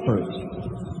clean them up first.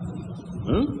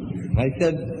 I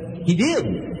said, he did.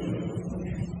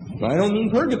 I don't mean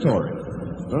purgatory.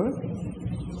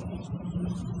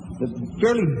 There's a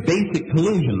fairly basic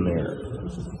collusion there.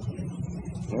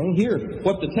 And here,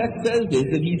 what the text says is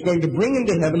that he's going to bring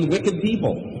into heaven wicked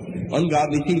people,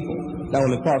 ungodly people. Now,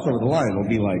 when they cross over the line, it'll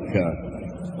be like,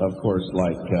 of course,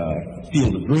 like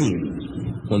Field of Dreams,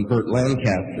 when Burt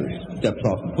Lancaster steps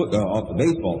off the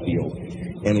baseball field,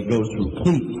 and it goes from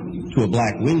cleat to a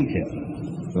black wingtip.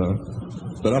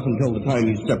 But up until the time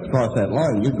you step across that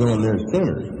line, you're going there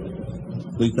sinners.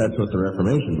 At least that's what the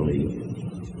Reformation believes.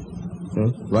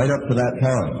 Right up to that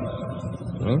time.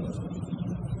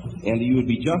 And you would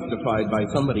be justified by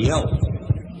somebody else.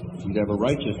 You'd have a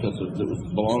righteousness that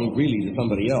belonged really to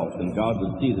somebody else, and God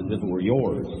would see it as if it were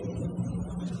yours.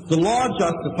 The law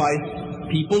justifies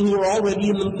people who are already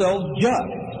in themselves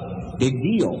just. Big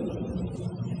deal.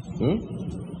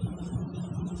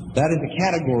 That is a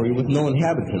category with no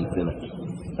inhabitants in it.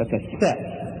 That's a set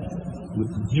with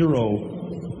zero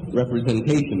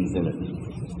representations in it.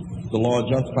 The law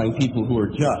justifying people who are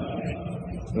just.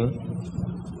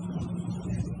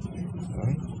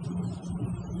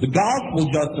 The gospel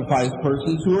justifies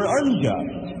persons who are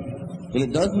unjust, and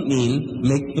it doesn't mean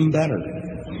makes them better.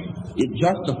 It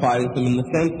justifies them in the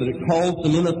sense that it calls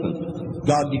them innocent.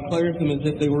 God declares them as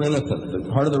if they were innocent. The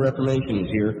part of the Reformation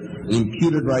is here, an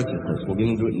imputed righteousness. We'll get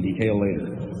into it in detail later.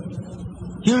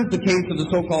 Here's the case of the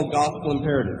so-called gospel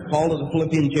imperative. Paul to the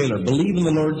Philippian jailer, believe in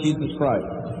the Lord Jesus Christ.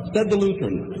 Said the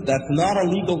Lutherans, that's not a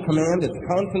legal command, it's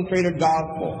concentrated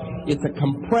gospel. It's a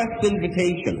compressed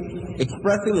invitation,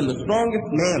 expressing in the strongest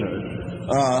manner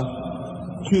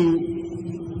to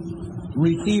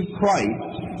receive Christ,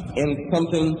 and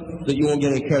something that you won't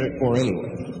get any credit for anyway.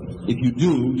 If you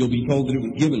do, you'll be told that it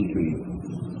was given to you.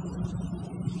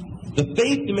 The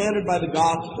faith demanded by the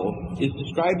gospel is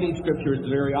described in Scripture as the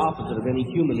very opposite of any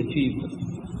human achievement.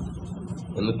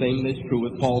 And the same is true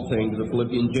with Paul saying to the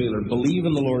Philippian jailer, believe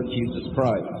in the Lord Jesus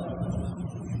Christ.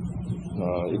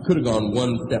 It could have gone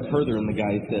one step further, and the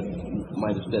guy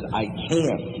might have said, I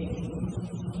can't.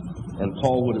 And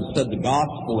Paul would have said the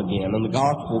gospel again, and the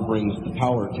gospel brings the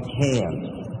power to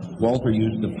can. Walter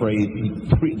used the phrase,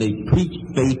 they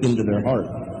preached faith into their heart.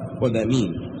 What does that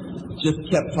mean? Just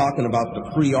kept talking about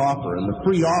the free offer, and the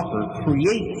free offer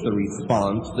creates the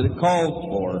response that it calls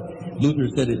for. Luther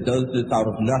said it does this out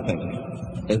of nothing.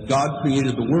 As God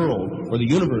created the world, or the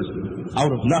universe,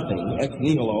 out of nothing, ex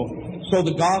nihilo, so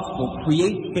the gospel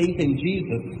creates faith in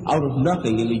Jesus out of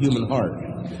nothing in the human heart.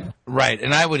 Right,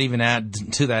 and I would even add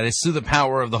to that, it's through the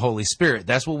power of the Holy Spirit.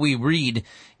 That's what we read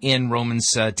in Romans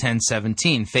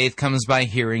 10:17. Faith comes by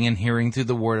hearing, and hearing through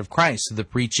the word of Christ, through the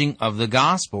preaching of the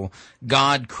gospel.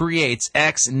 God creates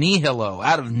ex nihilo,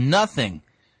 out of nothing.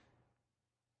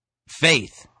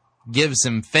 Faith gives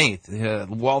him faith.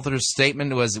 Walther's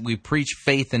statement was, we preach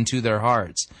faith into their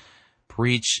hearts.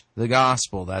 Preach the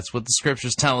gospel. That's what the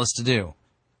scriptures tell us to do.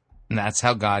 And that's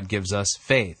how God gives us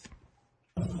faith.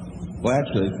 Well,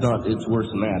 actually, it's worse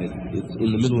than that. It's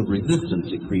in the middle of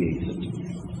resistance it creates it.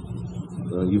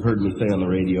 You've heard me say on the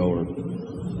radio, or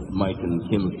Mike and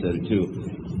Kim have said it too,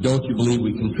 don't you believe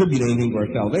we contribute anything to our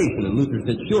salvation? And Luther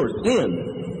said, sure, sin.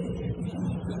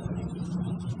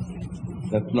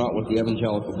 That's not what the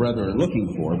evangelical brethren are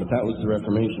looking for, but that was the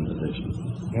Reformation position.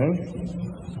 Okay?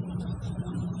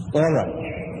 All right.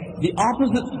 The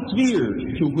opposite spheres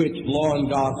to which law and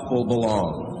gospel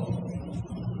belong.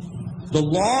 The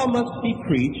law must be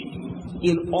preached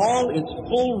in all its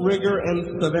full rigor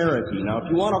and severity. Now, if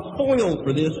you want a foil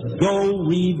for this, go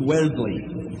read Wesley.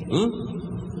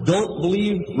 Don't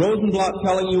believe Rosenblatt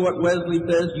telling you what Wesley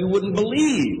says. You wouldn't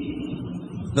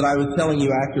believe that I was telling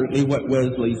you accurately what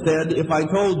Wesley said if I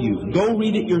told you. Go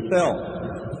read it yourself.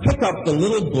 Pick up the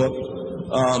little book,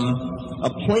 A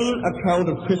Plain Account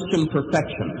of Christian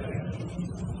Perfection.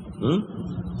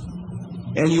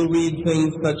 And you'll read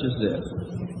things such as this.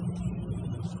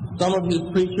 Some of his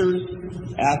preachers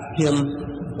asked him,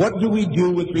 what do we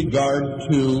do with regard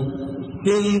to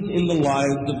sins in the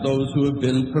lives of those who have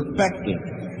been perfected?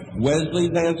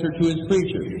 Wesley's answer to his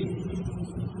preachers,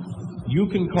 you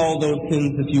can call those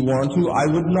sins if you want to. I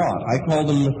would not. I call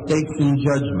them mistakes in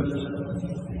judgment.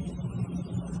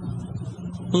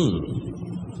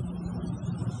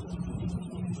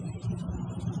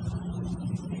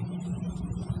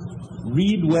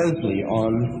 Read Wesley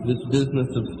on this business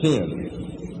of sin.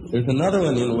 There's another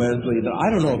one in Wesley that I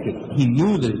don't know if he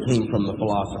knew that it came from the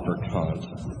philosopher Kant.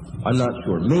 I'm not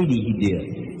sure. Maybe he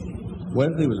did.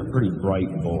 Wesley was a pretty bright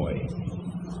boy.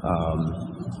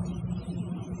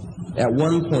 At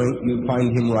one point, you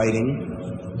find him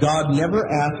writing, God never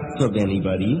asks of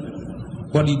anybody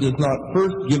what he does not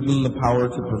first give them the power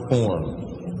to perform.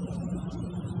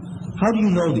 How do you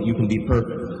know that you can be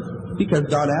perfect? Because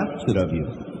God asks it of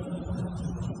you.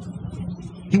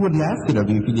 He wouldn't ask it of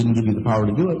you if he didn't give you the power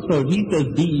to do it. So if he says,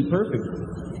 be ye perfect,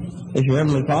 as your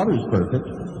heavenly Father is perfect,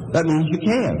 that means you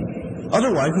can.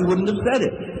 Otherwise, he wouldn't have said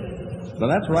it. Now,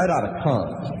 that's right out of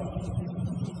Kant.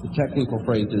 The technical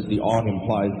phrase is the ought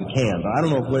implies the can. But I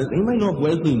don't know if anybody know if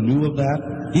Wesley knew of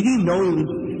that? Did he know he was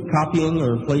copying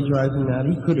or plagiarizing that?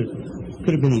 He could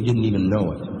have been he didn't even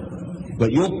know it.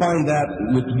 But you'll find that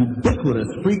with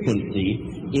ubiquitous frequency.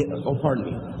 Pardon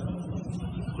me.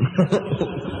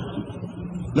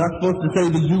 Not supposed to say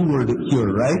the U word at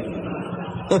cure, right?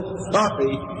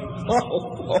 Sorry.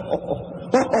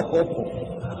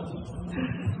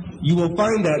 You will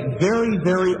find that very,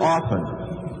 very often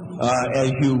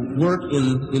as you work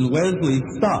in Wesley's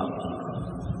stuff.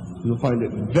 You'll find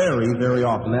it very, very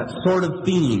often, that sort of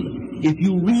theme. If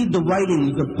you read the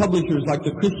writings of publishers like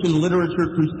the Christian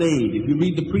Literature Crusade, if you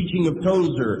read the preaching of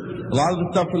Tozer, a lot of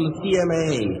the stuff from the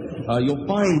CMA, you'll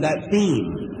find that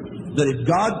theme. That if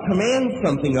God commands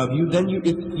something of you, then you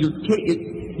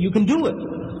can do it.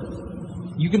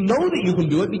 You can know that you can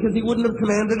do it because he wouldn't have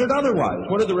commanded it otherwise.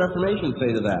 What did the Reformation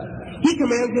say to that? He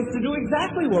commands us to do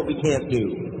exactly what we can't do.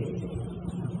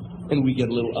 And we get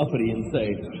a little uppity and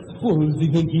say, well, who does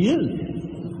he think he is?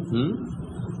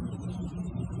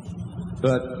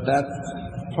 But that's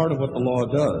part of what the law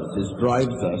does, is drives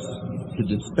us to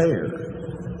despair.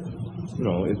 You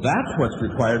know, if that's what's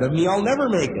required of me, I'll never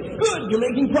make it. Good, you're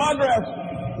making progress.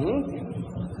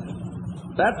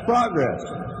 That's progress.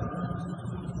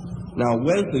 Now,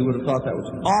 Wesley would have thought that was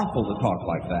awful to talk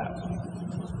like that.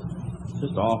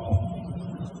 Just awful.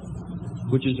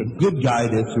 Which is a good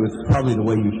guide as to it's probably the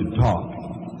way you should talk.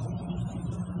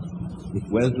 If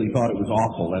Wesley thought it was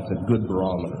awful, that's a good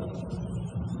barometer.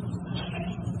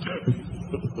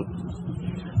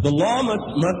 The law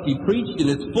must be preached in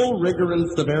its full rigor and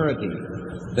severity.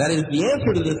 That is, the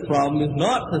answer to this problem is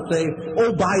not to say,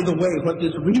 oh, by the way, what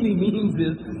this really means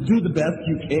is do the best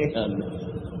you can.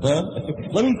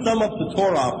 Let me sum up the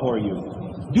Torah for you.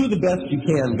 Do the best you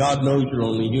can. God knows you're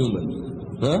only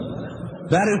human.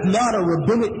 That is not a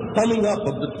rabbinic summing up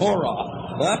of the Torah.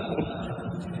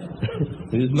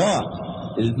 It is not.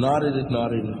 It is not, it is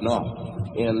not, it is not.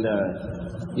 And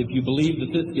if you believe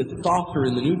that this gets softer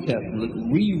in the New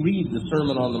Testament, reread the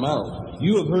Sermon on the Mount.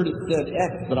 You have heard it said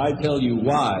X, but I tell you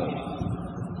why.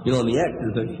 You know, and the X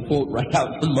is a quote right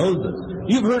out from Moses.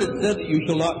 You've heard it said that you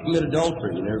shall not commit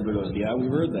adultery. And everybody goes, yeah, we've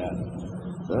heard that.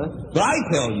 But I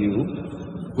tell you,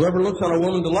 whoever looks on a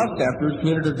woman to lust after has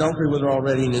committed adultery with her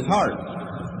already in his heart.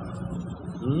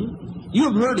 You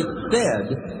have heard it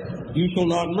said, you shall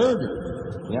not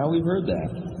murder. Yeah, we've heard that.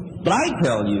 But I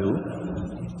tell you,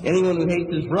 anyone who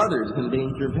hates his brother is in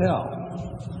danger of hell.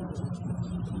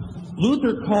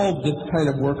 Luther called this kind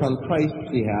of work on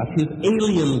Christ's behalf his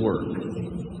alien work.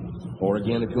 Or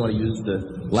again, if you want to use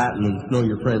the Latin and know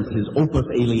your friends, his opus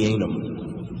alienum.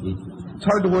 It's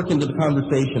hard to work into the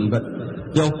conversation, but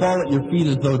they'll fall at your feet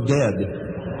as though dead.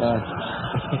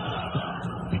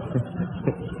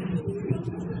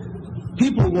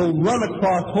 People will run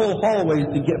across whole hallways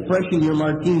to get fresh in your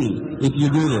martini if you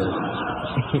do this.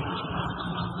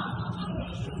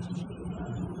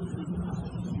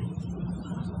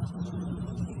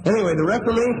 Anyway, the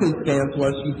Reformation stance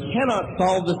was you cannot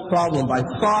solve this problem by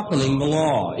softening the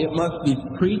law. It must be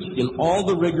preached in all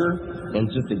the rigor and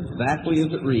just exactly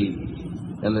as it reads.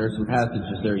 And there are some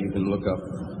passages there you can look up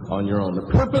on your own. The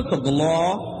purpose of the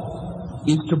law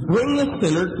is to bring the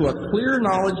sinner to a clear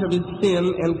knowledge of his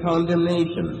sin and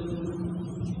condemnation.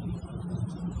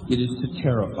 It is to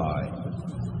terrify.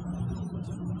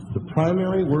 The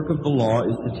primary work of the law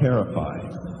is to terrify.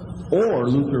 Or,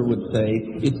 Luther would say,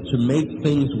 it's to make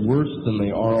things worse than they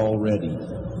are already.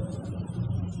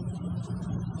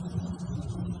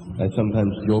 I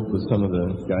sometimes joke with some of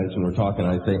the guys when we're talking,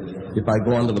 I say, if I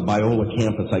go onto the Biola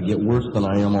campus, I get worse than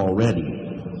I am already.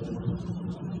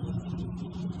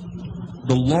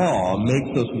 The law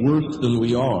makes us worse than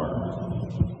we are.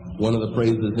 One of the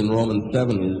phrases in Romans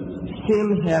 7 is,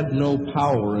 sin had no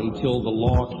power until the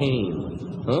law came.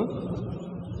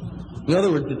 In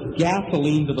other words, it's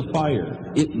gasoline to the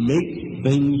fire. It makes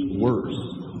things worse.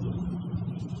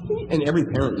 And every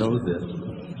parent knows this.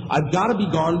 I've got to be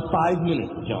gone 5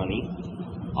 minutes, Johnny.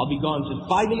 I'll be gone just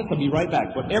 5 minutes. I'll be right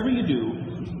back. Whatever you do,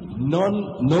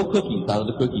 no cookies out of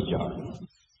the cookie jar.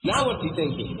 Now what's he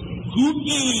thinking?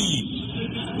 Cookies!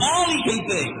 All he can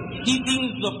think. He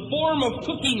sees the form of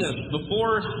cookiness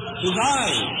before his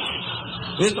eyes.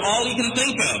 It's all he can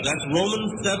think of. That's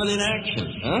Romans 7 in action.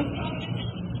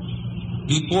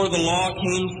 Before the law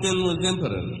came, sin was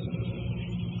impotent.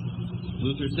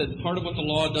 Luther said part of what the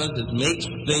law does is makes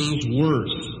things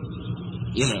worse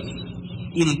in us.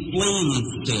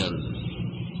 Inflames sin.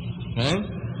 Okay?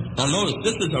 Now notice,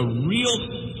 this is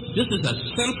a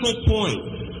central point.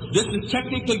 This is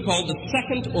technically called the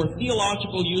second or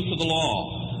theological use of the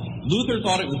law. Luther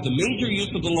thought it was the major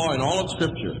use of the law in all of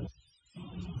Scripture.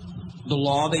 The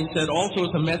law, they said, also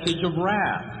is a message of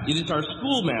wrath. It is our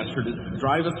schoolmaster to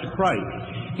drive us to Christ.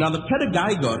 Now, the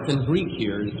pedagogos in Greek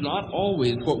here is not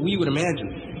always what we would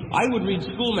imagine. I would read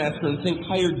schoolmaster and think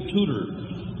hired tutor.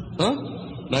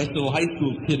 Nice little high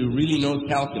school kid who really knows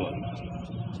calculus.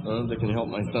 That can help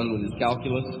my son with his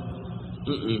calculus.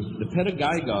 The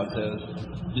pedagogos, as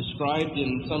described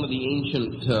in some of the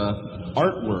ancient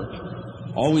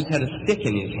artwork, always had a stick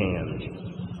in his hand.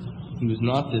 He was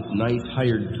not this nice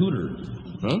hired tutor.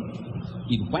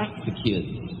 He'd whack the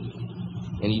kids.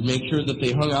 And he'd make sure that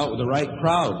they hung out with the right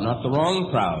crowd, not the wrong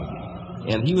crowd.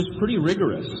 And he was pretty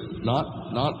rigorous, not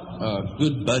a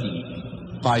good buddy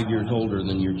 5 years older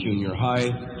than your junior high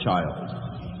child,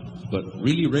 but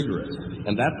really rigorous.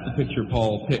 And that's the picture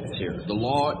Paul picks here. The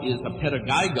law is a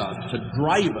pedagogos to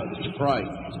drive us to Christ.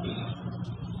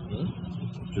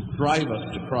 To drive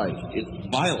us to Christ. It's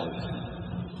violent.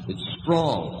 It's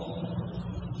strong.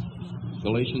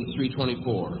 Galatians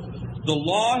 3:24. The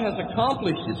law has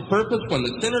accomplished its purpose when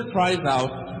the sinner cries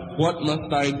out, "What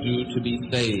must I do to be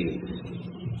saved?"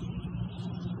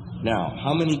 Now,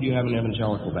 how many of you have an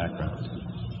evangelical background?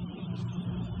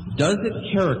 Does it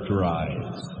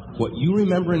characterize what you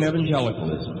remember in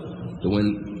evangelicalism, that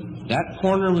when that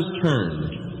corner was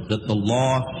turned, that the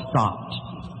law stopped?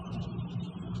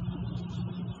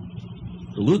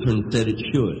 The Lutherans said it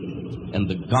should, and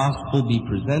the gospel be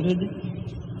presented,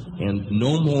 and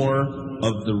no more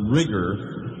of the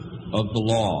rigor of the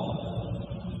law.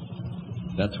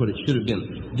 That's what it should have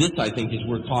been. This, I think, is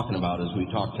worth talking about as we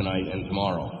talk tonight and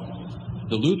tomorrow.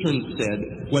 The Lutherans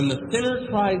said, when the sinner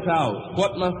cries out,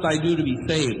 "What must I do to be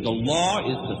saved?" the law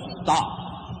is to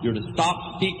stop. You're to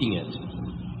stop speaking it.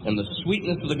 And the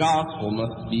sweetness of the gospel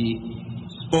must be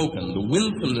spoken, the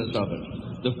winsomeness of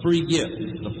it, the free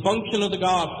gift, the function of the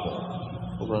gospel.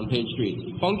 Over on page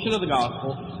 3. The function of the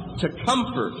gospel to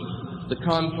comfort the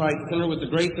contrite sinner with the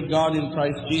grace of God in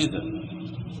Christ Jesus.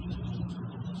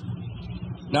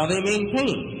 Now they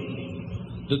maintain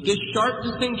that this sharp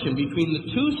distinction between the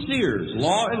two spheres,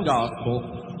 law and gospel,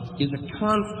 is a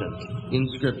constant in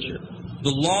Scripture.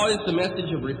 The law is the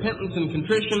message of repentance and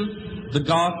contrition, the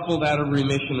gospel that of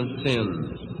remission of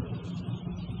sins.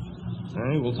 All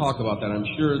right, we'll talk about that. I'm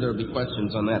sure there'll be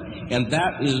questions on that. And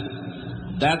that's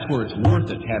where it's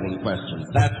worth it, having questions.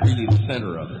 That's really the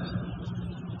center of it.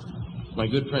 My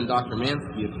good friend Dr.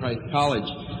 Mansky at Christ College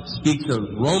speaks of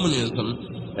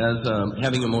Romanism as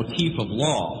having a motif of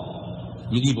law,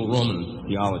 medieval Roman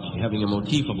theology, having a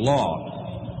motif of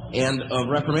law, and of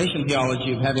Reformation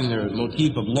theology of having the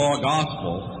motif of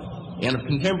law-gospel, and of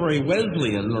contemporary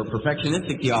Wesleyan or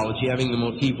perfectionistic theology having the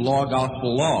motif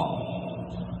law-gospel-law.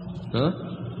 Huh?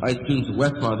 I had students at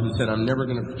Westmont who said, I'm never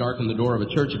going to darken the door of a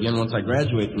church again once I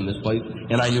graduate from this place,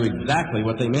 and I knew exactly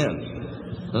what they meant.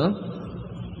 Huh?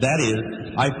 That is,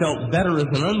 I felt better as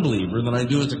an unbeliever than I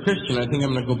do as a Christian. I think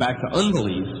I'm going to go back to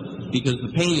unbelief because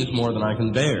the pain is more than I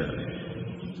can bear.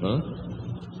 Huh?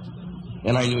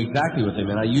 And I knew exactly what they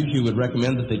meant. I usually would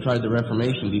recommend that they tried the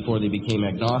Reformation before they became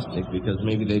agnostic because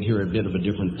maybe they'd hear a bit of a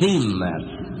different theme than that.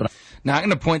 But now, I'm going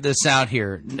to point this out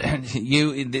here.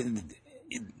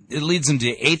 It leads him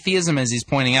to atheism, as he's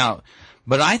pointing out.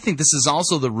 But I think this is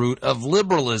also the root of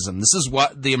liberalism. This is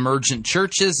what the emergent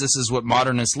church is. This is what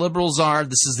modernist liberals are.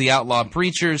 This is the outlaw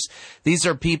preachers. These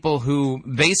are people who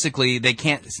basically they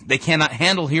cannot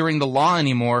handle hearing the law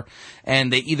anymore,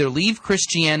 and they either leave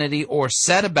Christianity or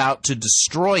set about to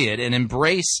destroy it and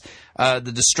embrace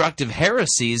the destructive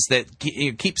heresies that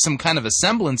keep some kind of a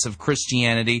semblance of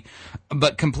Christianity,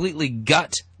 but completely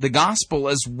gut the gospel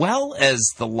as well as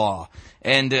the law,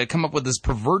 and come up with this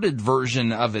perverted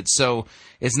version of it. So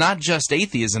it's not just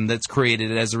atheism that's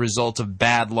created as a result of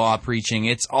bad law preaching,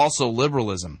 it's also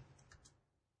liberalism.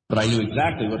 But I knew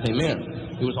exactly what they meant.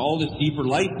 It was all this deeper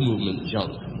life movement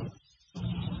junk.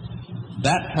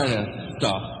 That kind of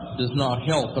stuff does not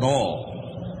help at all.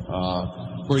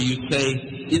 Where you say,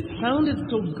 it sounded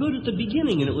so good at the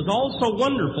beginning and it was all so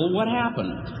wonderful, what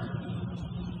happened?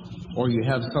 Or you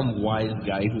have some wise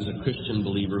guy who's a Christian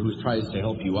believer who tries to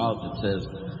help you out that says,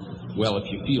 well, if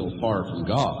you feel far from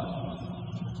God.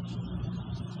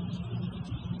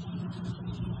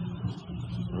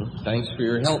 Thanks for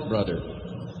your help, brother.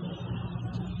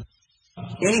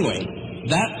 Anyway,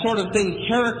 that sort of thing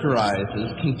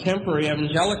characterizes contemporary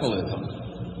evangelicalism.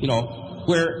 You know,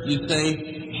 where you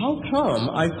say, how come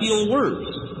I feel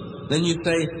worse? Then you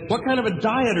say, what kind of a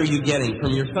diet are you getting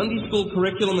from your Sunday school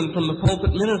curriculum and from the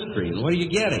pulpit ministry? And what are you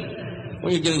getting?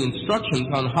 Well, you're getting instructions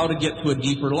on how to get to a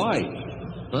deeper life.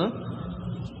 Huh?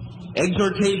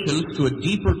 Exhortations to a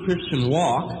deeper Christian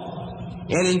walk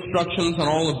and instructions on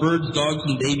all the birds, dogs,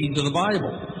 and babies of the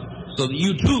Bible so that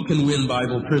you too can win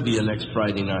Bible trivia next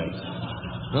Friday night.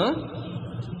 Huh?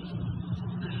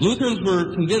 Lutherans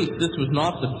were convinced this was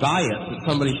not the diet that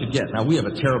somebody should get. Now, we have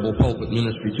a terrible pulpit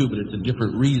ministry too, but it's a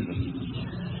different reason.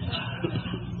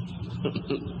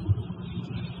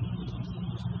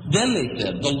 Then they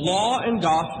said, the law and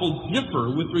gospel differ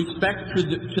with respect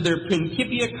to their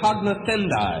principia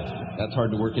cognoscendi. That's hard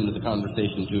to work into the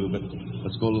conversation too, but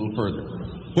let's go a little further.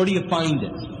 Where do you find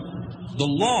it? The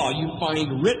law you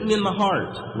find written in the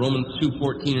heart, Romans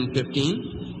 2:14 and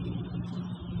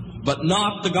 15, but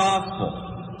not the gospel.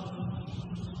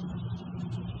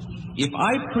 If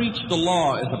I preach the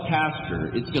law as a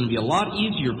pastor, it's going to be a lot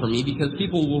easier for me because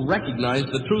people will recognize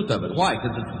the truth of it. Why?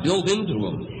 Because it's built into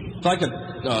them. It's like a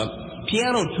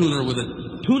piano tuner with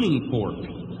a tuning fork.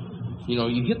 You know,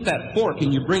 you hit that fork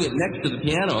and you bring it next to the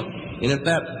piano, and if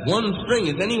that one string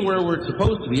is anywhere where it's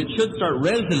supposed to be, it should start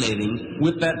resonating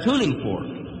with that tuning fork.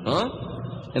 Huh?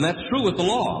 And that's true with the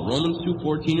law, Romans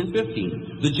 2:14 and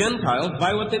 15. The Gentiles,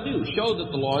 by what they do, show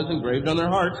that the law is engraved on their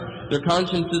hearts, their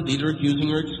consciences either accusing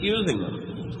or excusing them.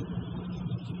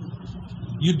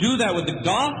 You do that with the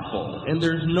gospel, and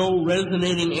there's no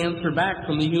resonating answer back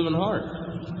from the human heart.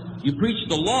 You preach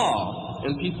the law,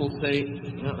 and people say,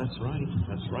 yeah, that's right,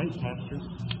 Pastor.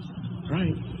 That's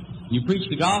right. You preach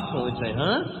the gospel, and they say,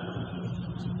 huh?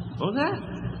 What was that?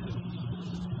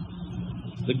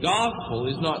 The gospel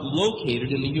is not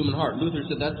located in the human heart. Luther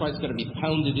said that's why it's got to be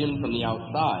pounded in from the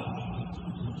outside.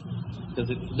 Because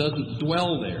it doesn't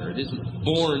dwell there. It isn't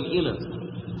born in us.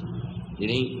 It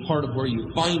ain't part of where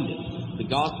you find it. The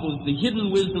gospel is the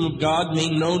hidden wisdom of God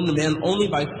made known to men only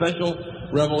by special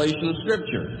revelation of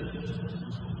Scripture.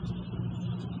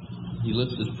 He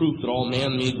lists as proof that all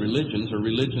man-made religions are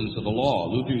religions of the law.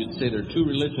 Luther used to say there are two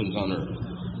religions on earth.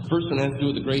 The first one has to do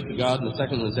with the grace of God, and the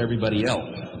second one is everybody else.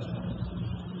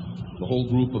 The whole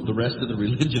group of the rest of the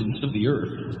religions of the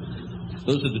earth.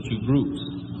 Those are the two groups.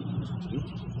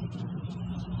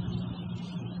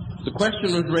 The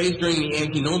question was raised during the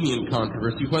antinomian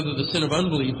controversy whether the sin of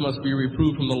unbelief must be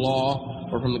reproved from the law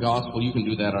or from the gospel. You can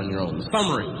do that on your own.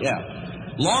 Summary, yeah.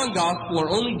 Law and gospel are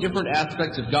only different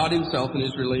aspects of God himself and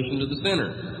his relation to the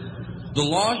sinner. The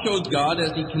law shows God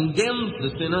as he condemns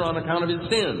the sinner on account of his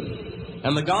sins.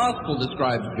 And the gospel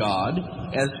describes God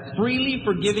as freely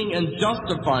forgiving and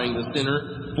justifying the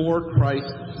sinner for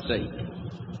Christ's sake.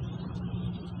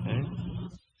 Okay?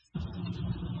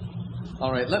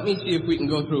 All right, let me see if we can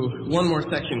go through one more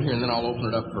section here, and then I'll open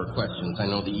it up for questions. I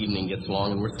know the evening gets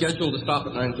long, and we're scheduled to stop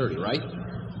at 9:30, right?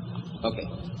 Okay.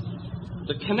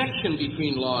 The connection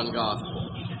between law and gospel.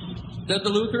 Said the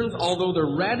Lutherans, although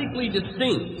they're radically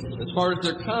distinct as far as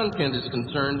their content is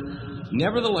concerned,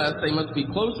 nevertheless, they must be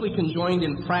closely conjoined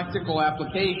in practical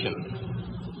application.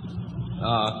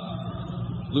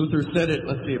 Luther said it.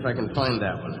 Let's see if I can find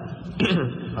that one.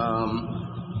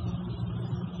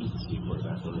 Let's see where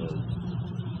that one is.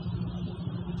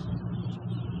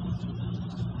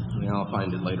 Yeah, I'll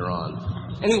find it later on.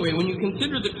 Anyway, when you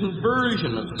consider the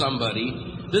conversion of somebody,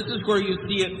 this is where you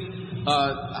see it,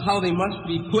 how they must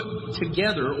be put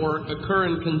together or occur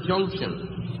in conjunction.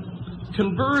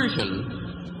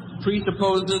 Conversion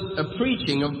presupposes a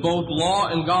preaching of both law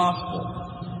and gospel.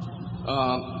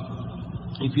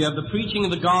 If you have the preaching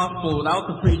of the gospel without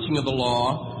the preaching of the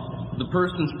law, the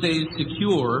person stays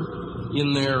secure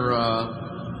in their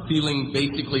feeling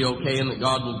basically okay and that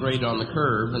God will grade on the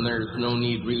curve, and there's no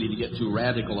need really to get too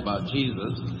radical about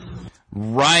Jesus.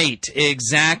 Right,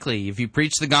 exactly. If you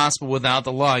preach the gospel without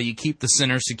the law, you keep the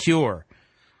sinner secure.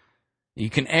 You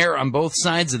can err on both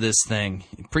sides of this thing,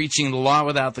 preaching the law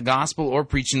without the gospel or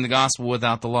preaching the gospel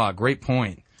without the law. Great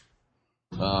point.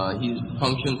 He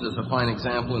functions as a fine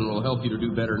example and will help you to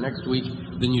do better next week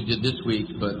than you did this week,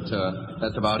 but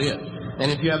that's about it. And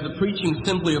if you have the preaching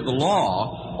simply of the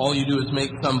law, all you do is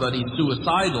make somebody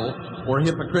suicidal or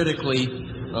hypocritically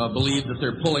believe that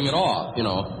they're pulling it off, you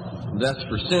know. That's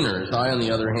for sinners. I, on the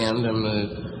other hand, am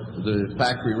the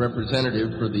factory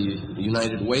representative for the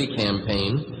United Way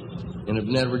campaign and have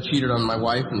never cheated on my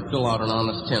wife and fill out an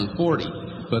honest 1040.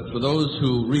 But for those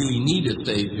who really need a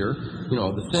Savior, you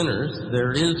know, the sinners,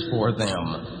 there is for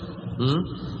them.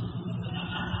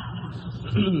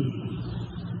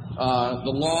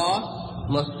 The law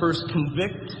must first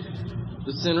convict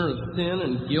the sinner of sin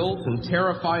and guilt and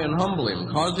terrify and humble him,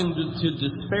 cause him to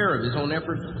despair of his own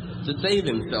efforts to save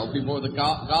himself before the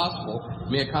gospel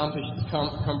may accomplish the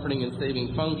comforting and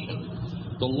saving function.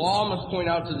 The law must point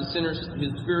out to the sinner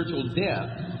his spiritual death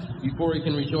before he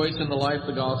can rejoice in the life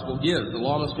the gospel gives. The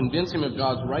law must convince him of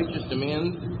God's righteous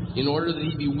demand in order that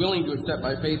he be willing to accept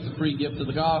by faith the free gift of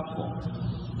the gospel.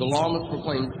 The law must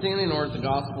proclaim sin in order that the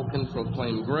gospel can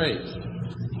proclaim grace.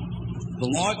 The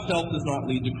law itself does not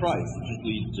lead to Christ, it just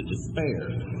leads to despair.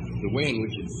 The way in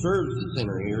which it serves the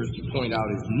sinner here is to point out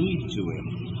his need to him,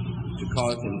 to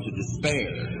cause him to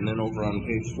despair. And then over on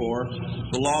page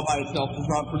 4, the law by itself does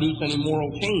not produce any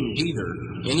moral change either,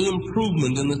 any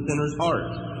improvement in the sinner's heart.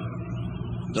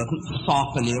 It doesn't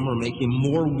soften him or make him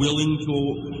more willing to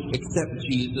accept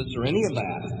Jesus or any of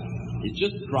that. It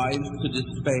just drives to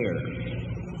despair.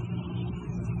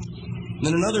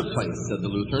 Then another place, said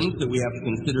the Lutherans, that we have to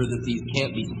consider that these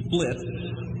can't be split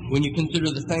when you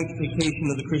consider the sanctification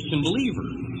of the Christian believer.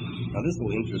 Now this will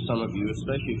interest some of you,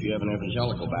 especially if you have an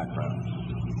evangelical background.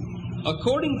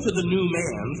 According to the new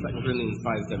man, 2 Corinthians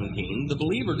 5:17, the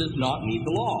believer does not need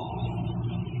the law.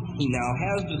 He now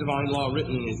has the divine law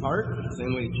written in his heart, the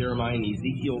same way Jeremiah and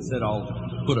Ezekiel said, I'll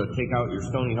take out your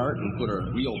stony heart and put a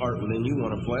real heart within you,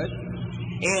 one of flesh.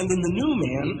 And in the new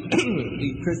man,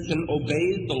 the Christian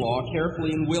obeys the law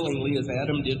carefully and willingly as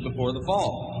Adam did before the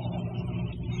fall.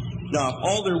 Now, if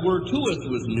all there were to us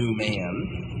was new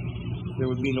man, there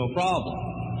would be no problem.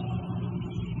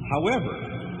 However,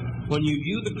 when you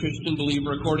view the Christian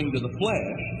believer according to the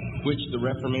flesh, which the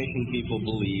Reformation people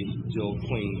believe still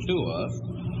cling to us,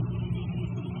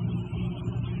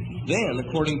 then,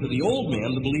 according to the old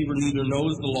man, the believer neither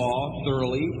knows the law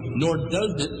thoroughly, nor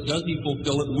does he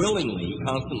fulfill it willingly. He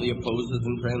constantly opposes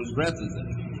and transgresses it.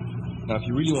 Now, if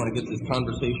you really want to get this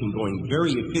conversation going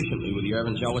very efficiently with your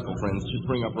evangelical friends, just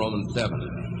bring up Romans 7.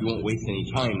 You won't waste any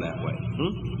time that way.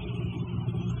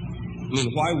 I mean,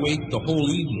 why waste the whole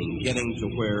evening getting to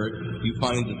where you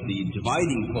find that the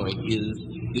dividing point is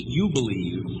that you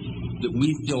believe that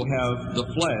we still have the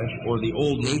flesh or the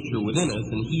old nature within us,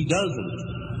 and he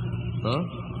doesn't.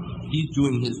 He's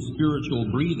doing his spiritual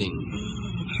breathing.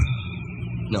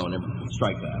 No, never.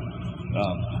 Strike that.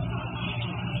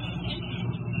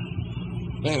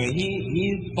 Anyway,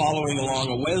 he's following along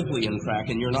a Wesleyan track,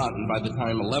 and you're not. And by the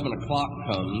time 11 o'clock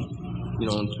comes, you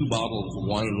know, and 2 bottles of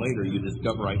wine later, you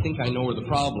discover, I think I know where the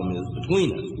problem is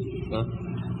between us.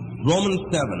 Romans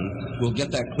 7 will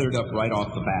get that cleared up right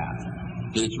off the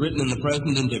bat. That it's written in the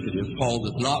present indicative, Paul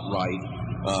does not write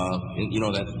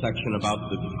That section about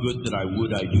the good that I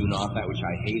would, I do not, that which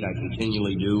I hate, I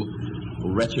continually do.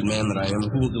 Wretched man that I am,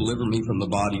 who will deliver me from the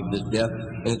body of this death?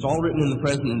 And it's all written in the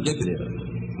present indicative.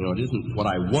 It isn't what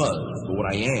I was, but what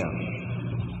I am.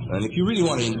 And if you really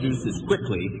want to introduce this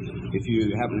quickly, if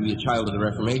you happen to be a child of the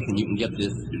Reformation, you can get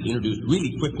this introduced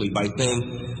really quickly by saying,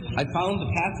 I found the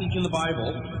passage in the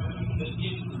Bible that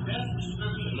gives the best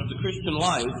description of the Christian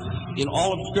life in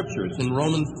all of Scripture. It's in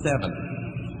Romans 7.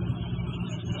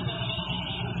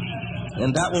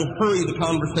 And that will hurry the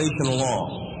conversation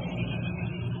along.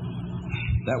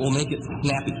 That will make it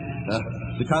snappy.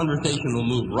 The conversation will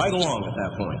move right along at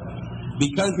that point.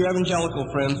 Because your evangelical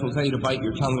friends will tell you to bite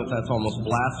your tongue, that that's almost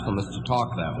blasphemous to talk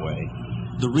that way.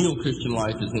 The real Christian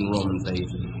life is in Romans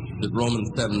 8. That Romans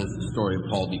 7 is the story of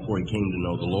Paul before he came to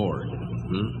know the Lord.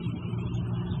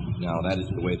 Now, that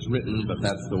isn't the way it's written, but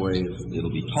that's the way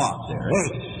it'll be taught there.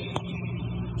 Anyway,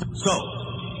 so,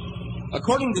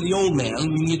 according to the old man,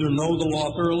 we neither know the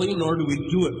law thoroughly, nor do we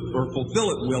do it or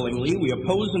fulfill it willingly. We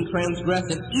oppose and transgress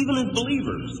it, even as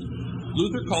believers.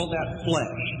 Luther called that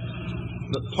flesh.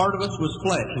 That part of us was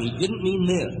flesh, and he didn't mean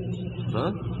this.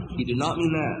 He did not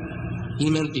mean that. He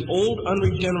meant the old,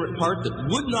 unregenerate part that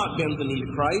would not bend the knee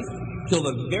to Christ till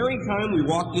the very time we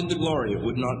walked into glory. It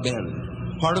would not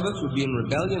bend. Part of us would be in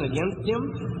rebellion against him,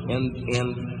 and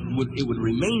it would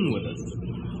remain with us.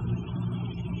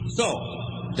 So,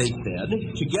 they said,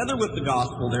 together with the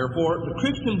gospel, therefore, the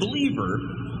Christian believer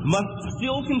must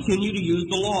still continue to use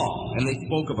the law. And they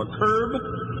spoke of a curb,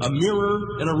 a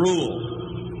mirror, and a rule.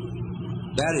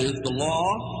 That is, the law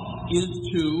is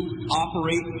to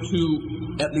operate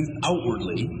to, at least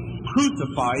outwardly,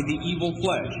 crucify the evil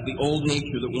flesh, the old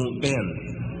nature that won't bend.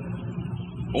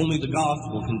 Only the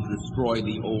gospel can destroy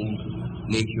the old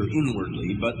nature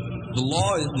inwardly, but the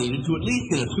law is needed to, at least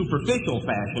in a superficial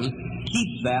fashion,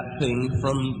 keep that thing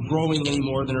from growing any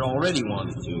more than it already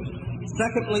wants to.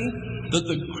 Secondly, that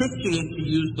the Christian is to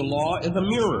use the law as a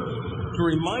mirror to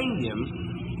remind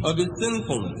him of his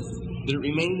sinfulness, that it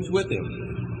remains with him.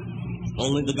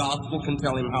 Only the gospel can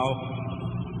tell him how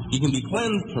he can be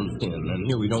cleansed from sin. And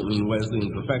here we don't mean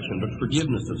Wesleyan perfection, but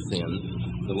forgiveness of sin.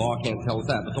 The law can't tell us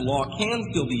that. But the law can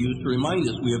still be used to remind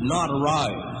us we have not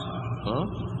arrived.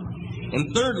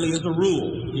 And thirdly, as a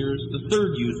rule, here's the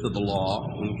third use of the law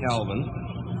in Calvin,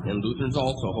 and Lutherans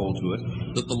also hold to it,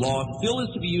 that the law still is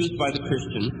to be used by the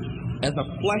Christian as a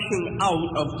fleshing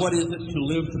out of what is it to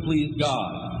live to please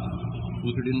God.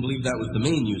 Luther didn't believe that was the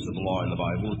main use of the law in the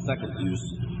Bible. The second use,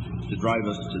 to drive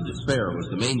us to despair, was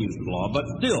the main use of the law. But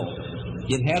still,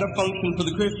 it had a function for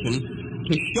the Christian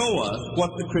to show us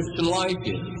what the Christian life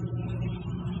is.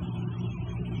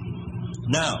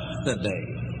 Now, said they,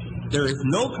 there is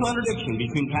no contradiction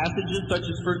between passages such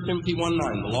as 1 Timothy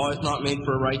 1:9, the law is not made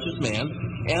for a righteous man,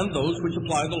 and those which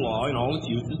apply the law in all its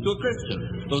uses to a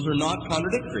Christian. Those are not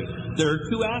contradictory. There are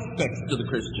two aspects to the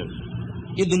Christian.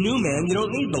 In the new man, you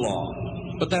don't need the law,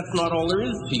 but that's not all there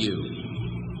is to you.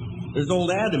 There's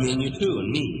old Adam in you too,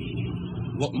 and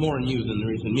me. Well, more in you than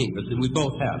there is in me, but we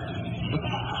both have.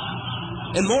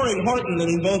 And more in Horton than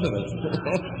in both of us.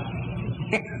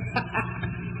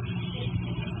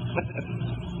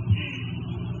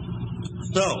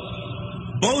 So,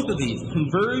 both of these,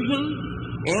 conversion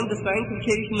and the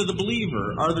sanctification of the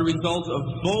believer, are the result of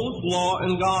both law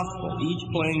and gospel, each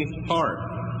playing its part.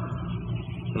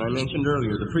 And I mentioned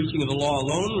earlier, the preaching of the law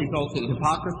alone results in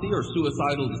hypocrisy or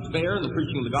suicidal despair, and the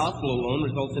preaching of the gospel alone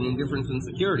results in indifference and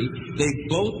security. They've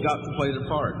both got to play their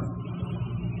part.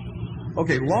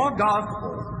 Okay,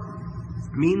 law-gospel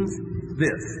means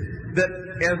this, that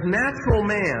as natural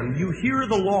man, you hear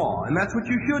the law, and that's what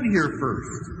you should hear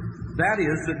first. That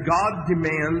is, that God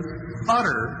demands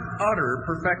utter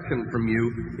perfection from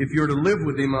you. If you're to live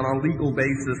with Him on a legal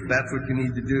basis, that's what you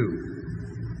need to do.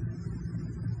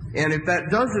 And if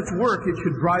that does its work, it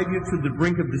should drive you to the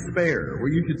brink of despair,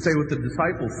 where you should say what the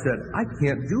disciples said, I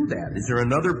can't do that. Is there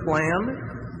another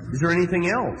plan? Is there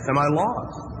anything else? Am I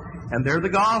lost? And they're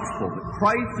the gospel, that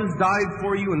Christ has died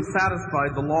for you and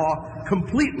satisfied the law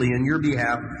completely in your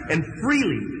behalf, and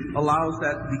freely allows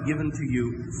that to be given to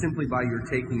you simply by your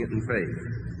taking it in faith.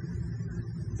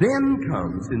 Then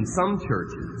comes, in some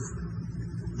churches,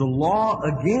 the law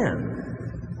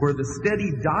again, where the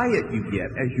steady diet you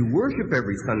get as you worship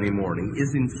every Sunday morning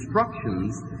is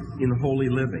instructions in holy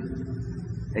living.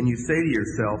 And you say to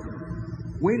yourself,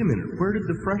 wait a minute, where did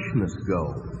the freshness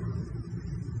go?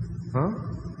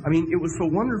 I mean, it was so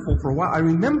wonderful for a while. I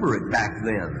remember it back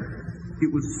then.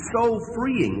 It was so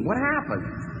freeing. What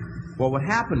happened? Well, what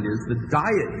happened is the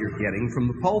diet you're getting from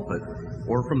the pulpit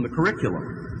or from the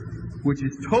curriculum, which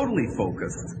is totally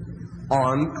focused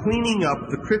on cleaning up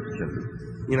the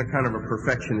Christian in a kind of a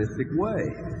perfectionistic way.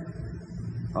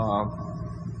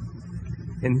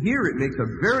 And here it makes a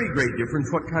very great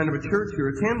difference what kind of a church you're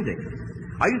attending.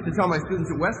 I used to tell my students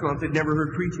at Westmont they'd never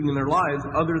heard preaching in their lives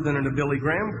other than in a Billy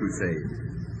Graham crusade.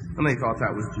 And they thought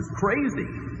that was just crazy.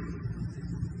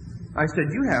 I said,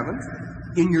 you haven't.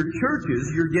 In your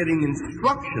churches, you're getting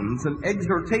instructions and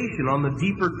exhortation on the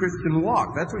deeper Christian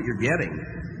walk. That's what you're getting.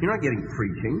 You're not getting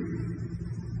preaching.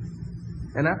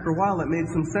 And after a while, that made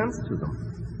some sense to them.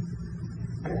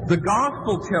 The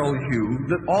gospel tells you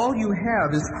that all you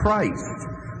have is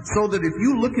Christ. So that if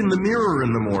you look in the mirror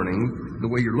in the morning, the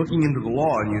way you're looking into the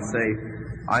law, and you say,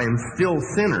 I am still a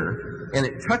sinner, and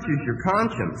it touches your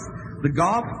conscience, the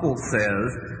gospel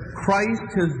says,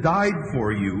 Christ has died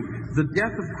for you. The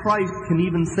death of Christ can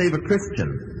even save a Christian.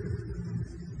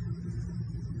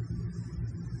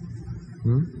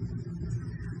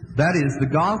 That is, the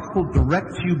gospel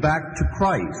directs you back to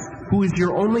Christ, who is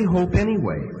your only hope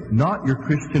anyway, not your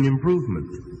Christian improvement.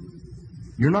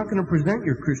 You're not going to present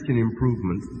your Christian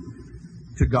improvement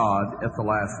to God at the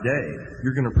last day.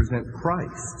 You're going to present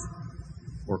Christ,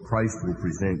 or Christ will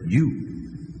present you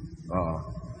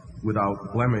without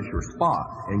blemish or spot.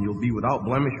 And you'll be without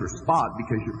blemish or spot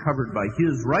because you're covered by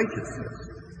His righteousness.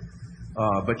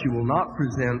 But you will not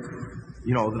present,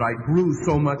 that I grew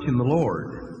so much in the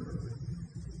Lord.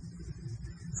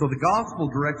 So the gospel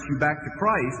directs you back to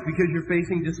Christ because you're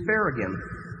facing despair again.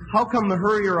 How come the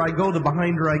hurrier I go, the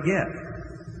behinder I get?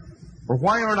 Or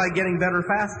why aren't I getting better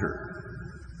faster?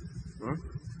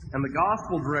 And the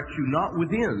gospel directs you not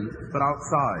within, but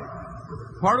outside.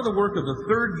 Part of the work of the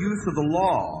third use of the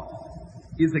law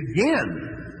is again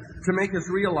to make us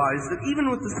realize that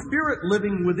even with the Spirit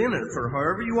living within us, or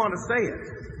however you want to say it,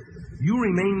 you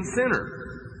remain sinners.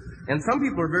 And some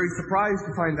people are very surprised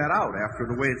to find that out after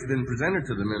the way it's been presented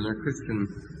to them in their Christian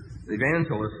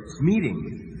evangelists'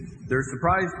 meeting. They're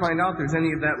surprised to find out there's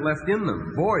any of that left in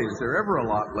them. Boy, is there ever a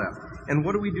lot left. And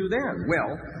what do we do then?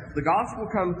 Well, the gospel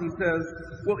comes and says,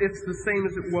 well, it's the same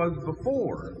as it was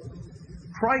before.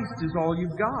 Christ is all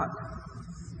you've got.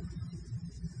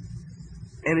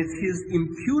 And it's His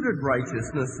imputed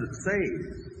righteousness that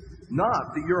saves.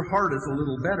 Not that your heart is a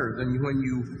little better than when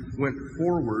you went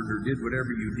forward or did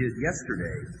whatever you did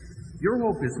yesterday. Your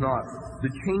hope is not the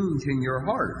change in your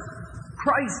heart.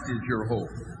 Christ is your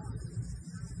hope.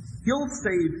 He'll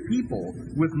save people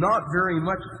with not very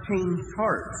much changed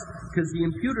hearts, because the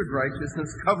imputed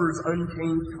righteousness covers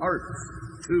unchanged hearts,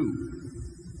 too.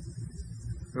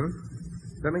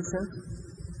 Does that make sense?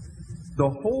 The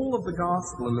whole of the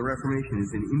gospel in the Reformation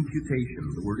is in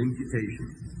imputation, the word imputation.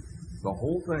 The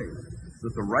whole thing.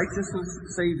 That the righteousness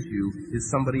that saves you is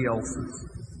somebody else's.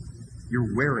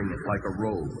 You're wearing it like a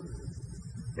robe.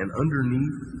 And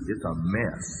underneath, it's a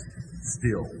mess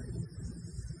still.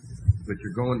 But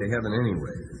you're going to heaven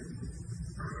anyway.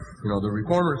 The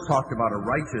Reformers talked about a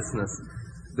righteousness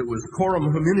that was coram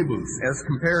hominibus, as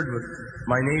compared with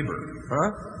my neighbor.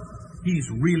 He's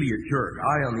really a jerk.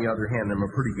 I, on the other hand, am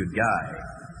a pretty good guy.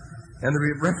 And the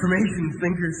Reformation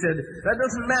thinkers said, that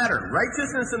doesn't matter.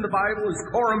 Righteousness in the Bible is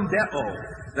coram deo.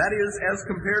 That is, as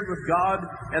compared with God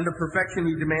and the perfection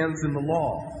He demands in the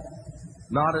law.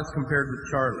 Not as compared with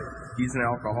Charlie. He's an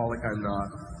alcoholic, I'm not.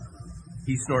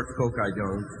 He snorts coke, I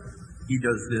don't. He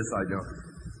does this, I don't.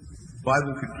 The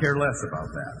Bible could care less about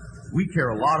that. We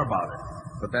care a lot about it,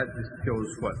 but that just shows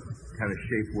what kind of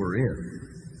shape we're in.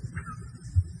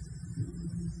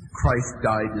 Christ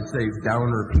died to save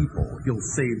downer people. He'll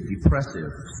save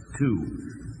depressives, too.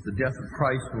 The death of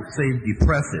Christ will save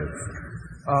depressives.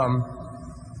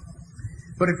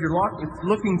 But if you're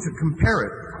looking to compare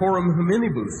it, coram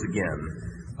hominibus again,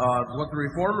 what the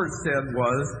Reformers said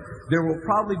was, there will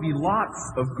probably be lots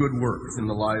of good works in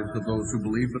the lives of those who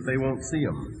believe, but they won't see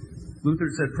them. Luther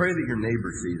said, pray that your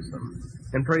neighbor sees them,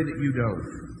 and pray that you don't.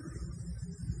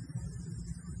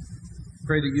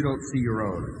 Pray that you don't see your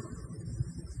own.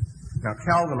 Now,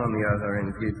 Calvin, on the other hand,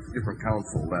 gave different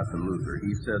counsel that than Luther.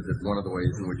 He said that one of the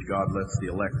ways in which God lets the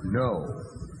elect know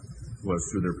was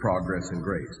through their progress in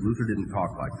grace. Luther didn't talk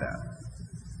like that.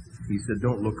 He said,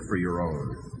 don't look for your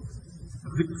own.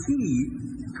 The key,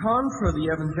 contra the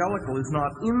evangelical, is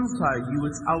not inside you,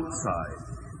 it's outside.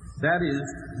 That is,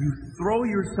 you throw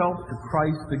yourself to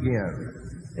Christ again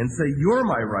and say, you're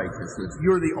my righteousness.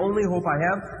 You're the only hope I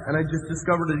have, and I just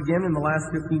discovered it again in the last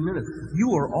 15 minutes.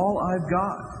 You are all I've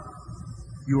got.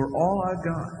 You are all I've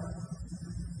got.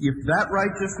 If that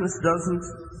righteousness doesn't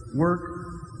work,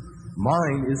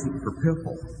 mine isn't for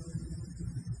piffle.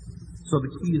 So the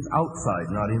key is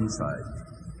outside, not inside.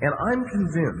 And I'm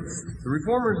convinced, the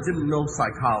Reformers didn't know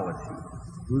psychology.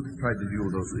 Luther tried to deal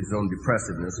with his own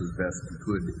depressiveness as best he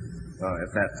could at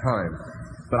that time.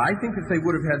 But I think if they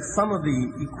would have had some of the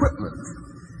equipment,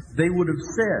 they would have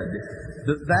said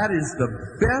that that is the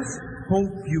best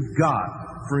hope you've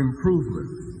got for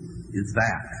improvement, is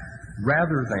that,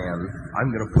 rather than I'm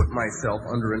going to put myself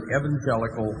under an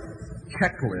evangelical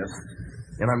checklist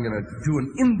and I'm going to do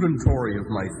an inventory of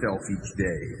myself each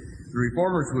day. The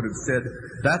reformers would have said,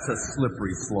 that's a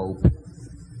slippery slope.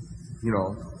 You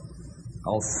know,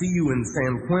 I'll see you in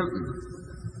San Quentin.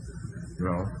 You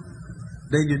know,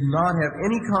 they did not have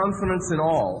any confidence at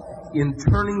all in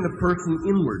turning the person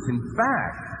inwards. In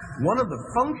fact, one of the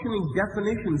functioning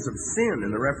definitions of sin in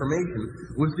the Reformation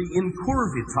was the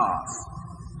incurvitas,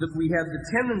 that we had the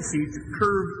tendency to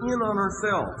curve in on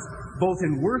ourselves, both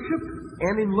in worship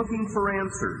and in looking for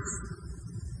answers.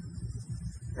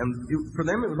 And for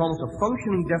them, it was almost a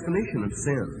functioning definition of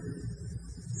sin.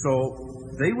 So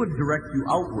they would direct you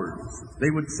outwards. They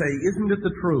would say, isn't it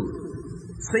the truth?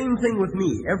 Same thing with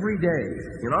me every day,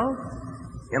 you know?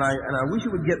 And I wish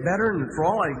it would get better, and for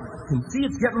all I can see,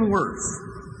 it's getting worse.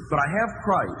 But I have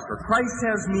Christ, or Christ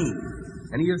has me,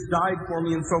 and He has died for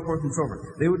me, and so forth and so forth.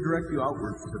 They would direct you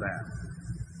outwards to that,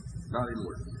 not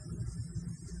inwards.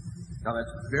 Now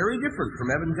that's very different from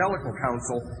evangelical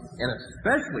counsel, and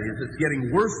especially as it's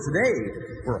getting worse today,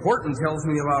 where Horton tells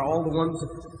me about all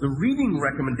the reading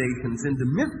recommendations into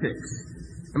mystics.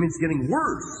 I mean, it's getting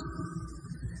worse.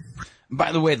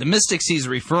 By the way, the mystics he's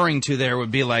referring to there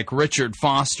would be like Richard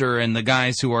Foster and the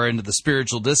guys who are into the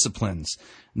spiritual disciplines.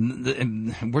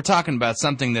 We're talking about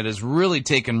something that has really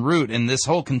taken root in this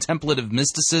whole contemplative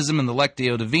mysticism and the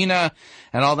Lectio Divina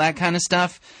and all that kind of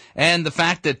stuff. And the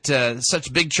fact that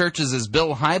such big churches as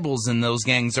Bill Hybels and those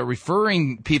gangs are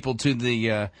referring people to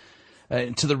the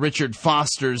Richard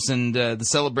Fosters and the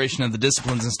celebration of the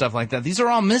disciplines and stuff like that. These are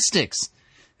all mystics.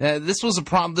 This was a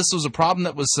problem. This was a problem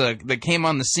that was that came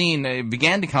on the scene. It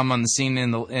began to come on the scene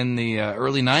in the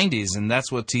early '90s, and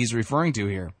that's what he's referring to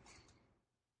here.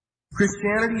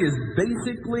 Christianity is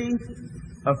basically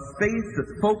a faith that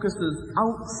focuses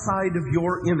outside of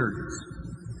your innards.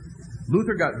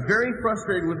 Luther got very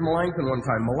frustrated with Melanchthon one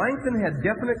time. Melanchthon had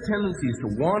definite tendencies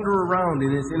to wander around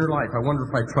in his inner life. I wonder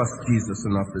if I trust Jesus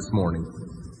enough this morning.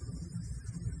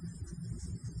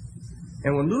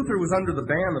 And when Luther was under the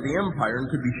ban of the empire and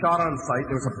could be shot on sight,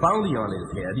 there was a bounty on his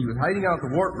head. He was hiding out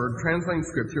the Wartburg, translating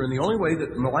Scripture, and the only way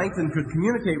that Melanchthon could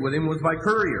communicate with him was by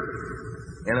courier.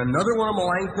 And another one of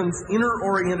Melanchthon's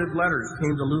inner-oriented letters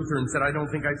came to Luther and said, I don't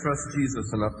think I trust Jesus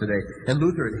enough today. And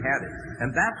Luther had it. And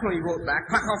that's when he wrote back,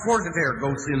 "Pacca fortiter,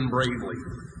 go sin bravely."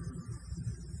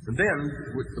 And then,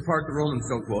 the part the Romans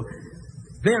don't quote,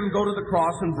 then go to the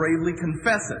cross and bravely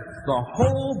confess it. The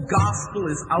whole gospel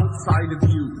is outside of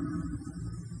you.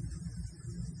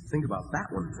 Think about that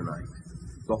one tonight.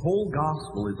 The whole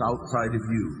gospel is outside of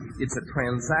you. It's a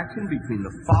transaction between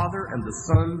the Father and the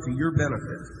Son to your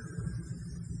benefit.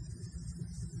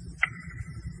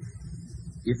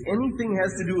 If anything has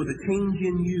to do with a change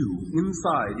in you,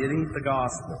 inside, it ain't the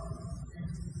gospel.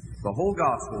 The whole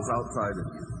gospel is outside of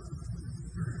you.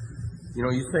 You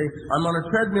know, you say, I'm on a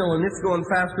treadmill and it's going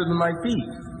faster than my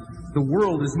feet. The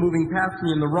world is moving past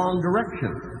me in the wrong direction.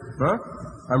 Huh?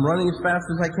 I'm running as fast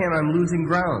as I can. I'm losing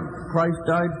ground. Christ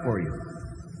died for you.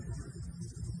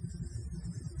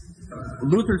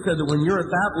 Luther said that when you're at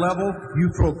that level, you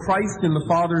throw Christ in the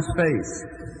Father's face.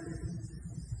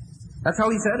 That's how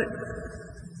he said it.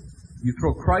 You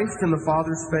throw Christ in the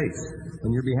Father's face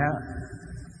on your behalf.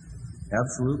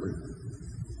 Absolutely.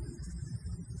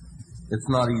 It's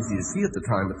not easy to see at the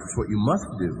time, but it's what you must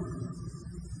do.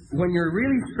 When you're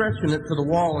really stretching it to the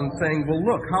wall and saying, well,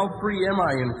 look, how free am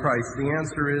I in Christ? The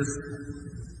answer is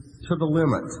to the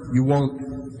limit. You won't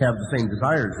have the same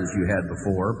desires as you had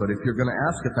before, but if you're going to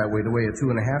ask it that way, the way a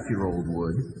 2.5-year-old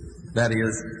would, that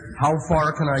is, how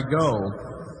far can I go?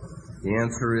 The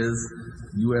answer is,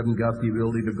 you haven't got the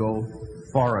ability to go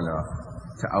far enough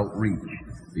to outreach.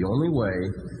 The only way,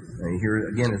 and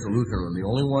here again is a Lutheran one, the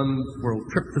only one where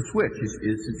will trip the switch is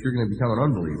if you're going to become an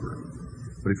unbeliever.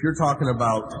 But if you're talking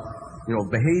about,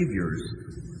 behaviors,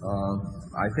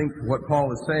 I think what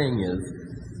Paul is saying is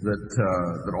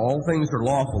that all things are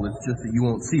lawful. It's just that you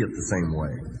won't see it the same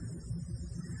way.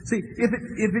 See,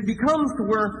 if it becomes to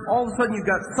where all of a sudden you've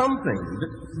got something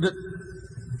that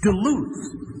dilutes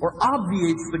or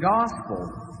obviates the gospel,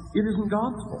 it isn't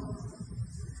gospel.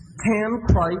 Can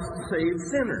Christ save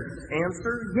sinners?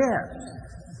 Answer, yes.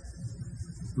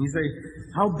 And you say,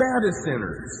 how bad is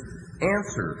sinners?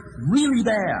 Answer, really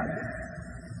bad.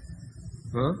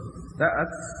 Huh?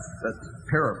 That's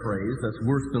paraphrase. That's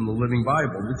worse than the Living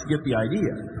Bible. But you get the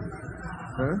idea.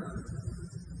 Huh?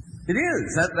 It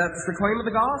is. That's the claim of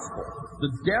the gospel. The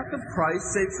death of Christ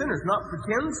saves sinners. Not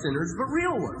pretend sinners, but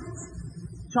real ones.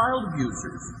 child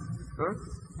abusers,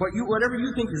 whatever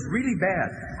you think is really bad.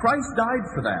 Christ died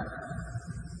for that.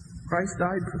 Christ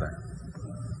died for that.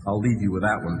 I'll leave you with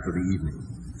that one for the evening.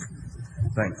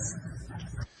 Thanks.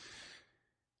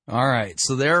 All right,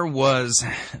 so there was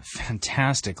a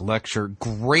fantastic lecture.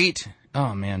 Great,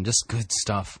 oh man, just good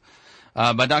stuff.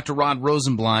 By Dr. Rod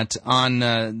Rosenblatt on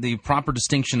the proper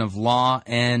distinction of law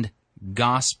and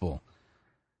gospel.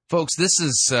 Folks, this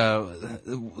is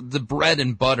the bread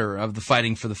and butter of the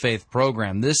Fighting for the Faith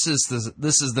program. This is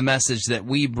the message that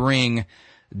we bring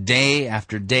day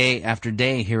after day after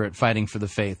day here at Fighting for the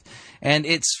Faith. And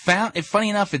it's found, funny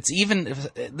enough, it's even,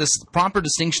 this proper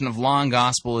distinction of law and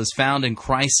gospel is found in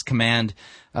Christ's command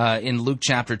in Luke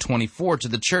chapter 24 to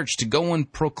the church to go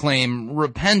and proclaim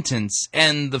repentance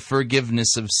and the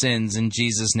forgiveness of sins in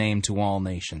Jesus' name to all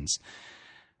nations.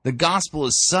 The gospel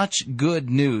is such good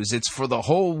news. It's for the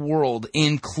whole world,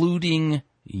 including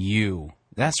you.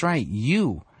 That's right,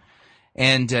 you.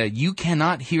 And you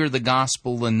cannot hear the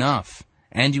gospel enough.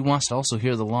 And you must also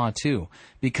hear the law too,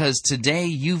 because today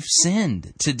you've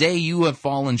sinned. Today you have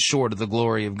fallen short of the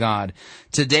glory of God.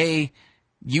 Today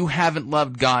you haven't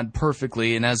loved God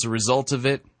perfectly, and as a result of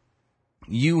it,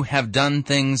 you have done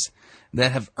things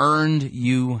that have earned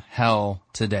you hell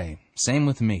today. Same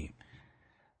with me.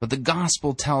 But the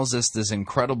gospel tells us this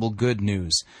incredible good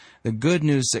news. The good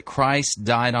news that Christ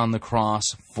died on the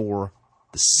cross for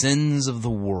the sins of the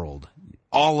world.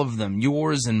 All of them,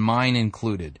 yours and mine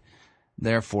included.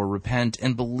 Therefore, repent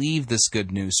and believe this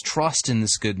good news. Trust in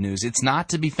this good news. It's not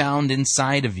to be found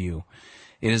inside of you.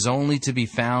 It is only to be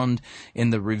found in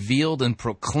the revealed and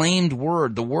proclaimed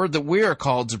word, the word that we are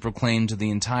called to proclaim to the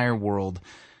entire world,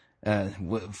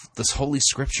 the Holy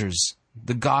Scriptures,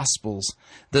 the Gospels,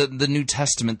 the New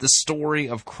Testament, the story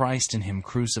of Christ and Him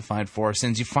crucified for our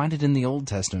sins. You find it in the Old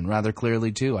Testament rather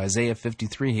clearly too. Isaiah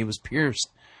 53, He was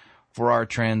pierced for our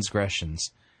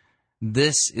transgressions.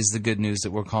 This is the good news that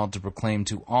we're called to proclaim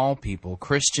to all people,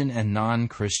 Christian and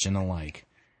non-Christian alike.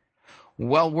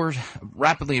 Well, we're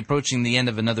rapidly approaching the end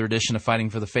of another edition of Fighting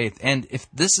for the Faith, and if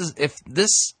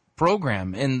this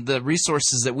program and the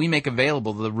resources that we make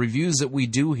available, the reviews that we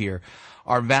do here,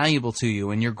 are valuable to you,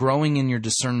 and you're growing in your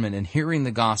discernment and hearing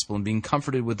the gospel and being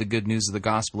comforted with the good news of the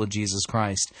gospel of Jesus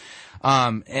Christ,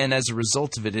 and as a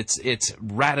result of it, it's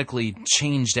radically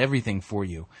changed everything for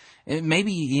you.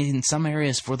 Maybe in some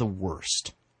areas for the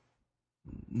worst.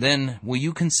 Then will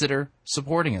you consider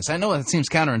supporting us? I know that seems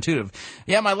counterintuitive.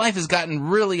 Yeah, my life has gotten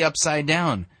really upside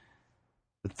down.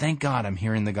 But thank God I'm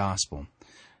hearing the gospel.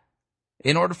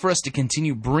 In order for us to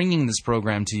continue bringing this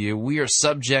program to you, we are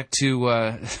subject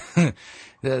to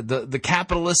the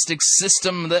capitalistic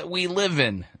system that we live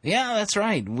in. Yeah, that's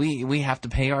right. We have to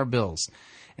pay our bills.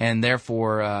 And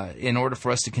therefore, in order for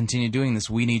us to continue doing this,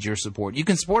 we need your support. You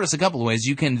can support us a couple of ways.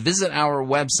 You can visit our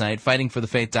website,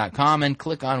 fightingforthefaith.com, and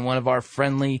click on one of our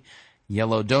friendly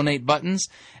yellow donate buttons.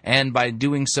 And by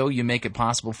doing so, you make it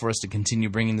possible for us to continue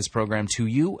bringing this program to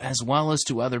you as well as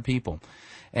to other people.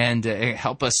 And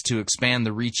help us to expand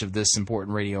the reach of this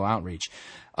important radio outreach.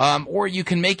 Or you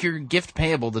can make your gift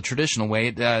payable the traditional way.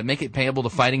 Make it payable to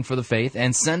Fighting for the Faith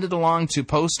and send it along to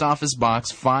Post Office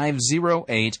Box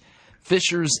 508,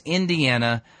 Fishers,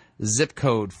 Indiana, zip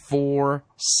code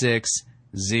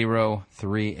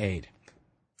 46038.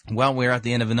 Well, we're at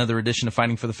the end of another edition of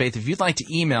Fighting for the Faith. If you'd like to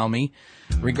email me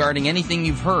regarding anything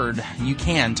you've heard, you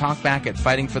can. Talk back at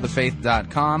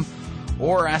fightingforthefaith.com,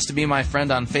 or ask to be my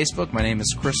friend on Facebook. My name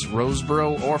is Chris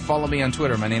Roseborough, or follow me on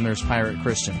Twitter. My name is Pirate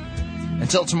Christian.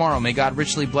 Until tomorrow, may God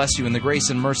richly bless you in the grace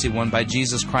and mercy won by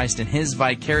Jesus Christ in His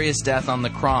vicarious death on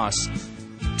the cross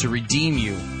to redeem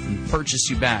you and purchase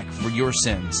you back for your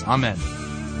sins. Amen.